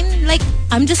I mean? Like,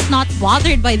 I'm just not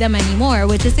bothered by them anymore,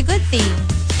 which is a good thing.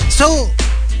 So,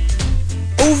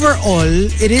 overall,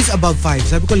 it is above 5.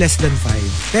 Sabi ko less than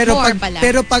 5. Pero More pag, pala.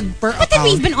 pero pag per But then account,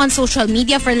 we've been on social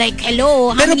media for like, hello,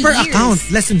 how pero many per years? account,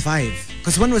 less than 5.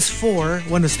 Because one was 4,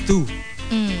 one was 2.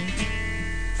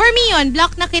 For me yun,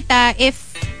 block na kita if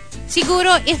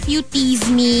you tease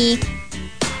me,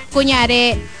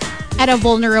 kunyari, at a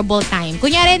vulnerable time.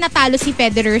 Kunyari, natalo si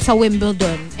Federer sa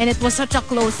Wimbledon and it was such a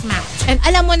close match. And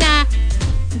alam mo na,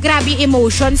 grabe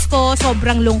emotions ko,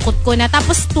 sobrang lungkot ko na,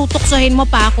 tapos tutuksohin mo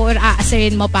pa ako or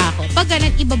aasarin mo pa ako. Pag ganun,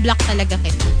 ibablock talaga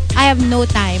kita. I have no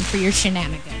time for your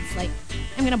shenanigans. Like,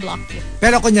 I'm gonna block you.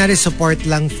 Pero kunyari, support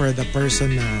lang for the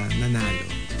person na nanalo.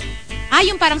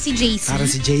 Yung parang si JC. Parang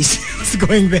si JC. I was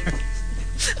going there.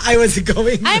 I was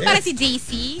going there. Parang si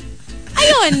JC.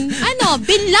 Ayun,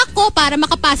 binlock ko para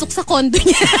makapasok sa condo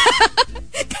niya.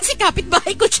 Kasi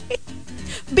kapitbahay ko siya.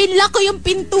 Binlock ko yung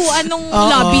pintuan ng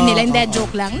lobby nila. Hindi,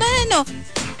 joke lang. No.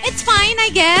 It's fine,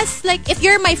 I guess. Like, if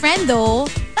you're my friend though,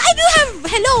 I do have,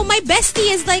 my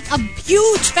bestie is like a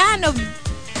huge fan of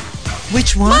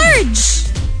Which one? Marge.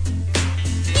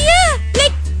 Yeah,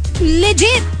 like,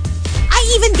 legit. I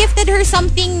even gifted her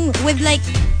something with like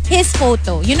his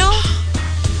photo, you know?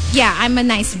 Yeah, I'm a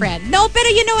nice friend. No, pero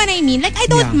you know what I mean? Like, I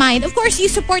don't mind. Of course, you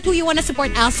support who you want to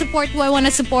support. I'll support who I want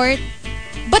to support.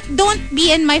 But don't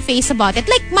be in my face about it.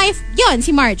 Like,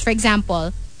 si Marge, for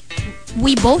example.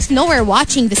 We both know we're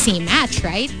watching the same match,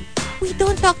 right? We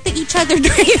don't talk to each other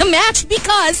during the match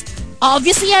because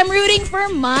obviously I'm rooting for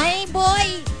my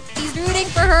boy. He's rooting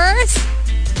for hers.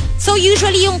 So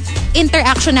usually yung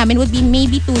interaction namin would be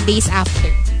maybe 2 days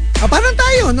after. Parang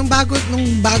tayo, nung bago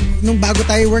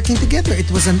tayo working together, it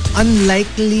was an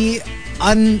unlikely,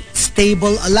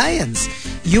 unstable alliance.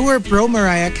 You were pro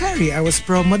Mariah Carey, I was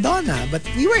pro Madonna, but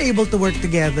we were able to work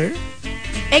together.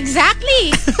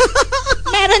 Exactly!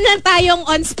 Meron lang tayong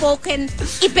unspoken,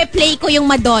 ipe-play ko yung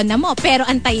Madonna mo, pero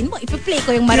antayin mo, ipe-play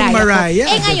ko yung Mariah, Mariah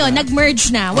ko. Ngayon,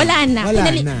 nag-merge na. Wala na.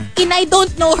 In I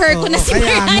don't know her ko na si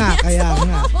Mariah. Kaya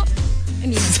nga.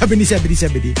 Sabi ni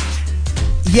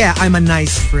yeah, I'm a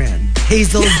nice friend.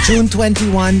 Hazel, June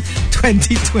 21,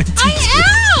 2020. I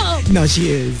am! No, she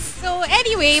is. So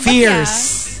anyway,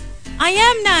 fierce. I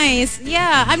am nice.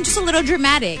 Yeah, I'm just a little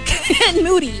dramatic and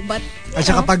moody, but At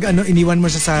saka pag iniwan mo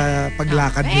siya sa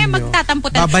paglakad ninyo,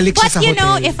 magtatampo babalik but siya sa you hotel.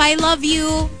 know, if I love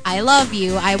you, I love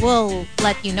you. I will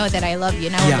let you know that I love you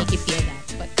and I will make you feel that.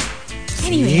 But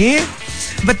anyway.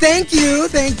 But thank you.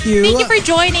 Thank you for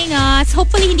joining us.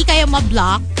 Hopefully, hindi kayo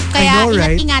ma-block. Kaya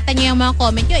ingat-ingatan nyo yung mga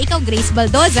comment nyo. Ikaw, Grace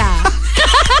Baldoza.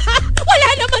 Wala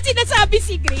naman sinasabi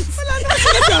si Grace.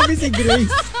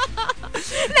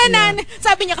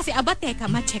 Sabi niya kasi, teka,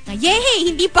 ma-check na.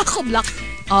 Yehey, hindi pa ako block.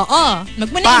 Oo,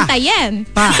 magmuna hintayin.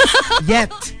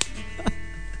 Yet.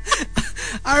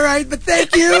 Alright, but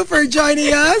thank you for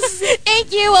joining us. Thank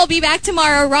you. We'll be back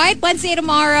tomorrow, right? Wednesday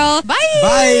tomorrow. Bye!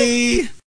 Bye!